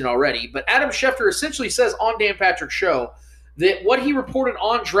haven't seen it already. But Adam Schefter essentially says on Dan Patrick's show that what he reported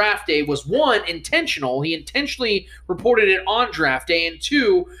on draft day was, one, intentional. He intentionally reported it on draft day. And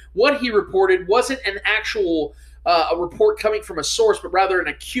two, what he reported wasn't an actual a report coming from a source, but rather an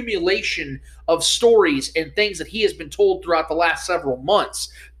accumulation of stories and things that he has been told throughout the last several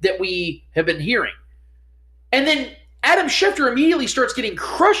months that we have been hearing. And then Adam Schefter immediately starts getting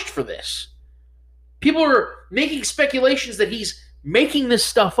crushed for this. People are making speculations that he's making this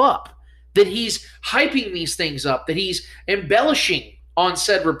stuff up, that he's hyping these things up, that he's embellishing on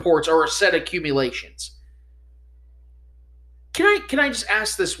said reports or said accumulations. Can I just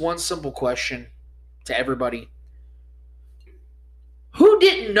ask this one simple question to everybody? Who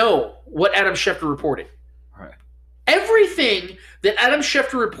didn't know what Adam Schefter reported? Right. Everything that Adam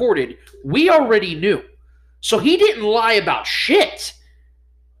Schefter reported, we already knew. So he didn't lie about shit.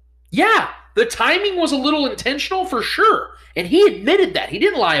 Yeah, the timing was a little intentional for sure. And he admitted that. He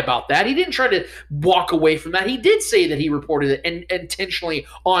didn't lie about that. He didn't try to walk away from that. He did say that he reported it intentionally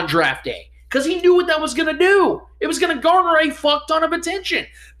on draft day because he knew what that was going to do. It was going to garner a fuck ton of attention.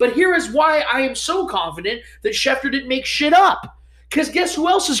 But here is why I am so confident that Schefter didn't make shit up. Because guess who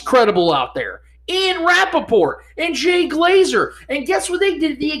else is credible out there? Ian Rappaport and Jay Glazer. And guess what they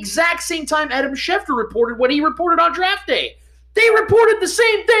did at the exact same time Adam Schefter reported what he reported on draft day? They reported the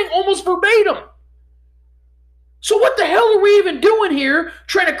same thing almost verbatim. So what the hell are we even doing here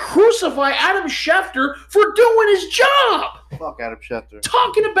trying to crucify Adam Schefter for doing his job? Fuck Adam Schefter.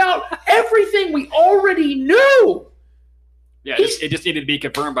 Talking about everything we already knew. Yeah, it just needed to be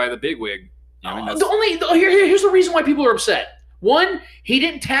confirmed by the bigwig. Here's the reason why people are upset. One, he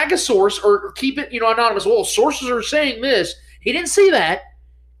didn't tag a source or keep it, anonymous. Well, sources are saying this. He didn't say that.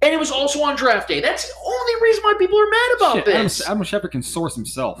 And it was also on draft day. That's the only reason why people are mad about this. Adam Schefter can source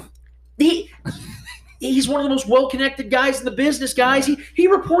himself. He's one of the most well-connected guys in the business, guys. He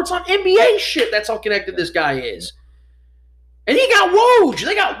reports on NBA shit. That's how connected this guy is. And he got Woj.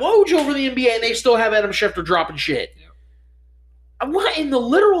 They got Woj over the NBA, and they still have Adam Schefter dropping shit. What in the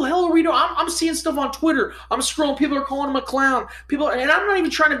literal hell are we doing? I'm seeing stuff on Twitter. I'm scrolling. People are calling him a clown. And I'm not even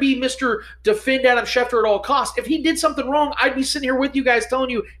trying to be Mr. Defend Adam Schefter at all costs. If he did something wrong, I'd be sitting here with you guys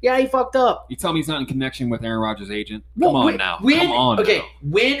telling you, yeah, he fucked up. You tell me he's not in connection with Aaron Rodgers' agent? Come on now. Okay,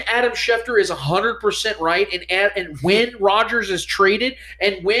 when Adam Schefter is 100% right and when Rodgers is traded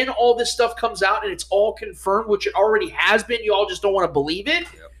and when all this stuff comes out and it's all confirmed, which it already has been, you all just don't want to believe it.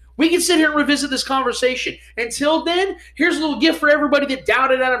 Yep. We can sit here and revisit this conversation. Until then, here's a little gift for everybody that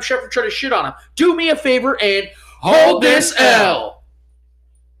doubted Adam Schefter, tried to shit on him. Do me a favor and hold this L.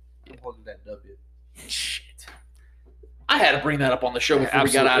 I'm holding that W. Shit. I had to bring that up on the show before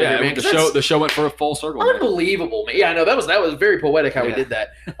we got out of here, man. The show went for a full circle. Unbelievable, man. Yeah, I know. That was very poetic how we did that.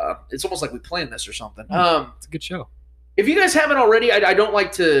 It's almost like we planned this or something. It's a good show. If you guys haven't already, I don't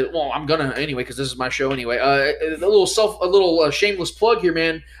like to. Well, I'm gonna anyway because this is my show anyway. A little shameless plug here,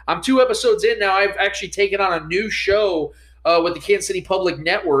 man. I'm 2 episodes in now. I've actually taken on a new show with the Kansas City Public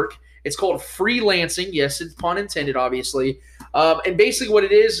Network. It's called Freelancing. Yes, it's pun intended, obviously. And basically, what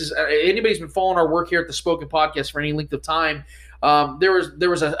it is anybody's been following our work here at the Spoken Podcast for any length of time. There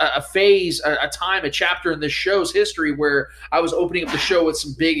was a phase, a time, a chapter in this show's history where I was opening up the show with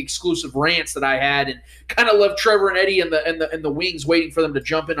some big exclusive rants that I had, and kind of left Trevor and Eddie in the wings, waiting for them to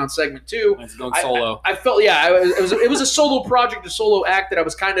jump in on segment 2. It's going solo. I felt, it was a solo project, a solo act that I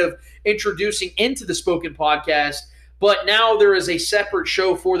was kind of introducing into the Spoken Podcast. But now there is a separate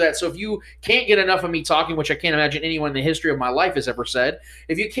show for that. So if you can't get enough of me talking, which I can't imagine anyone in the history of my life has ever said,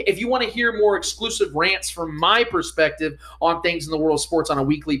 if you want to hear more exclusive rants from my perspective on things in the world of sports on a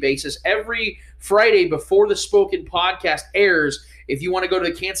weekly basis, every Friday before the Spoken Podcast airs, if you want to go to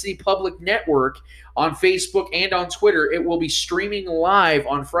the Kansas City Public Network on Facebook and on Twitter, it will be streaming live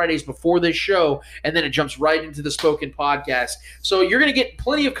on Fridays before this show, and then it jumps right into the Spoken Podcast. So you're going to get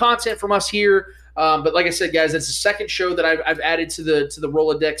plenty of content from us here. But like I said, guys, it's the second show that I've added to the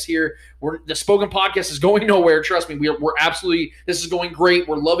Rolodex here. The Spoken Podcast is going nowhere. Trust me, we're absolutely. This is going great.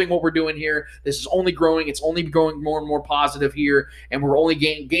 We're loving what we're doing here. This is only growing. It's only growing more and more positive here, and we're only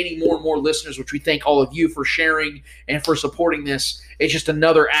gaining more and more listeners, which we thank all of you for sharing and for supporting this. It's just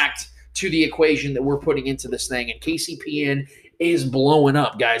another act to the equation that we're putting into this thing, and KCPN is blowing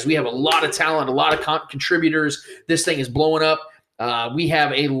up, guys. We have a lot of talent, a lot of contributors. This thing is blowing up. We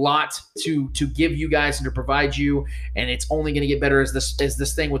have a lot to give you guys and to provide you, and it's only going to get better as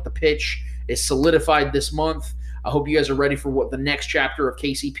this thing with the pitch is solidified this month. I hope you guys are ready for what the next chapter of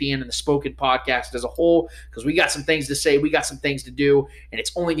KCPN and the Spoken podcast as a whole, because we got some things to say, we got some things to do, and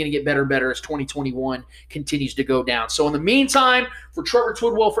it's only going to get better and better as 2021 continues to go down. So in the meantime, for Trevor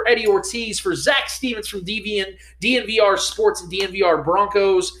Twidwell, for Eddie Ortiz, for Zach Stevens from DNVR Sports and DNVR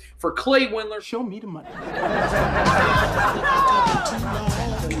Broncos, for Clay Windler. Show me the money.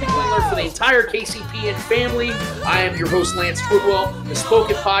 For the entire KCPN family, I am your host, Lance Twidwell. The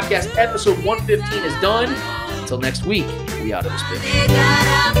Spoken Podcast, episode 115 is done. Until next week, we out of this bitch.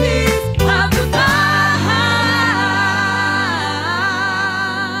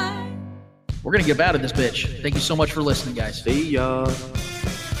 We're going to get out of this bitch. Thank you so much for listening, guys. See ya.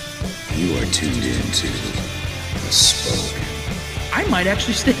 You are tuned into the Spoken. I might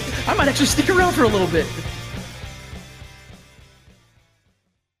actually stick around for a little bit.